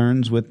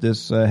concerns with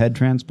this head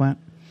transplant?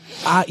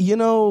 Is it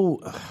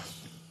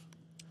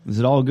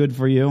all good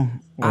for you,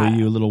 or are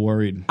you a little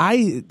worried?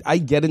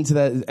 I get into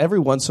that every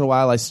once in a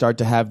while. I start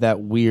to have that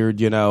weird,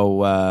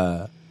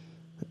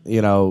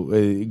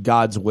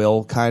 God's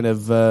will kind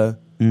of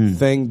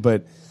thing.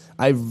 But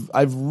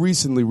I've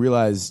recently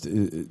realized,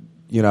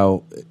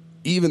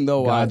 even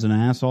though God's an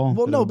asshole.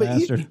 Well, no, but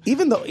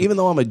even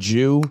though I'm a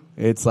Jew,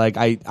 it's like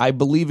I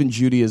believe in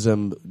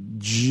Judaism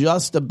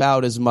just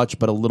about as much,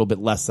 but a little bit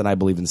less than I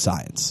believe in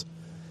science.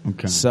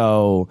 Okay.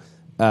 So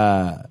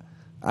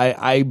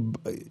I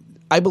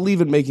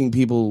believe in making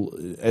people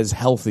as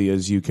healthy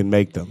as you can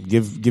make them.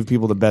 Give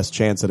people the best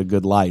chance at a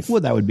good life.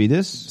 Well, that would be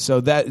this. So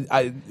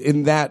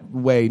in that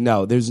way,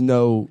 no, there's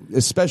no,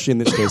 especially in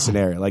this case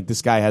scenario, like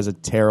this guy has a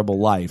terrible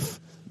life.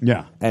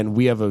 Yeah. And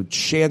we have a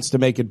chance to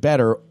make it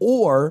better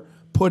or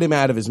put him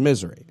out of his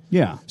misery.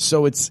 Yeah.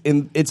 So it's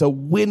a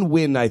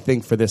win-win, I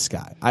think, for this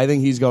guy. I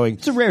think he's going.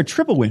 It's a rare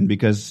triple win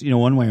because,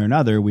 one way or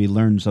another, we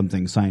learned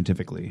something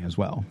scientifically as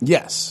well.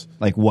 Yes.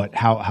 Like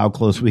how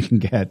close we can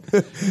get.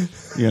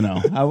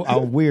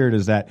 How weird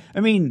is that? I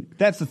mean,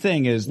 that's the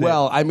thing is that.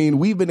 Well, I mean,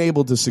 we've been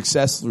able to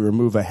successfully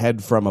remove a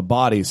head from a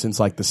body since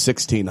the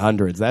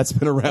 1600s. That's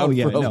been around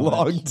for a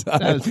long time.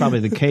 That was probably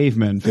the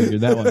cavemen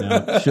figured that one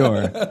out.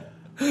 Sure.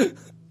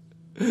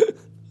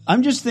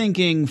 I'm just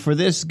thinking for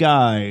this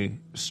guy,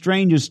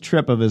 strangest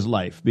trip of his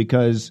life,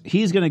 because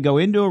he's going to go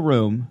into a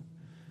room,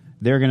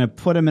 they're going to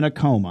put him in a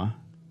coma,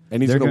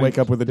 and he's going to wake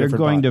up with a different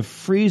body. They're going to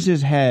freeze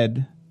his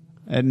head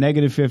at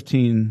negative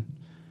 15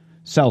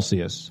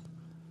 Celsius,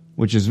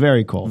 which is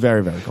very cold.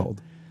 Very, very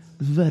cold.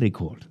 Very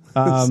cold.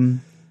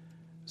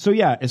 So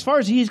yeah, as far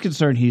as he's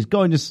concerned, he's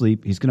going to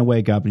sleep, he's going to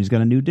wake up, and he's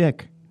got a new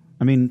dick.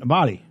 I mean, a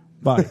body.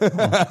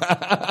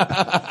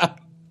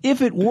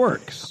 If it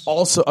works.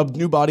 Also, a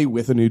new body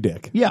with a new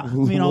dick. Yeah, I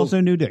mean, also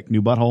a new dick.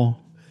 New butthole.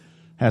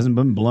 Hasn't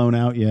been blown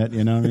out yet,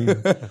 you know what I mean?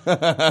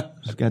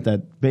 It's got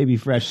that baby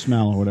fresh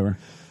smell or whatever.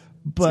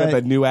 But it's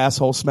got that new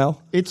asshole smell.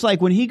 It's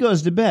like when he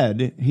goes to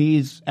bed,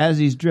 as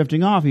he's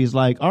drifting off, he's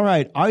like, all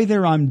right,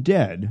 either I'm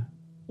dead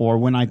or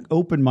when I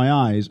open my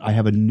eyes, I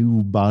have a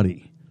new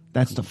body.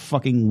 That's the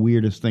fucking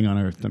weirdest thing on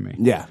earth to me.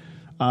 Yeah.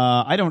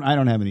 I don't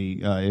have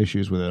any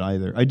issues with it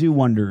either. I do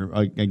wonder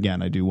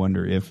again. I do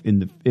wonder if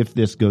if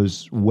this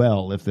goes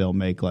well, if they'll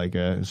make like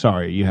a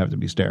sorry, you have to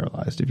be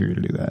sterilized if you're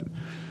going to do that.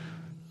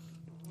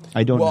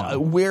 I don't know.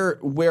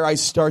 Where I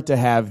start to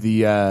have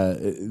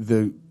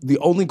the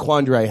only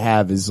quandary I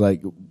have is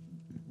like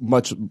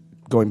much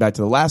going back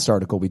to the last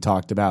article we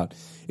talked about.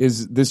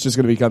 Is this just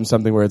going to become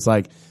something where it's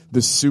like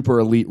the super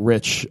elite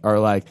rich are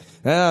like,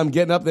 I'm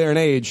getting up there in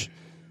age.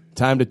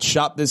 Time to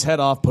chop this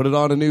head off, put it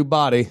on a new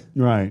body.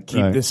 Right.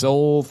 Keep this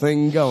old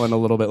thing going a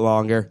little bit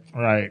longer.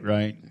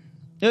 Right.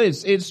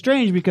 It's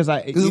strange because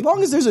as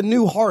long as there's a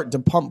new heart to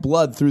pump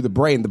blood through the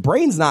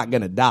brain's not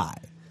going to die.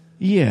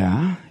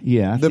 Yeah.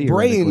 The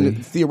brain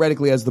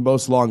theoretically has the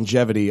most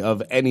longevity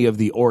of any of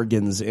the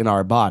organs in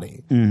our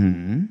body.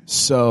 Mm-hmm.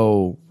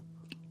 So,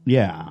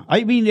 yeah,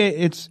 I mean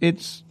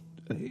it's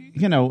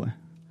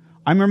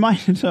I'm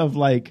reminded of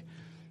like.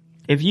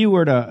 If we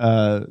were to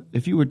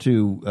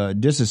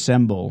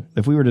disassemble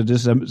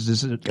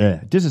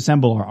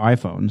our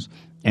iPhones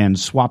and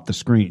swap the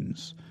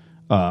screens,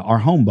 our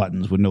home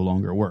buttons would no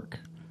longer work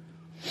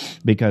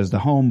because the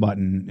home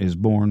button is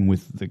born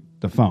with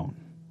the phone.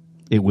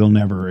 It will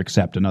never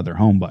accept another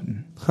home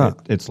button. Huh.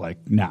 It's like,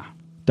 nah,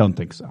 don't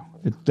think so.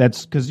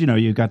 That's because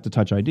you got the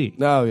Touch ID.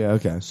 Oh yeah,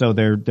 okay. So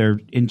they're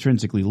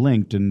intrinsically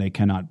linked, and they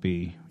cannot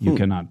be. You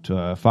cannot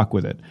fuck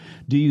with it.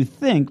 Do you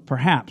think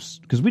perhaps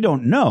because we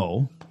don't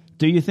know?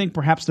 Do you think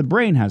perhaps the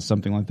brain has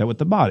something like that with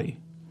the body,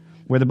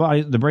 where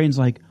the brain's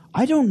like,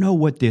 I don't know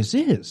what this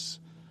is.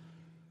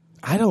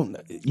 I don't.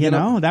 You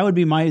know, that would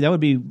be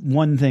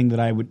one thing that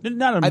I would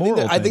not a moral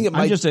thing. I think it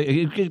might, just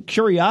a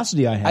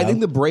curiosity I have. I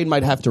think the brain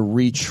might have to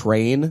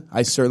retrain.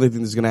 I certainly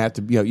think there's going to have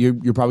to be. You're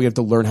probably going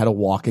to have to learn how to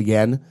walk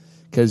again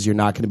because you're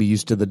not going to be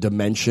used to the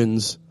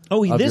dimensions.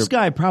 Oh, this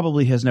guy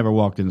probably has never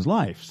walked in his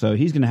life, so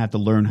he's going to have to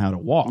learn how to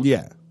walk.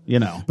 Yeah.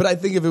 But I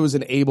think if it was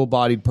an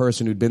able-bodied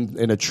person who'd been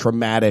in a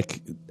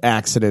traumatic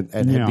accident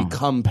and had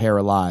become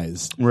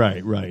paralyzed,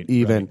 right,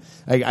 even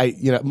I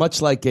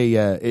much like a.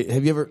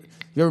 Have you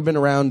ever been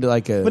around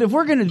like a? But if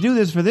we're going to do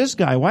this for this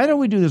guy, why don't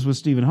we do this with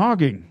Stephen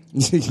Hawking?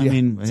 Yeah, I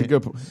mean, it's a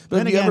good. But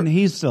then again,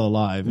 he's still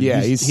alive.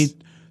 Yeah, he's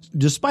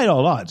despite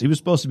all odds, he was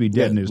supposed to be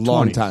dead in his 20s,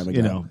 long time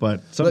ago.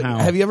 But somehow,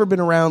 have you ever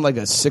been around like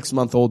a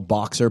 6-month-old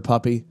boxer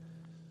puppy?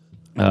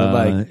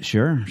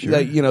 Sure.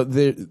 Like,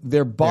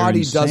 their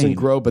body doesn't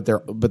grow, but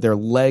their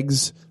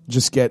legs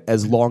just get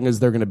as long as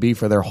they're going to be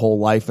for their whole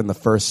life in the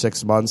first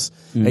 6 months,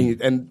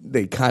 and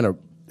they kind of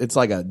it's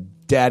like a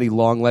daddy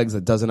long legs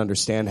that doesn't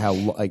understand how.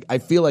 Like I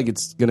feel like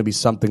it's going to be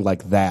something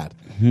like that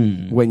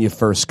when you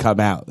first come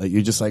out. That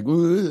you're just like, I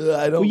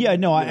don't. Well, yeah,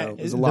 no.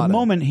 The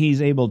moment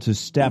he's able to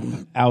step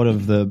out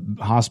of the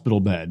hospital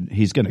bed,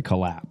 he's going to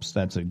collapse.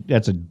 That's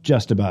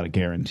just about a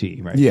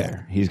guarantee, right? Yeah,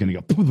 there. He's going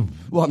to go.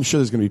 Well, I'm sure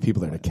there's going to be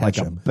people there to catch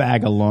him. Like a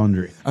bag of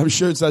laundry. I'm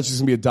sure it's not just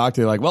going to be a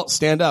doctor like, well,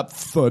 stand up,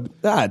 thud.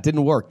 It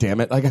didn't work, damn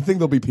it. Like I think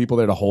there'll be people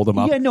there to hold him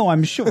up. Yeah, no,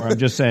 I'm sure. I'm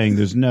just saying,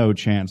 there's no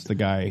chance the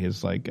guy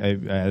is like.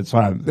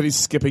 That he's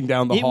skipping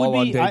down the hall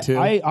on day 2.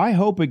 I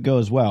hope it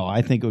goes well.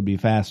 I think it would be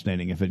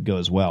fascinating if it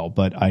goes well,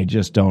 but I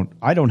just don't.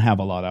 I don't have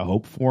a lot of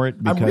hope for it.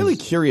 I'm really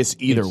curious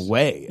either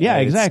way. Yeah,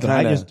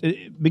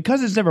 exactly.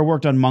 Because it's never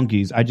worked on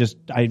monkeys. I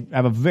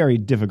have a very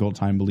difficult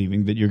time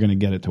believing that you're going to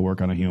get it to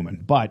work on a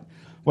human. But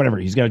whatever.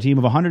 He's got a team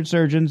of 100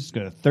 surgeons. He's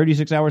got a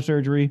 36-hour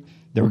surgery.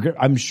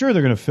 I'm sure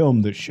they're going to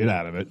film the shit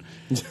out of it.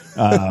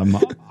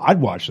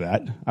 I'd watch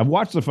that. I've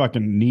watched the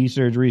fucking knee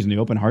surgeries and the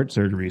open heart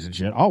surgeries and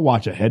shit. I'll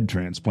watch a head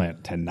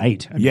transplant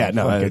tonight.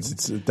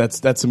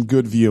 That's some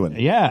good viewing.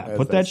 Yeah,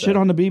 put that shit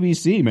on the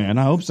BBC, man.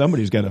 I hope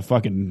somebody's got a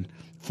fucking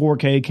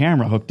 4K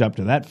camera hooked up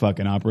to that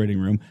fucking operating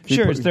room.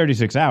 Sure, it's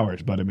 36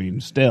 hours, but I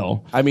mean,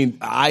 still. I mean,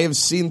 I have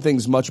seen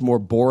things much more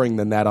boring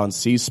than that on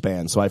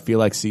C-SPAN, so I feel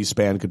like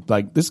C-SPAN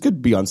this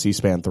could be on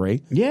C-SPAN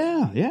 3.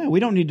 Yeah.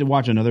 We don't need to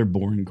watch another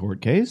boring court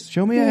case.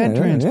 Show me a head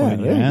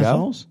transplant, you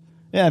assholes.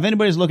 Yeah, if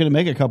anybody's looking to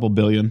make a couple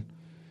billion,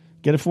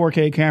 get a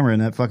 4K camera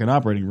in that fucking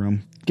operating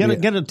room.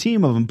 Get a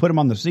team of them, put them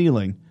on the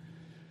ceiling.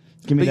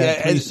 Give me that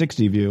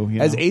 360 view.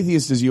 As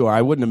atheist as you are,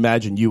 I wouldn't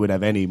imagine you would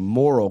have any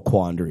moral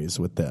quandaries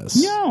with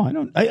this. No, I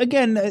don't.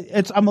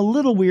 I'm a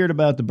little weird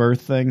about the birth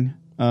thing.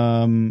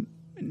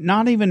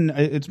 Not even.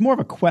 It's more of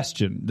a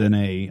question than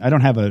I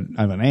don't have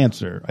an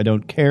answer. I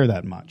don't care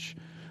that much.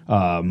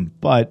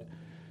 But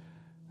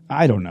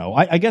I don't know.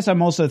 I guess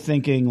I'm also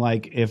thinking,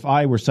 like, if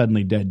I were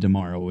suddenly dead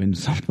tomorrow and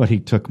somebody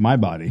took my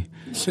body.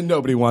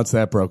 Nobody wants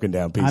that broken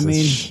down piece. I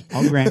mean,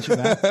 I'll grant you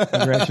that.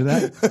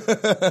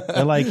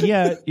 They're like,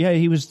 yeah,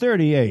 he was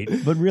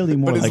 38, but really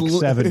more like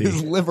 70.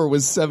 His liver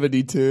was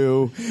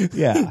 72.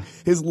 Yeah.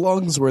 His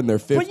lungs were in their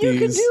 50s. But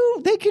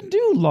they can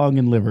do lung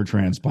and liver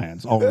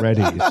transplants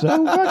already.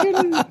 So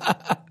fucking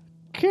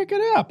kick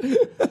it up.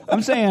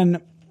 I'm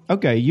saying,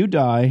 okay, you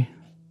die.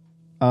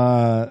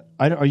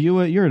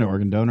 You're an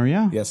organ donor,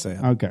 yeah? Yes, I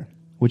am. Okay.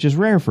 Which is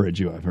rare for a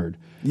Jew, I've heard.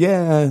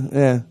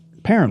 Yeah.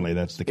 Apparently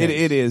that's the case.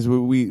 It is.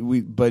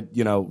 We but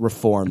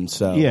reformed,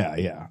 so.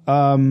 Yeah.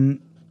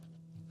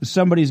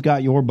 somebody's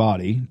got your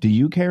body, do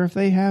you care if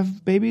they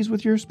have babies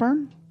with your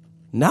sperm?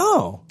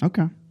 No.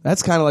 Okay.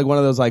 That's kind of like one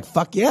of those like,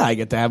 fuck yeah, I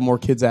get to have more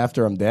kids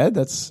after I'm dead.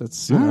 That's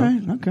all right.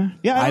 Okay.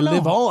 Yeah, I don't know.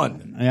 live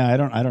on. Yeah, I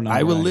don't know.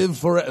 I will live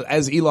for,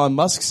 as Elon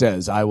Musk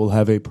says, I will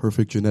have a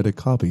perfect genetic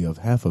copy of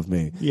half of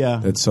me. Yeah,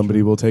 that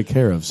somebody will take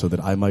care of so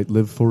that I might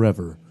live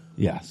forever.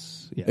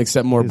 Yes.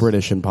 Except more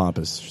British and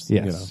pompous.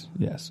 Yes.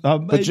 Yes.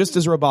 But just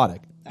as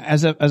robotic.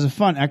 As a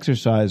fun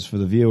exercise for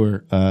the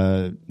viewer,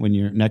 when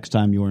you're next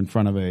time you're in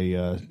front of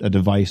a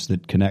device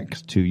that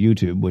connects to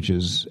YouTube, which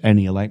is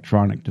any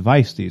electronic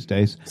device these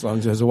days, as long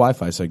as it has a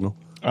Wi-Fi signal,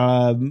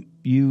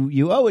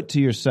 you owe it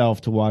to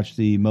yourself to watch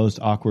the most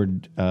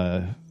awkward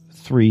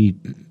 3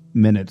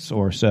 minutes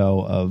or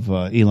so of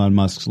Elon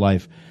Musk's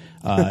life.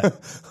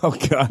 Oh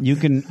God! You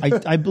can,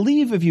 I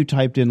believe, if you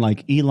typed in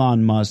like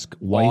Elon Musk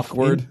wife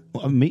awkward,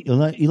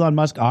 Elon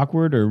Musk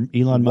awkward, or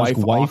Elon Musk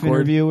wife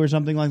interview or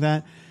something like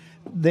that.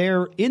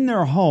 They're in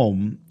their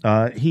home,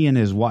 he and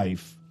his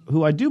wife,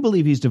 who I do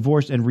believe he's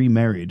divorced and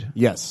remarried.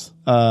 Yes.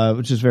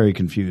 Which is very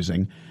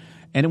confusing.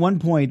 And at one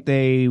point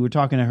they were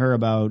talking to her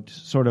about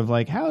sort of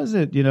like, how is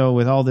it,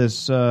 with all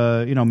this,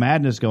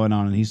 madness going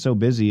on and he's so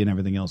busy and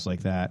everything else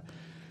like that.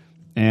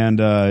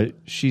 And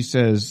she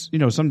says,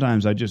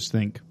 sometimes I just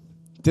think.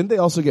 Didn't they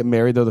also get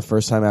married, though, the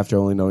first time after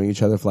only knowing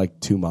each other for like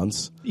 2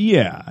 months?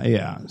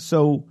 Yeah.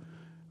 So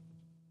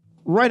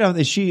right off,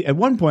 she at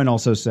one point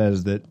also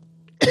says that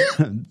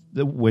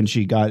when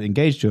she got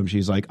engaged to him,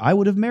 she's like, I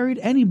would have married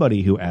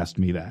anybody who asked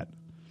me that.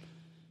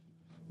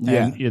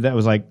 Yeah. And that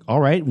was like, all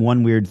right,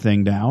 one weird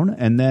thing down.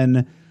 And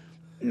then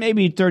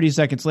maybe 30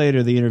 seconds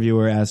later, the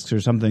interviewer asks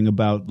her something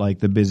about like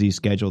the busy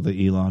schedule that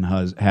Elon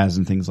has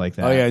and things like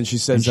that. Oh, yeah. And she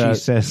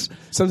says,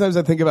 sometimes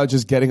I think about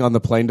just getting on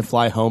the plane to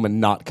fly home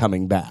and not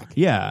coming back.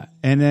 Yeah.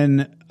 And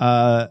then,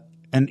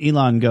 and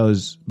Elon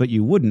goes, but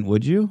you wouldn't,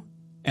 would you?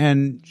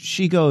 And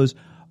she goes,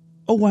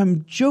 oh,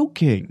 I'm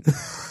joking.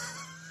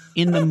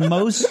 In the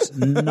most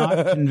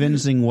not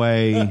convincing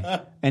way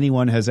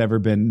anyone has ever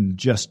been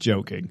just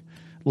joking.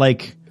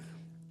 Like,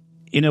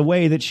 in a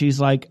way that she's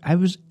like, I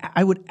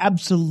would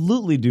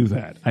absolutely do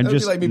that. I'm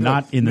just like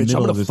not in the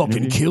middle of this. I'm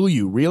going to fucking kill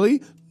you.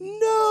 Really?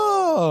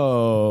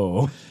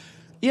 No.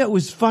 Yeah,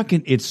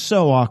 it's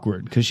so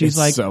awkward because she's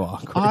like, so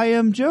awkward. I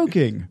am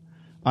joking.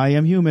 I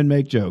am human,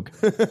 make joke.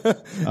 You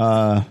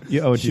owe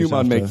it to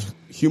yourself.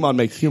 Human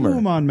make humor.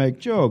 Human make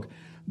joke.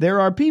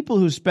 There are people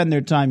who spend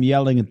their time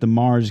yelling at the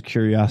Mars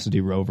Curiosity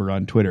rover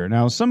on Twitter.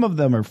 Now, some of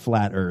them are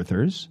flat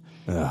earthers.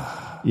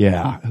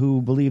 Yeah,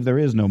 who believe there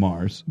is no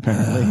Mars,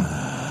 apparently.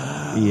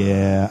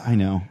 Yeah, I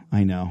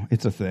know.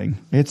 It's a thing.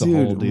 It's a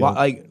whole deal.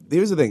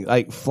 Here's the thing.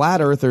 Like,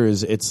 flat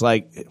earthers, it's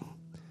that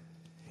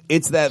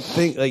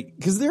thing, like,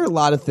 because there are a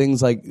lot of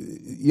things like, the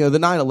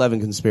 9/11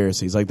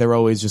 conspiracies, like, they're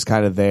always just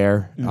kind of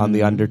there on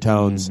the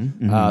undertones.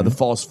 The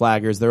false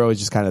flaggers, they're always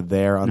just kind of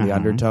there on the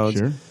undertones.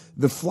 Sure.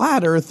 The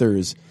flat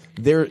earthers,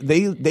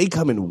 they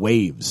come in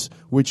waves,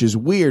 which is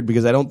weird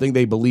because I don't think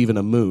they believe in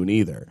a moon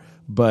either.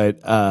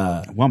 But but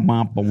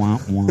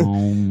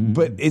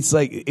it's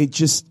like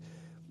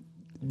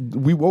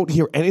we won't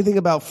hear anything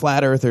about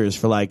flat earthers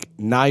for like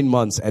 9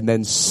 months, and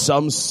then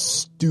some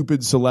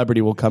stupid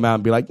celebrity will come out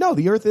and be like, no,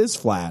 the earth is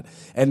flat.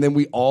 And then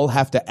we all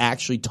have to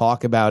actually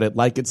talk about it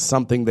like it's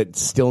something that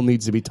still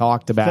needs to be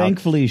talked about.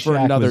 Thankfully, for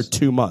Shaq another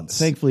 2 months.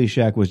 Thankfully,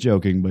 Shaq was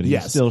joking, but he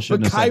still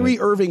shouldn't have said it. But Kyrie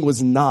Irving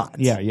was not.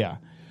 Yeah.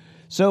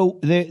 So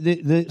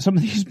some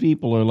of these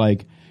people are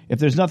like, if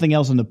there's nothing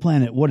else on the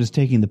planet, what is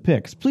taking the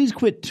pics? Please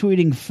quit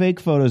tweeting fake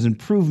photos and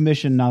prove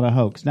mission not a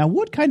hoax. Now,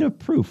 what kind of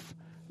proof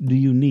do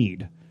you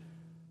need?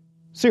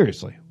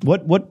 Seriously,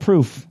 what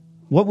proof?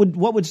 What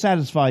would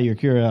satisfy your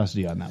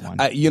curiosity on that one?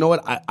 You know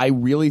what? I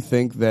really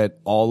think that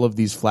all of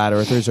these flat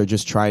earthers are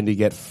just trying to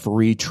get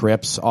free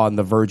trips on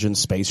the Virgin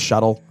Space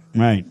Shuttle.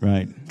 Right.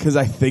 Because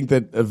I think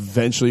that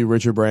eventually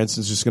Richard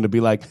Branson's just going to be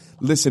like,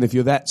 listen, if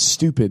you're that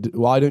stupid,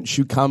 why don't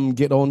you come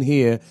get on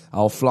here?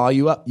 I'll fly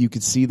you up. You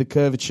could see the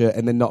curvature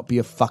and then not be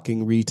a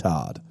fucking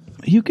retard.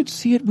 You could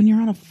see it when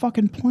you're on a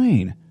fucking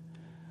plane.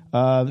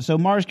 So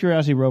Mars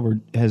Curiosity rover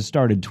has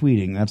started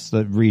tweeting. That's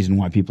the reason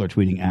why people are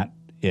tweeting at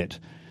it.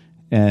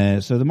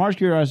 So the Mars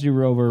Curiosity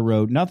rover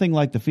wrote, nothing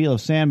like the feel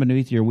of sand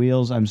beneath your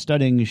wheels. I'm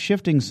studying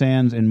shifting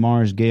sands in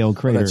Mars Gale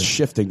crater. That's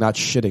shifting, not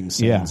shitting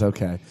sands. Yeah.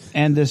 Okay.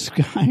 And this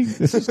guy,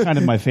 this is kind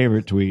of my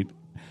favorite tweet.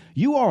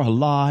 You are a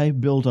lie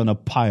built on a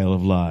pile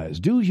of lies.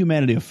 Do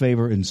humanity a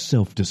favor and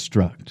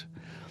self-destruct.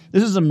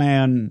 This is a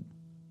man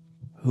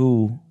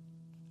who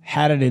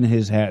had it in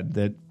his head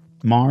that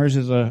Mars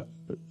is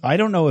I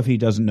don't know if he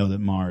doesn't know that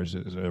Mars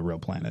is a real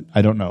planet.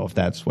 I don't know if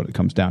that's what it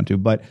comes down to.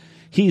 But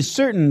he's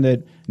certain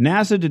that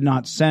NASA did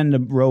not send a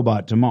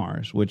robot to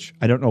Mars, which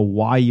I don't know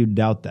why you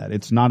doubt that.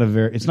 It's not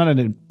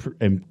an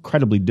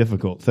incredibly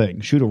difficult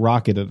thing. Shoot a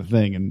rocket at a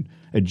thing and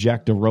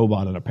eject a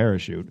robot in a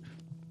parachute.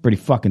 Pretty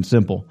fucking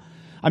simple.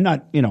 I'm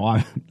not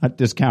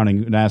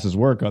discounting NASA's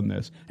work on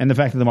this. And the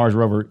fact that the Mars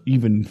rover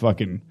even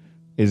fucking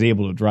is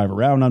able to drive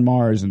around on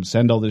Mars and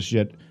send all this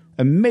shit.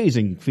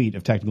 Amazing feat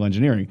of technical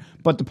engineering.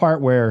 But the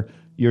part where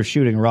you're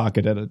shooting a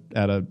rocket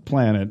at a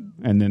planet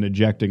and then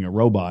ejecting a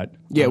robot.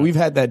 Yeah, we've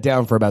had that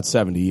down for about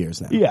 70 years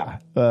now. Yeah,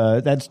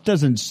 that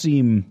doesn't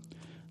seem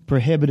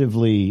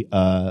prohibitively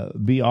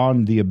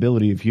beyond the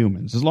ability of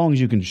humans. As long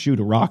as you can shoot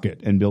a rocket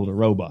and build a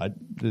robot,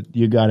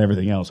 you got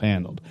everything else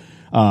handled.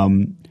 But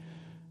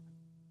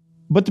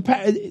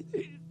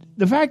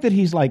the fact that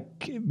he's like,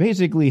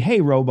 basically,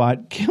 hey,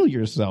 robot, kill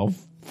yourself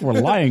for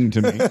lying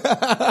to me.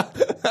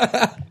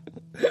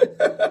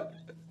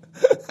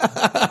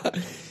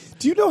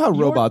 Do you know how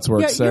robots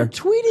work, sir? You're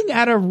tweeting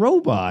at a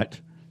robot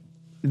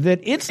that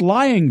it's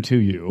lying to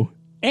you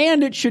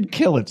and it should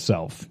kill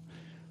itself.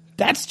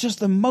 That's just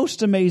the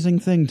most amazing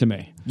thing to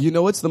me. You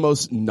know what's the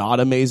most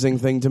not amazing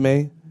thing to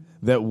me?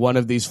 That one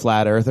of these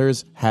flat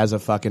earthers has a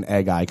fucking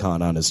egg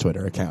icon on his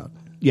Twitter account.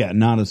 Yeah,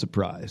 not a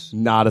surprise.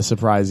 Not a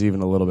surprise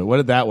even a little bit. What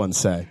did that one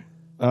say?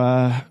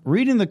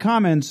 Reading the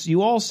comments,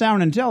 you all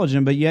sound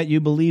intelligent, but yet you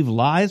believe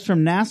lies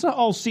from NASA?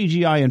 All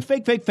CGI and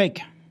fake, fake,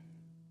 fake.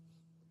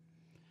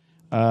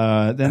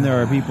 Then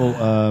there are people,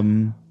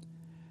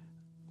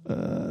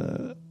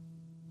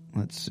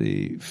 let's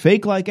see,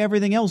 fake like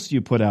everything else you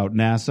put out,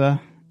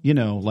 NASA. You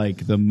know,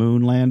 like the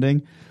moon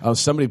landing. Oh,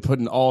 somebody put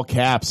in all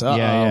caps. Uh-oh.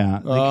 Yeah.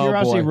 The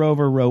Curiosity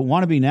rover wrote,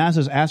 want to be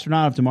NASA's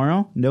astronaut of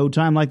tomorrow? No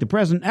time like the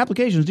present.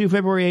 Applications due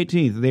February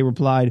 18th. They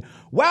replied,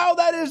 wow,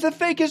 that is the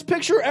fakest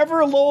picture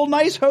ever. Lol,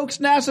 nice hoax.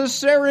 NASA's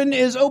Sarin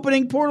is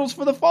opening portals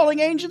for the falling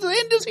angels. The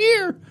end is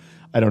here.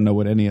 I don't know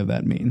what any of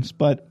that means.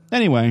 But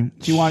anyway,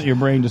 if you want your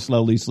brain to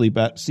slowly seep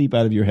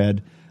out of your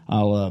head,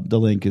 the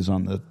link is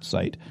on the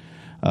site.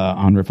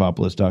 On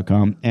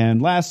Riffopolis.com. And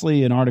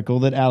lastly, an article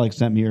that Alex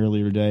sent me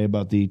earlier today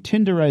about the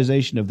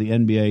Tinderization of the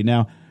NBA.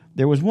 Now,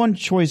 there was one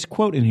choice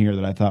quote in here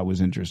that I thought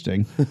was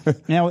interesting.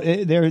 Now,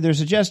 they're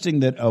suggesting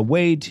that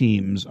away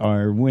teams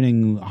are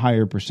winning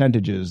higher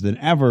percentages than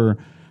ever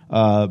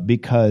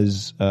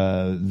because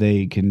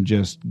they can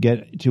just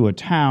get to a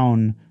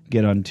town,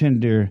 get on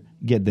Tinder,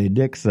 get their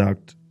dick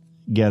sucked,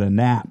 get a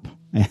nap.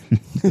 And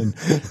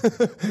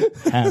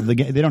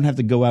they don't have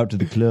to go out to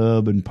the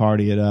club and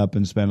party it up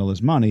and spend all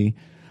this money.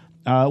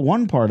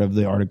 One part of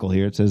the article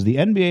here, it says the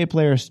NBA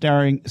player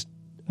staring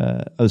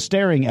at a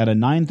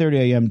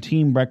 9:30 a.m.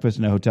 team breakfast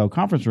in a hotel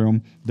conference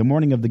room the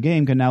morning of the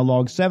game can now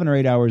log 7 or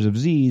 8 hours of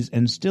Z's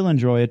and still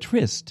enjoy a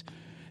tryst.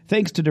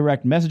 Thanks to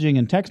direct messaging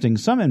and texting,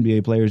 some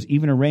NBA players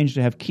even arrange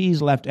to have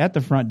keys left at the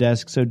front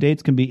desk so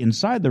dates can be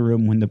inside the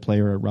room when the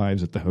player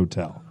arrives at the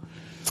hotel.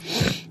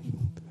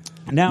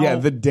 Now, yeah,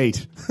 the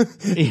date.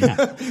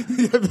 Yeah.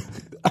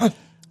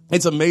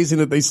 It's amazing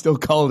that they still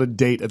call it a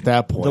date at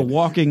that point. The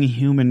walking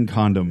human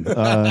condom. The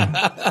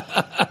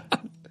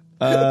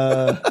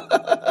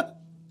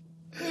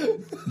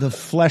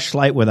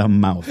fleshlight with a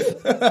mouth.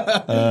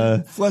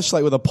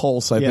 Fleshlight with a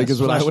pulse, I think,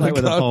 is what I would have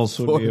with a pulse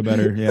for. would be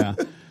better, yeah.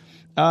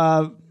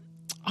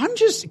 I'm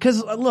just,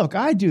 because, look,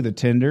 I do the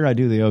Tinder, I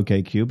do the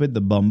OkCupid, the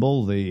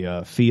Bumble,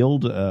 the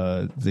Field,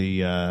 the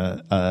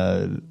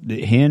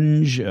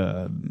Hinge,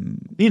 a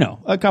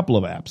couple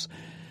of apps.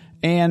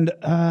 And,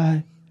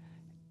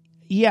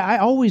 yeah, I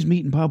always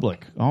meet in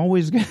public.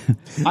 Always.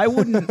 I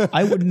would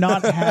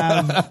not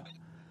have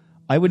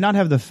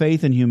the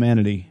faith in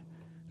humanity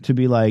to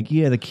be like,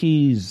 yeah, the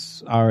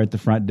keys are at the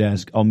front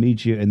desk. I'll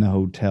meet you in the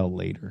hotel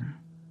later.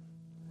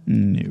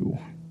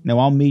 No. Now,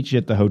 I'll meet you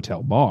at the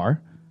hotel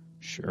bar.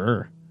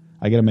 Sure.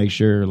 I got to make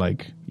sure,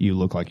 like, you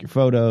look like your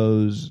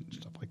photos,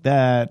 stuff like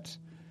that.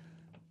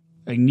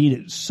 I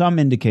need some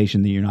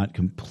indication that you're not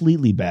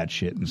completely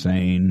batshit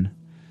insane,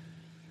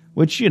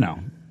 which,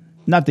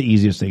 not the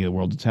easiest thing in the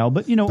world to tell,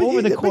 but,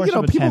 over the course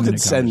of a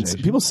 10-minute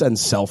conversation. People send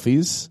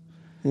selfies,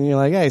 and you're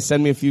like, hey,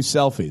 send me a few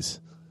selfies.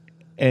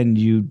 And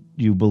you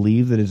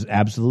believe that it's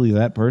absolutely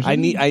that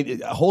person? I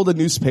hold a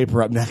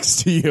newspaper up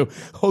next to you.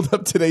 Hold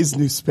up today's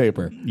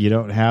newspaper. You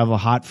don't have a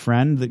hot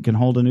friend that can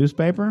hold a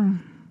newspaper?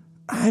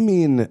 I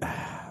mean,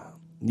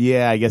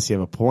 yeah, I guess you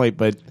have a point,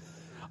 but...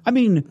 I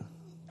mean,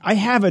 I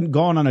haven't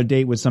gone on a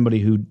date with somebody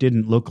who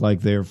didn't look like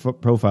their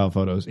profile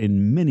photos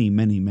in many,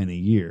 many, many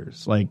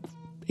years. Like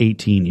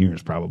 18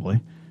 years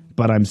probably.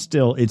 But it's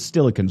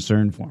still a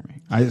concern for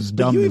me.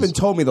 But you even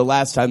told me the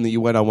last time that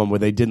you went on one where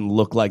they didn't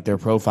look like their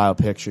profile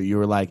picture. You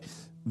were like,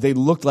 they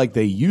looked like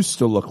they used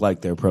to look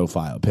like their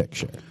profile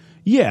picture.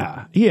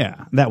 Yeah.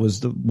 That was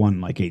the one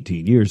like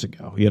 18 years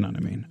ago. You know what I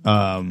mean?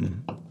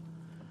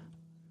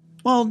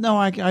 Well, no,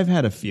 I've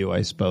had a few,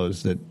 I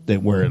suppose,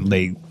 that where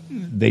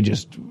they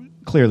just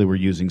clearly were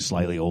using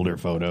slightly older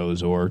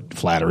photos or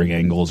flattering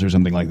angles or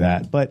something like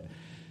that. But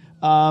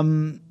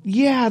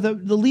yeah, the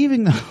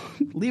leaving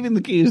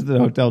the keys to the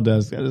hotel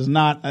desk is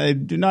not. I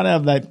do not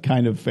have that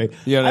kind of faith.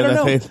 Yeah, I don't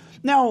know. Faith.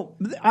 Now,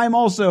 I'm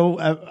also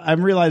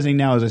I'm realizing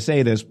now as I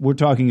say this, we're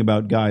talking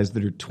about guys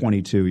that are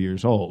 22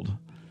 years old,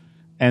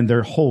 and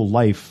their whole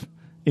life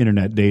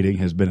internet dating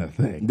has been a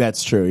thing.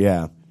 That's true.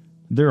 Yeah,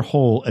 their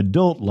whole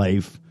adult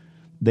life,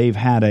 they've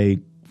had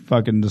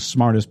the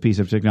smartest piece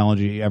of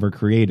technology ever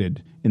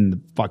created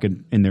in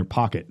their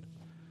pocket.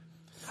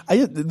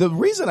 The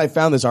reason I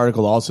found this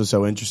article also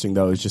so interesting,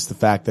 though, is just the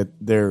fact that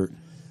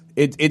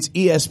it's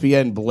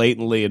ESPN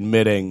blatantly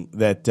admitting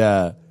that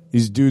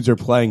These dudes are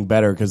playing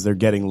better because they're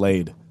getting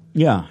laid.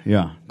 Yeah,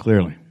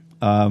 clearly.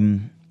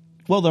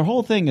 Well, their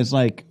whole thing is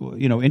like,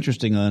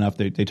 interesting enough,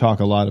 they talk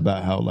a lot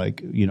about how,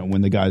 like,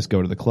 when the guys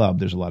go to the club,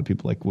 there's a lot of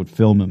people like would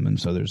film them, and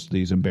so there's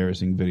these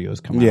embarrassing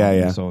videos come out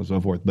and so on and so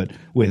forth. But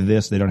with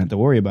this, they don't have to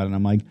worry about it. And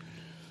I'm like,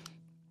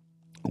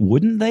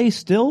 wouldn't they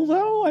still,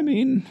 though? I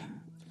mean,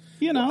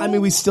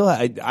 we still,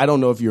 I don't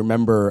know if you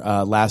remember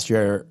last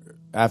year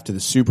after the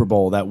Super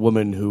Bowl, that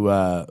woman who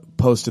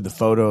posted the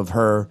photo of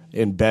her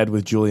in bed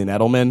with Julian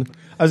Edelman.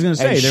 I was going to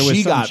say, there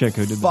was some got chick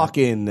who did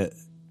fucking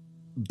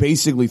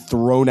basically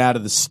thrown out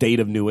of the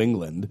state of New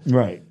England.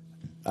 Right.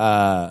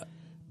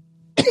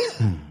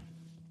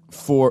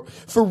 For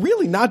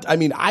really not, I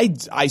mean, I'm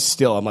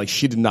like,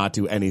 she did not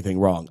do anything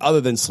wrong other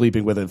than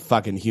sleeping with a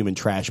fucking human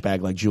trash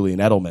bag like Julian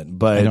Edelman.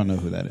 But I don't know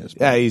who that is.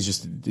 Yeah, he's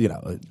just,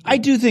 I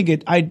do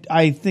think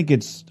I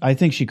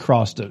think she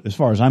crossed, as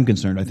far as I'm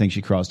concerned, I think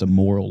she crossed a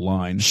moral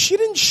line. She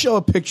didn't show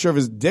a picture of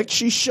his dick.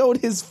 She showed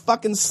his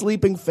fucking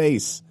sleeping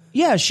face.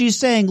 Yeah, she's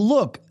saying,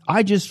 look,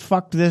 I just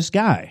fucked this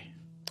guy.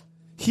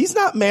 He's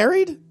not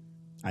married?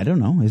 I don't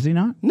know. Is he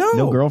not? No.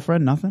 No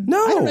girlfriend, nothing?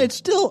 No. I don't know. It's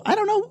still, I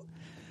don't know.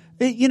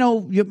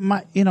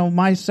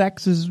 My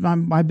sex is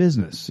my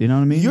business. You know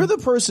what I mean? You're the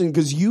person,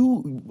 because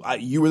you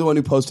were the one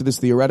who posted this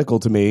theoretical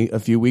to me a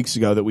few weeks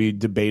ago that we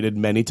debated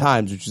many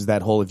times, which is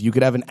that whole, if you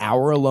could have an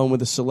hour alone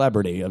with a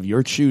celebrity of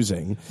your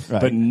choosing,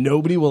 right, but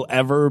nobody will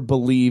ever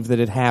believe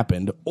that it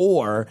happened,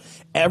 or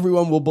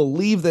everyone will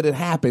believe that it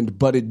happened,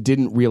 but it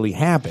didn't really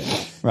happen.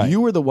 Right.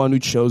 You were the one who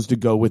chose to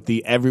go with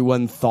the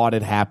everyone thought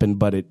it happened,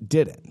 but it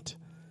didn't.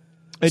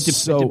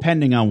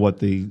 Depending on what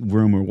the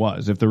rumor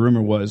was. If the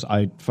rumor was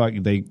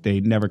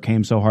they never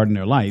came so hard in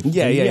their life.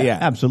 Yeah.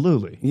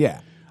 Absolutely. Yeah.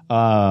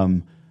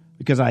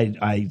 Because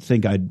I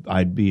think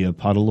I'd be a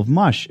puddle of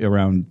mush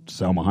around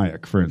Salma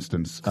Hayek, for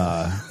instance.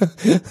 I'd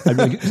be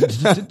like,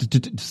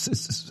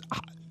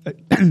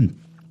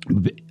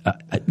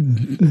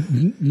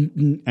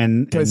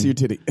 and can I see your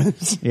titty?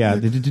 Yeah,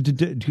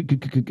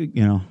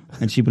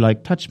 and she'd be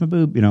like, touch my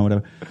boob,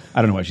 whatever.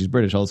 I don't know why she's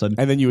British all of a sudden.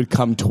 And then you would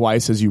come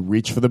twice as you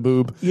reach for the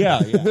boob. Yeah.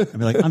 I'd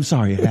be like, I'm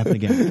sorry, it happened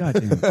again. God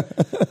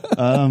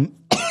damn.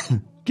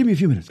 Give me a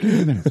few minutes.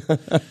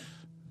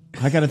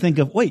 I got to think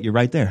of, wait, you're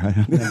right there.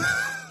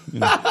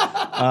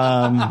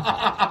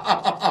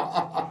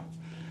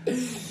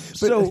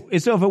 So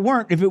if it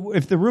weren't,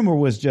 if the rumor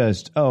was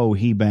just, oh,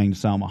 he banged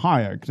Salma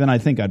Hayek, then I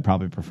think I'd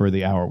probably prefer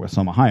the hour with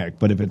Salma Hayek.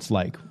 But if it's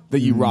like that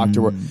you rocked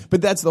her,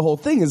 but that's the whole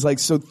thing, is like,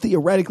 so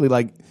theoretically,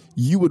 like,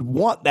 you would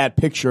want that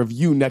picture of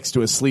you next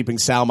to a sleeping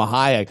Salma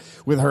Hayek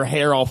with her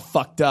hair all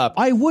fucked up.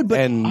 I would, but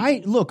and I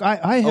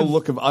have a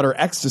look of utter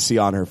ecstasy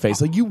on her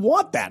face. Like, you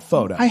want that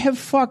photo. I have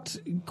fucked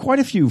quite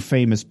a few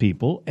famous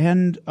people,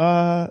 and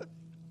I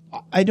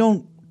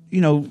don't,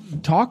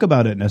 talk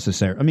about it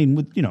necessarily. I mean,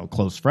 with,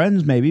 close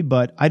friends maybe,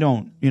 but I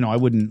don't, I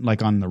wouldn't,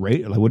 like, on the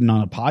radio, I wouldn't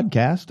on a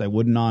podcast, I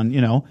wouldn't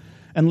on,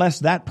 unless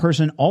that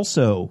person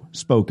also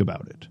spoke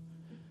about it.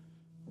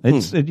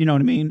 It's, you know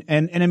what I mean?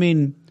 And I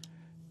mean,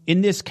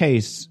 in this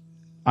case,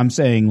 I'm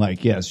saying,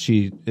 like, yes,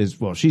 she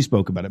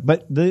spoke about it,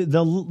 but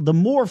the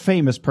more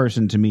famous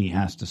person to me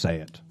has to say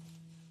it.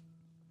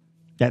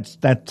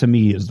 That to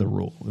me is the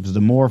rule. If it's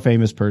the more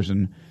famous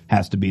person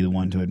has to be the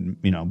one to,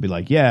 be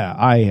like, yeah,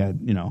 I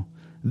had,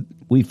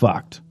 we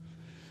fucked.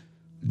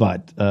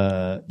 But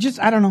just,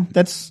 I don't know.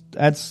 That's.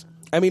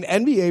 I mean,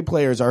 NBA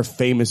players are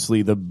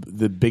famously the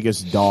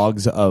biggest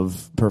dogs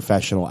of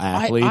professional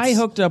athletes. I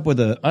hooked up with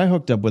a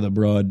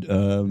broad.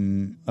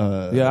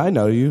 Yeah, I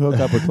know, you hook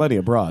up with plenty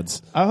of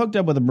broads. I hooked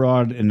up with a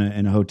broad in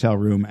a hotel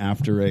room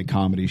after a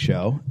comedy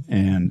show,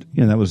 and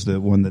that was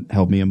the one that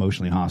held me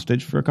emotionally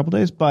hostage for a couple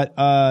days. But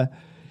and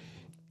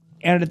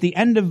at the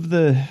end of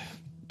the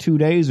 2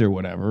 days or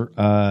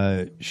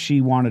whatever,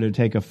 she wanted to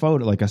take a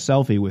photo, like a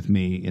selfie with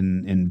me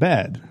in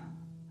bed.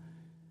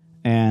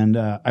 And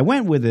I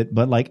went with it,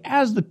 but like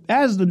as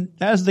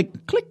the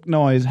click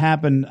noise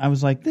happened, I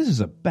was like, this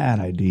is a bad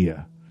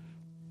idea.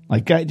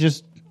 Like, I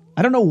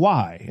don't know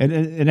why. And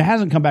it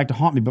hasn't come back to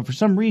haunt me, but for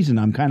some reason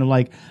I'm kind of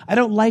like, I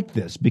don't like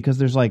this because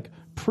there's like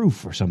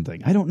proof or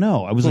something. I don't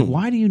know. I was like,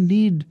 why do you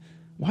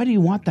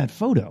want that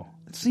photo?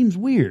 It seems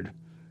weird.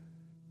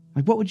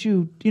 Like, what would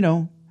you,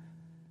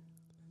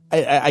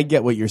 I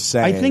get what you're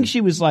saying. I think she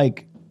was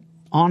like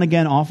on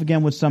again, off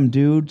again with some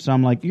dude. So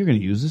I'm like, you're going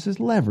to use this as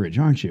leverage,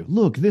 aren't you?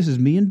 Look, this is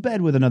me in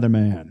bed with another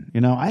man.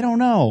 I don't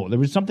know. There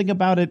was something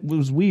about it that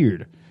was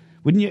weird.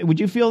 Would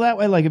you feel that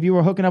way? Like, if you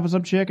were hooking up with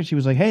some chick and she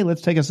was like, hey,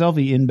 let's take a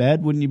selfie in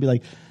bed, wouldn't you be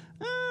like,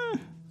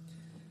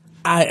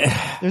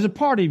 there's a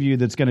part of you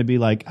that's going to be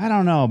like, I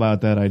don't know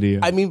about that idea.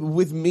 I mean,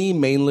 with me,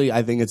 mainly,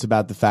 I think it's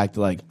about the fact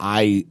that, like,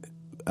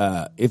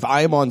 if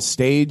I am on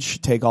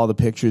stage, take all the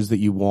pictures that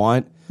you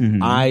want.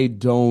 Mm-hmm. I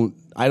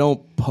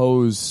don't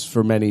pose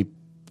for many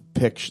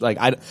picture. Like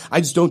I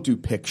just don't do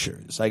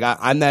pictures. Like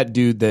I'm that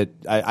dude that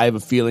I have a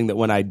feeling that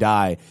when I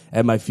die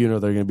at my funeral,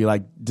 they're going to be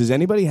like, "Does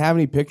anybody have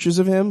any pictures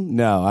of him?"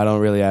 No, I don't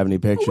really have any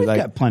pictures. We've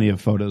got plenty of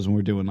photos when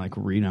we're doing like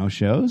Reno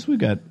shows. We've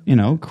got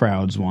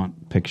crowds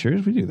want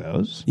pictures. We do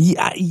those.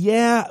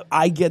 Yeah.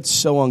 I get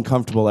so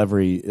uncomfortable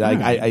every. Like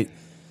Right.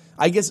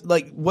 I guess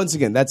like once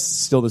again, that's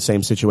still the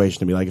same situation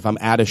to me. Like if I'm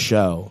at a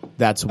show,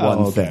 that's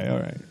one thing. All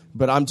right.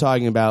 But I'm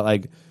talking about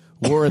like.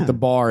 We're at the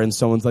bar and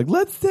someone's like,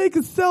 "Let's take a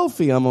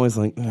selfie." I'm always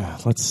like,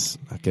 "Let's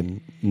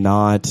fucking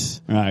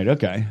not." Right.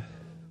 Okay.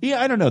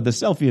 Yeah, I don't know the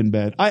selfie in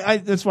bed. I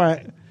that's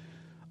why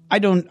I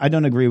don't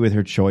agree with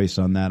her choice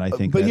on that. I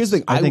think. But here's the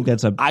thing. I think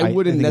that's a. I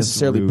wouldn't think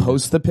necessarily rude.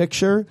 post the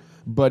picture,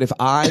 but if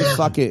I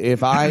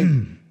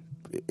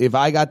if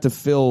I got to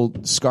fill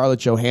Scarlett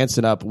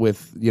Johansson up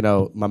with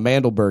my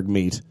Mandelberg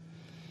meat,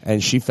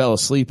 and she fell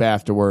asleep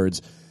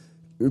afterwards,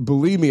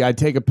 believe me, I'd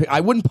take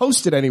I wouldn't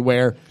post it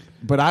anywhere.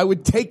 But I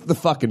would take the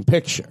fucking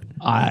picture.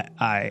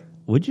 I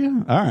would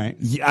you? All right.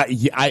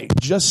 I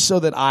just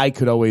so that I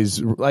could always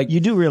like. You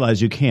do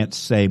realize you can't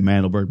say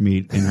Mandelberg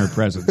meat in her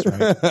presence,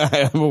 right?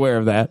 I'm aware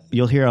of that.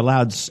 You'll hear a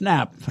loud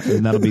snap,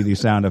 and that'll be the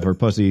sound of her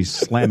pussy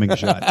slamming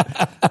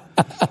shut.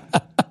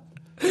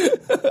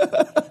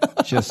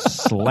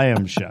 Just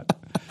slam shut,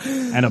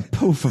 and a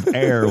poof of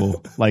air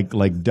will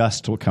like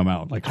dust will come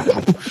out like.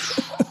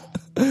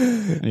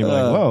 And you're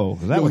like, whoa,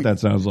 is that what that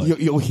sounds like?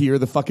 You'll hear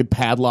the fucking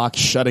padlock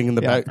shutting in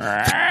the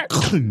back.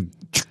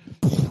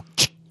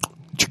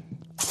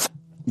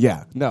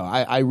 Yeah, no,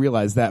 I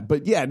realize that.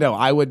 But yeah, no,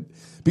 I would,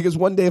 because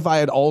one day if I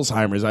had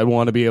Alzheimer's, I'd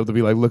want to be able to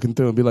be like looking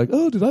through and be like,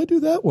 "Oh, did I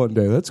do that one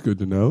day? That's good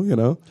to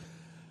know,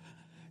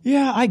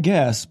 Yeah, I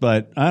guess,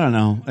 but I don't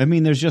know. I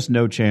mean, there's just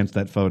no chance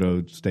that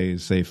photo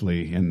stays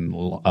safely in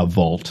a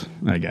vault,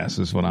 I guess,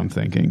 is what I'm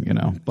thinking,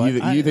 But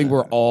you think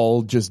we're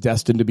all just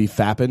destined to be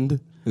fappened?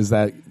 Is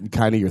that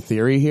kind of your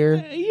theory here?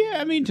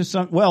 Yeah, I mean,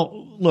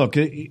 well, look.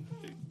 I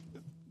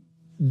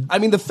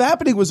mean, the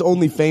fappening was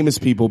only famous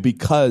people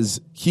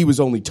because he was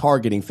only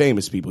targeting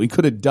famous people. He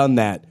could have done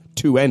that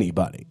to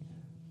anybody.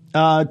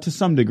 To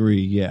some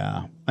degree,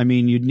 yeah. I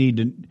mean, you'd need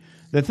to.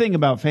 The thing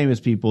about famous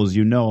people is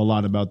a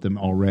lot about them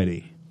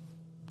already.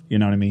 You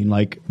know what I mean?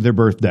 Like their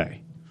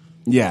birthday.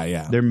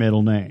 Yeah. Their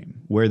middle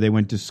name, where they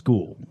went to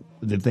school,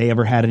 if they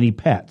ever had any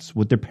pets,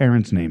 what their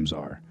parents' names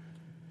are.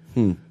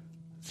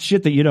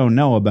 Shit that you don't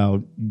know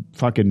about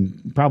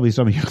fucking probably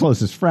some of your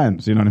closest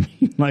friends. You know what I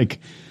mean? Like,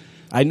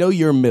 I know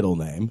your middle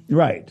name.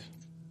 right.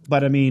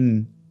 But I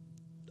mean,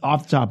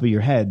 off the top of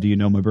your head, do you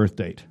know my birth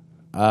date?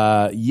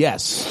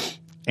 Yes.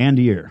 And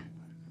year?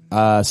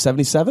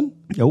 77?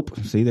 Nope.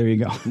 See, there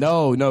you go.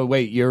 No,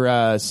 wait,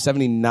 you're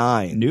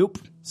 79. Nope.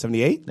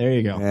 78? There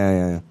you go.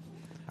 Yeah.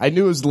 I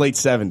knew it was late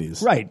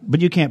 70s. Right. But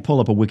you can't pull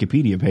up a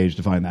Wikipedia page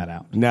to find that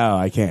out. No,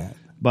 I can't.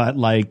 But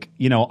I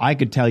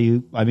could tell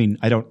you, I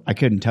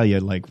couldn't tell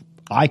you,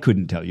 I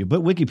couldn't tell you,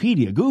 but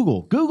Wikipedia,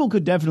 Google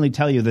could definitely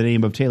tell you the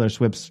name of Taylor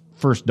Swift's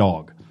first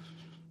dog.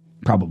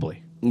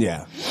 Probably.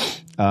 Yeah.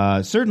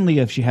 Certainly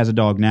if she has a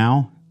dog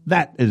now,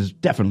 that is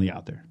definitely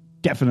out there.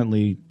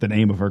 Definitely the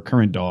name of her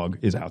current dog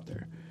is out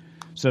there.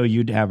 So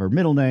you'd have her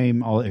middle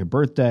name, her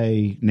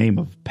birthday, name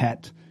of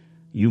pet.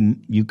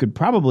 You could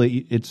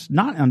probably, it's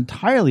not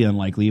entirely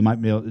unlikely you might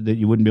be able, that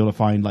you wouldn't be able to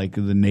find like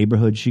the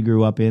neighborhood she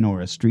grew up in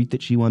or a street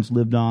that she once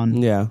lived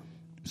on. Yeah.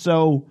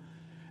 So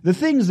the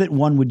things that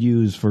one would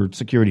use for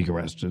security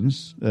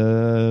questions,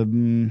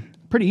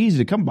 pretty easy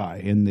to come by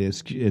in the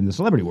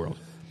celebrity world.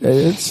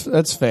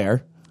 That's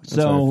fair.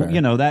 So,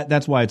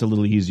 that's why it's a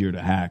little easier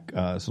to hack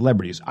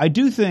celebrities. I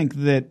do think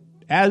that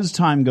as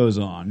time goes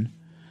on,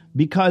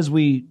 because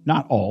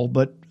not all,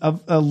 but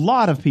a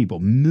lot of people,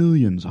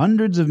 millions,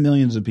 hundreds of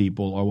millions of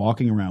people are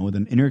walking around with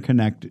an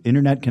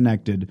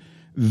internet-connected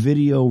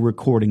video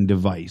recording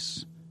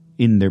device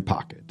in their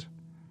pocket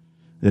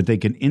that they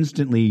can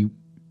instantly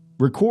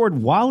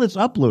record while it's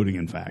uploading,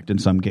 in fact, in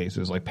some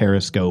cases, like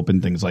Periscope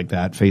and things like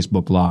that,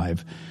 Facebook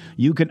Live.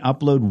 You can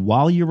upload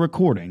while you're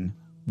recording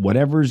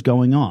whatever's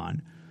going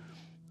on.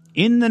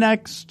 In the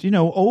next,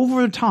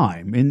 over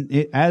time,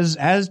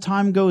 as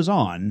time goes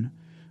on,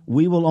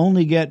 we will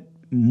only get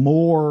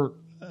more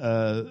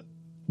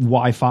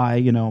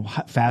Wi-Fi,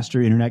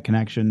 faster internet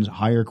connections,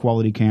 higher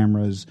quality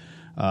cameras,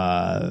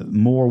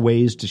 more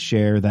ways to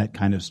share that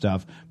kind of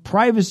stuff.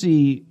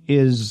 Privacy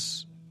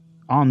is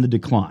on the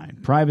decline.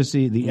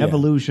 Privacy, the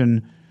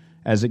evolution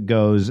as it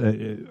goes,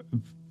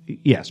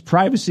 yes,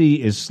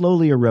 privacy is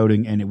slowly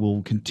eroding, and it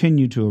will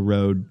continue to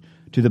erode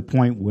to the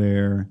point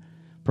where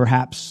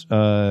perhaps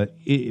by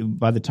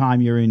the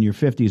time you're in your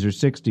 50s or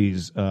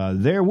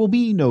 60s, there will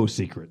be no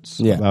secrets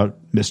about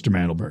Mr.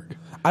 Mandelberg.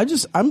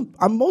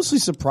 I'm mostly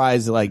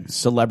surprised that like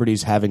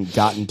celebrities haven't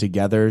gotten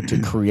together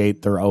to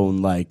create their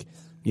own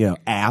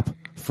app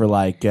for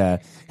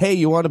hey,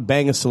 you want to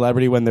bang a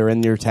celebrity when they're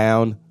in your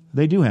town?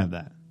 They do have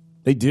that.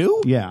 They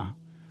do? Yeah.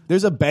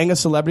 There's a bang a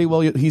celebrity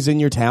while he's in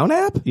your town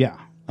app? Yeah.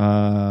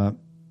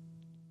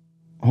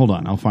 Hold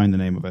on, I'll find the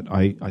name of it.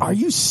 Are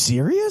you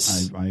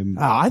serious?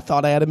 I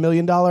thought I had $1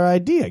 million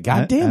idea.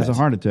 God damn it! Has a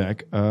heart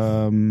attack.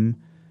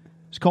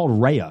 It's called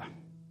Raya.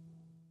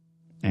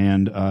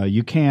 and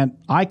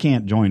I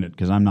can't join it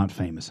because I'm not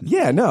famous enough.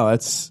 Yeah, no,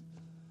 it's.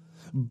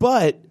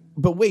 But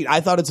wait,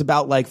 I thought it's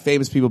about like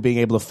famous people being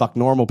able to fuck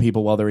normal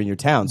people while they're in your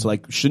town. So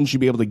like, shouldn't you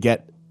be able to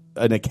get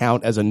an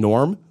account as a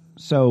norm?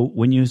 So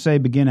when you say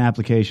begin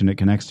application, it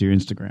connects to your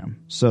Instagram.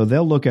 So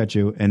they'll look at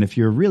you, and if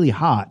you're really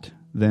hot,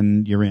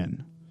 then you're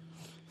in.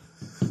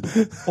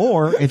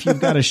 Or if you've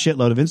got a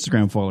shitload of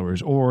Instagram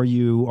followers, or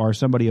you are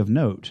somebody of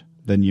note,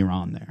 then you're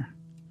on there.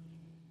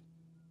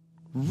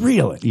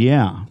 Really?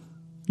 Yeah.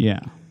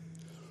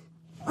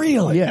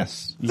 Really?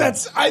 Yes.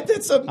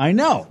 I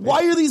know.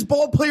 Why are these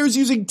ball players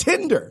using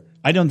Tinder?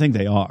 I don't think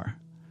they are.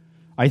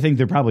 I think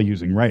they're probably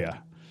using Raya.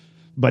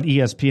 But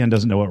ESPN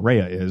doesn't know what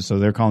Raya is, so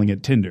they're calling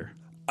it Tinder.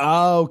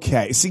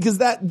 Okay. See, because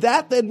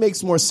that then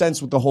makes more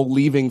sense with the whole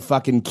leaving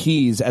fucking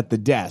keys at the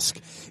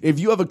desk. If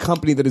you have a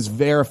company that is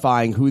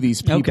verifying who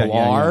these people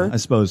are, I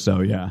suppose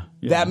so. Yeah.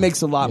 That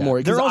makes a lot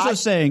more. They're also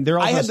saying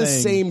I had the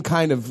same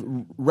kind of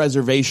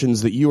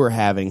reservations that you were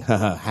having.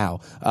 How?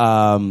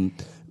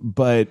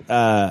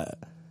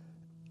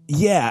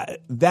 Yeah,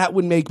 that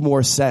would make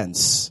more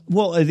sense.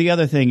 Well, the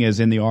other thing is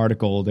in the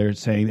article they're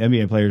saying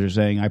NBA players are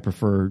saying I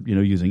prefer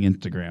using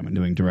Instagram and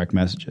doing direct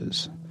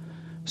messages.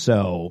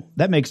 So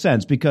that makes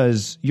sense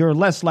because you're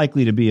less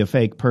likely to be a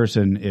fake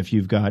person if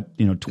you've got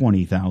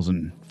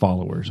 20,000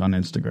 followers on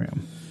Instagram.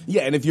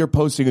 Yeah, and if you're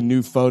posting a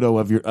new photo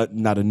of your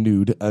not a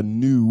nude, a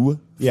new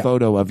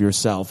photo of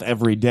yourself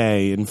every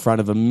day in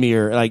front of a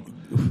mirror, like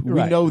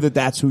we know that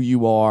that's who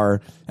you are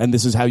and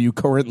this is how you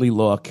currently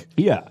look.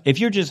 Yeah, if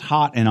you're just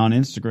hot and on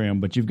Instagram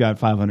but you've got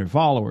 500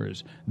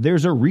 followers,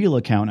 there's a real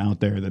account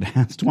out there that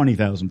has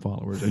 20,000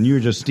 followers and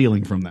you're just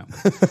stealing from them.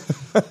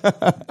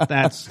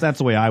 That's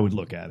the way I would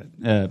look at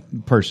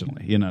it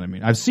personally. You know what I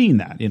mean? I've seen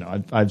that.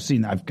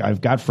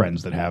 I've got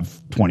friends that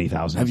have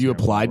 20,000. Have you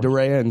applied to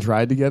Raya and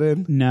tried to get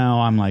in? No,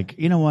 I'm like,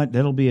 you know what?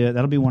 That'll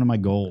be one of my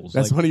goals.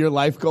 That's one of your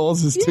life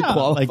goals is to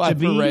qualify for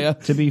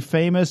Raya? To be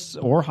famous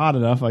or hot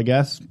enough, I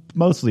guess.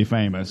 Mostly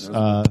famous.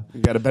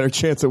 You got a better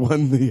chance at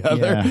one than the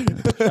other.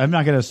 Yeah. I'm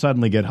not going to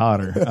suddenly get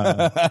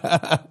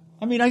hotter.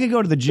 I mean, I could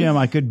go to the gym.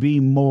 I could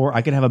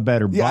have a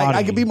better body.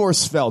 I could be more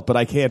svelte, but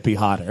I can't be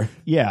hotter.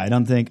 Yeah, I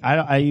don't think.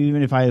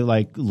 Even if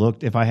I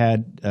looked, if I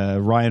had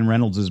Ryan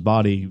Reynolds'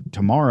 body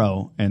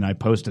tomorrow and I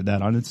posted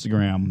that on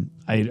Instagram,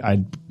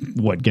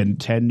 I'd get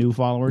 10 new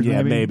followers?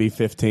 Yeah, maybe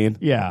 15.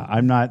 Yeah,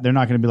 they're not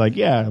going to be like,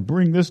 yeah,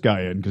 bring this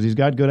guy in because he's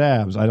got good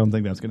abs. I don't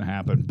think that's going to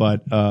happen.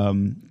 But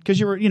because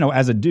you're,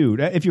 as a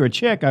dude, if you're a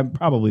chick,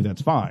 probably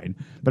that's fine.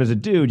 But as a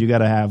dude, you got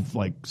to have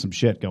like some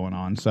shit going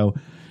on. So,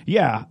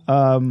 yeah.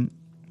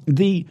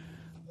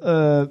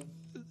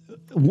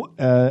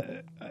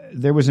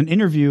 There was an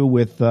interview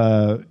with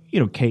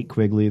Kate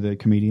Quigley, the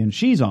comedian.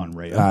 She's on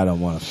Raya. I don't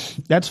want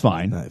to. That's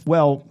fine.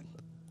 Well,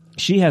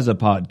 she has a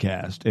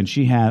podcast, and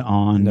she had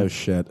on no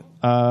shit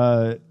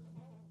on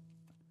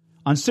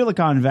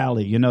Silicon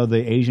Valley.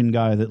 The Asian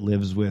guy that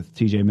lives with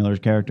T.J. Miller's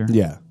character.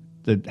 Yeah,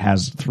 that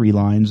has 3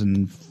 lines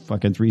and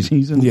fucking 3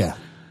 seasons. Yeah,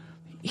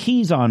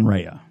 he's on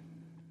Raya.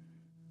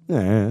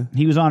 Yeah,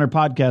 he was on her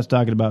podcast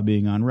talking about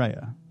being on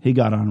Raya. He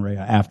got on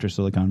Raya after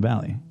Silicon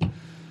Valley.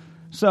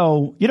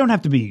 So you don't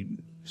have to be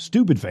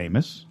stupid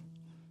famous,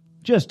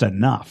 just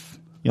enough.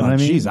 You know what I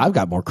mean? Jeez, I've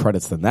got more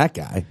credits than that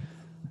guy.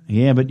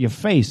 Yeah, but your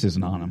face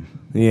isn't on him.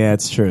 Yeah,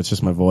 it's true. It's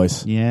just my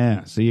voice.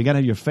 Yeah, so you got to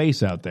have your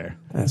face out there.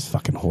 That's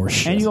fucking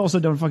horseshit. And you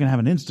also don't fucking have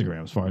an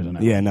Instagram, as far as I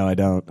know. Yeah, no, I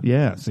don't.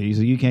 Yeah, so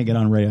you can't get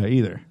on Raya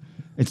either.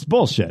 It's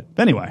bullshit.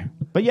 Anyway,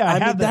 but yeah, I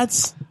have the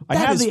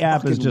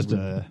app as just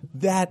a.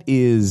 That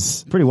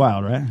is pretty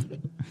wild, right?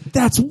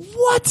 That's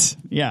what?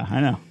 Yeah, I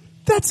know.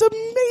 That's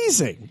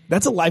amazing.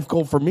 That's a life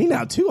goal for me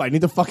now too. I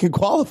need to fucking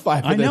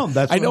qualify for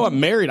this. I know I'm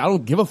married. I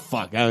don't give a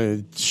fuck.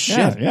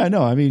 Shit. Yeah,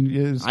 no. I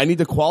mean, I need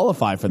to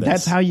qualify for this.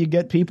 That's how you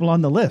get people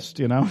on the list.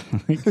 The what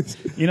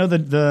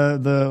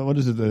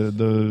is it?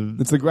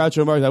 It's the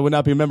Groucho Marx. I would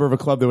not be a member of a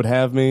club that would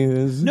have me.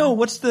 No,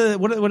 what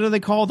do they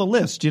call the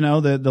list?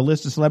 The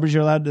list of celebrities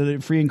you're allowed to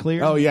free and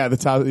clear. Oh yeah, the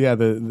top. Yeah,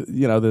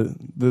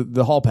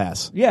 the hall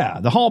pass. Yeah,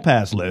 the hall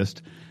pass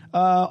list.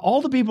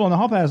 All the people on the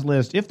hall pass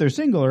list, if they're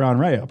single, are on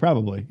Raya,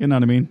 probably. You know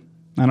what I mean?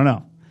 I don't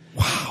know.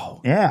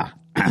 Wow. Yeah.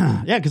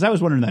 Yeah, because I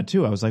was wondering that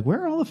too. I was like,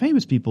 where are all the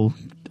famous people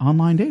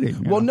online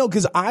dating? Well, no,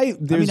 because I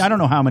don't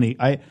know how many.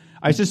 I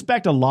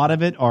suspect a lot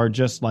of it are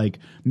just like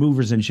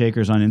movers and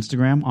shakers on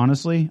Instagram,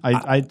 honestly.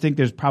 I think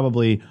there's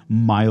probably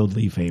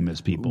mildly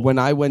famous people. When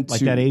I went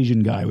to... that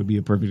Asian guy would be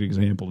a perfect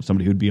example of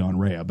somebody who'd be on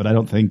Raya, but I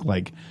don't think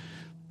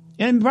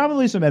and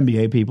probably some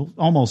NBA people,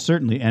 almost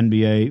certainly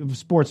NBA,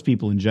 sports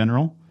people in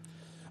general.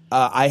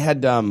 I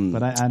had,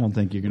 but I don't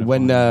think you're going to.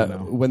 When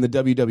the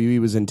WWE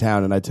was in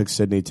town, and I took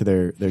Sydney to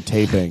their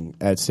taping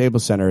at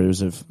Staples Center, there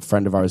was a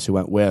friend of ours who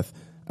went with,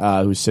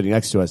 who was sitting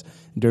next to us.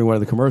 During one of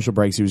the commercial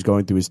breaks, he was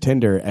going through his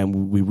Tinder,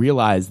 and we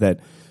realized that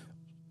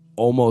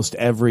almost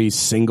every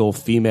single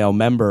female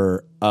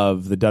member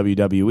of the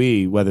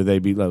WWE, whether they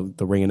be the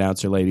ring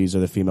announcer ladies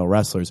or the female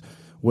wrestlers,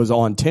 was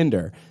on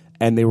Tinder,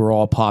 and they were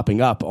all popping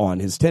up on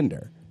his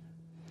Tinder.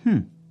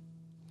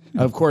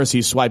 Of course,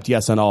 he swiped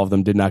yes on all of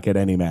them, did not get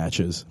any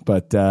matches.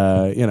 But,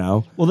 you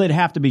know. Well, they'd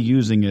have to be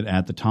using it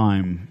at the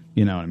time,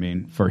 you know what I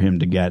mean, for him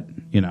to get,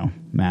 you know,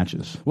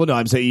 matches. Well, no,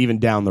 I'm saying even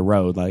down the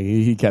road. Like,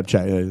 he kept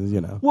checking,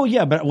 you know. Well,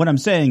 yeah, but what I'm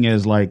saying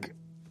is, like,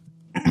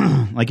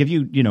 like if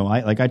you know,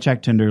 I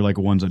check Tinder like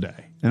once a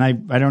day. And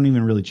I don't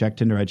even really check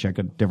Tinder. I check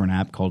a different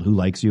app called Who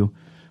Likes You,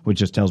 which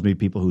just tells me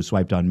people who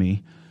swiped on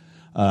me.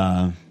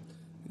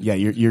 Yeah,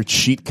 your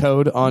cheat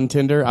code on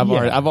Tinder.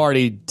 I've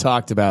already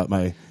talked about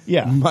my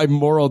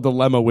moral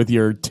dilemma with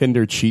your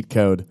Tinder cheat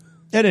code.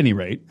 At any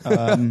rate,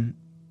 and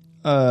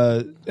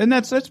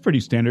that's pretty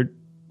standard.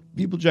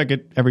 People check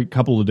it every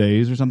couple of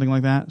days or something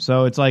like that.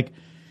 So it's like,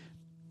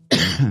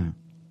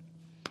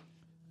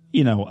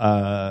 you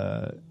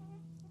know,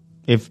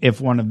 if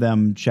one of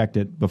them checked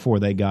it before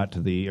they got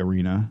to the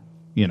arena,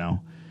 you know,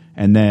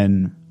 and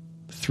then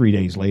 3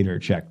 days later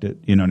checked it,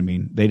 you know what I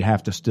mean? They'd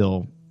have to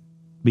still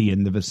be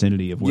in the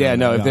vicinity of where. Yeah,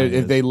 no.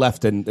 If they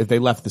left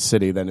the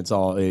city, then it's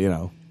all, you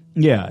know.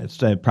 Yeah, it's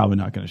probably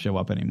not going to show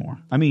up anymore.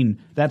 I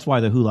mean, that's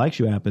why the Who Likes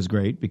You app is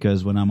great,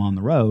 because when I'm on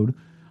the road,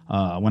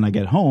 when I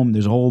get home,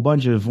 there's a whole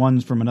bunch of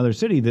ones from another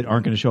city that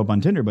aren't going to show up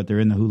on Tinder, but they're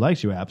in the Who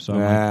Likes You app. So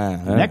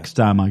I'm like, next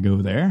time I go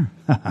there,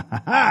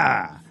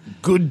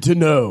 good to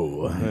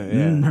know.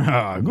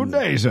 Good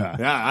day, sir.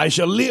 I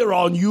shall leer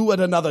on you at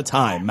another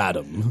time,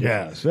 madam.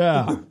 Yes,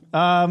 yeah.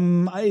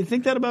 I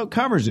think that about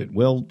covers it.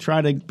 We'll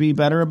try to be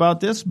better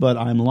about this, but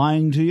I'm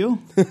lying to you.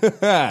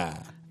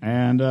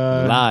 And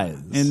lies.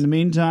 In the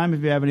meantime,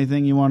 if you have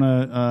anything you want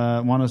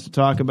us to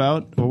talk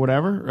about or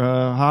whatever,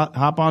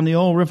 hop on the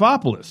old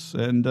Riffopolis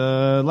and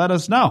let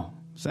us know.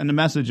 Send a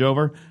message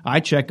over.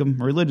 I check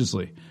them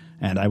religiously,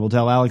 and I will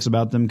tell Alex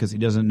about them because he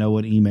doesn't know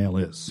what email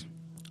is.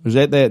 Is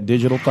that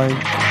digital thing?